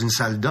été dans une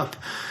salle d'op.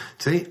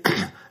 Tu sais,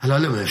 alors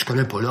là, je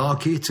connais pas le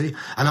hockey, tu sais.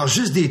 Alors,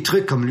 juste des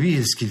trucs comme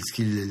lui, ce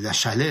qu'il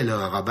achalait,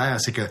 là,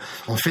 Robert, c'est que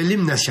on fait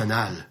l'hymne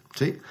national,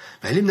 tu sais.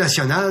 Ben, l'hymne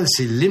national,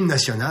 c'est l'hymne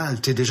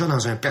national. T'es déjà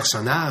dans un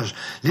personnage.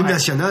 L'hymne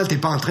national, t'es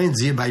pas en train de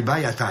dire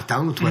bye-bye à ta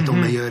tante ou à ton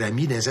meilleur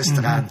ami dans les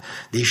estrades.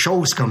 Des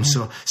choses comme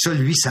ça. Ça,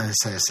 lui, ça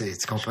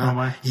tu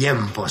comprends? Il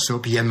aime pas ça,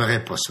 puis il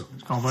aimerait pas ça.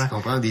 Tu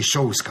comprends? Des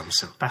choses comme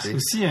ça. Parce que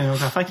aussi, une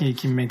autre affaire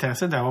qui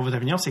m'intéressait d'avoir votre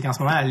opinion, c'est qu'en ce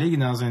moment, la Ligue est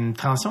dans une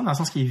transition, dans le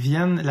sens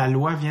la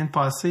loi vient de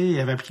passer, il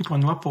avait appliqué pour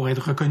une loi pour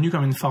être reconnue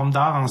comme une forme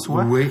d'art en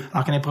soi. Oui.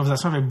 Alors que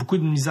l'improvisation avait beaucoup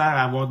de misère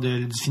à avoir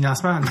du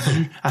financement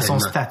dû à son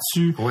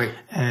statut. Oui.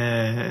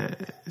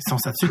 Son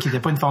statut qui n'était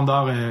pas une forme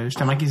d'art,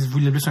 justement, qui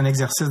voulait plus un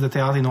exercice de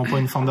théâtre et non pas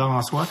une forme d'art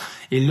en soi.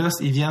 Et là,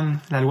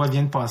 la loi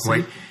vient de passer.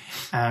 Oui.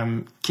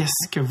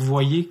 Qu'est-ce que vous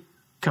voyez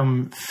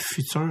comme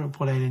futur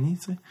pour la LNI,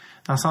 tu sais?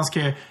 Dans le sens que,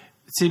 tu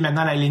sais,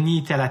 maintenant, la LNI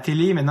était à la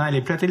télé, maintenant, elle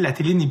est plus à la télé. La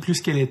télé n'est plus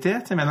ce qu'elle était,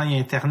 tu sais. Maintenant, il y a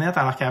Internet,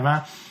 alors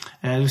qu'avant,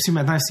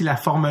 maintenant, la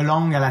forme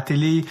longue à la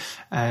télé,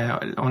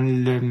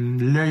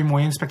 l'œil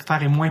moyen du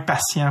spectateur est moins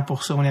patient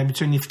pour ça. On est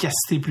habitué à une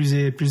efficacité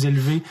plus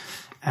élevée.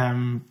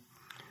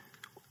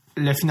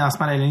 Le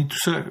financement de la LNI, tout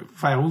ça,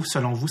 vers où,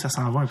 selon vous, ça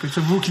s'en va un peu?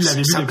 C'est vous qui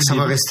l'avez vu depuis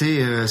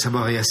ça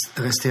va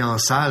rester en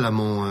salle, à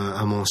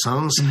mon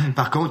sens. Mm-hmm.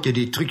 Par contre, il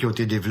y a des trucs qui ont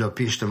été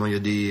développés, justement. Il y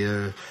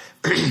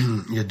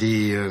a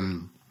des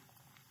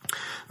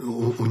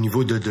au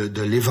niveau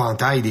de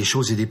l'éventail des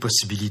choses et des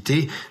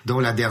possibilités, dont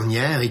la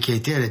dernière, et qui a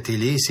été à la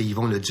télé, c'est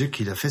Yvon Leduc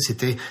qui l'a fait,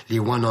 c'était les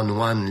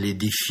one-on-one, les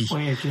défis.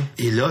 Oui, okay.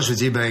 Et là, je veux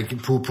dire, ben,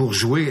 pour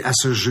jouer à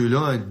ce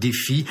jeu-là,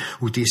 défi,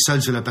 où t'es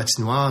seul sur la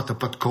patinoire, t'as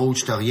pas de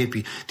coach, t'as rien,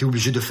 puis t'es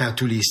obligé de faire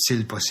tous les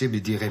styles possibles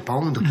et d'y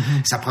répondre,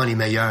 ça prend les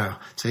meilleurs,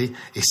 tu sais.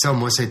 Et ça,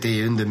 moi, c'était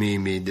une de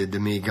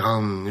mes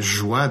grandes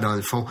joies, dans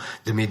le fond,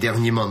 de mes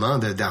derniers moments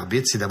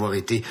d'arbitre, c'est d'avoir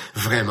été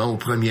vraiment aux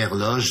premières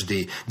loges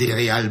des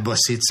réals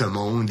bossés de ce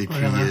monde, et puis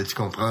tu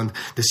comprends,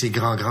 de ces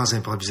grands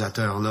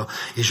improvisateurs-là.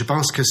 Et je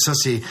pense que ça,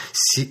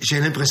 j'ai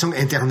l'impression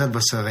qu'Internet va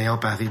se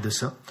réemparer de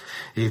ça.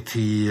 Et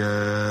puis,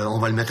 on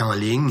va le mettre en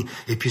ligne.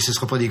 Et puis, ce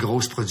sera pas des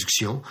grosses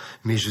productions.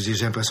 Mais je veux dire,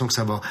 j'ai l'impression que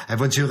elle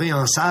va durer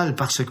en salle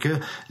parce que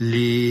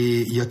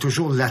il y a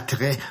toujours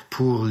l'attrait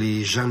pour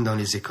les jeunes dans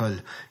les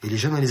écoles. Et les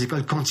jeunes dans les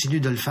écoles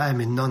continuent de le faire,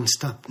 mais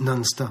non-stop.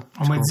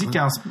 On m'a dit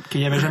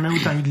qu'il n'y avait jamais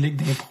autant eu de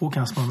ligues d'impro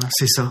qu'en ce moment.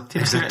 C'est ça,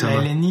 exactement.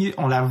 La LNI,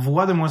 on la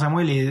voit de moins en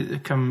moins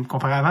comme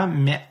comparé avant,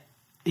 mais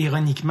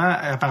ironiquement,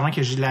 apparemment que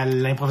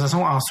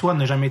l'improvisation en soi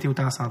n'a jamais été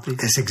autant en santé.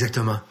 C'est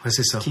exactement, ouais,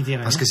 c'est ça.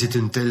 Parce que c'est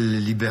une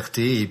telle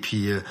liberté et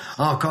puis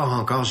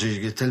encore,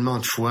 j'ai tellement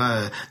de fois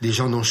des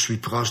gens dont je suis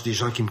proche, des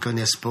gens qui me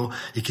connaissent pas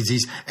et qui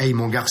disent « Hey,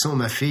 mon garçon,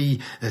 ma fille,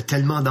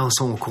 tellement dans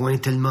son coin,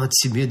 tellement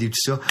timide et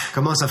tout ça,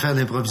 commence à faire de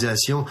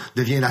l'improvisation,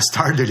 devient la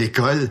star de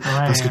l'école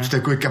parce que tout à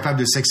coup est capable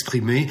de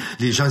s'exprimer.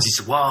 Les gens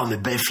disent « Wow, mais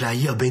ben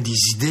flyé, a ben des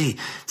idées. »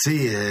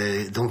 Tu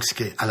sais, donc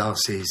alors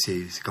c'est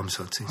comme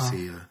ça, tu sais,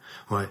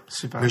 c'est ouais.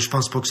 Super. Mais je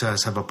pense pas que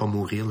ça va pas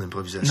mourir,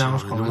 l'improvisation.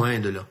 Non, loin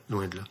de là.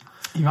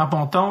 Yvan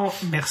Ponton,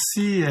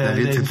 merci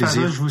David, d'être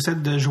là. Je vous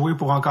souhaite de jouer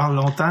pour encore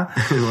longtemps.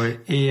 Oui.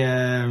 Et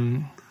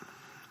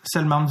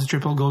seul membre du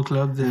Triple Gold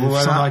Club de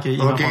voilà. Hockey,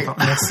 Yvan Ponton.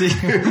 Merci.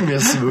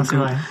 Merci beaucoup.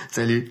 Merci,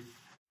 Salut.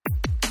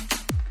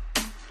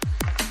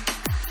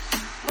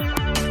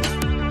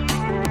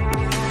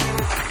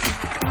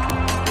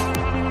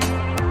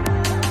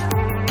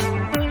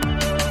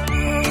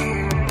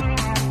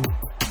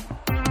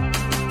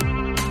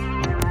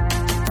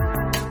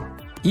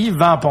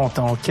 Yvan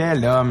Ponton,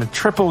 quel homme.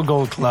 Triple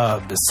Gold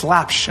Club,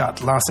 slap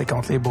shot lancé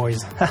contre les boys.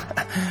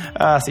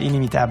 Ah, c'est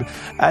inimitable.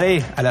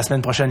 Allez, à la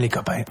semaine prochaine les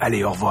copains.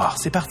 Allez, au revoir.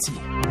 C'est parti.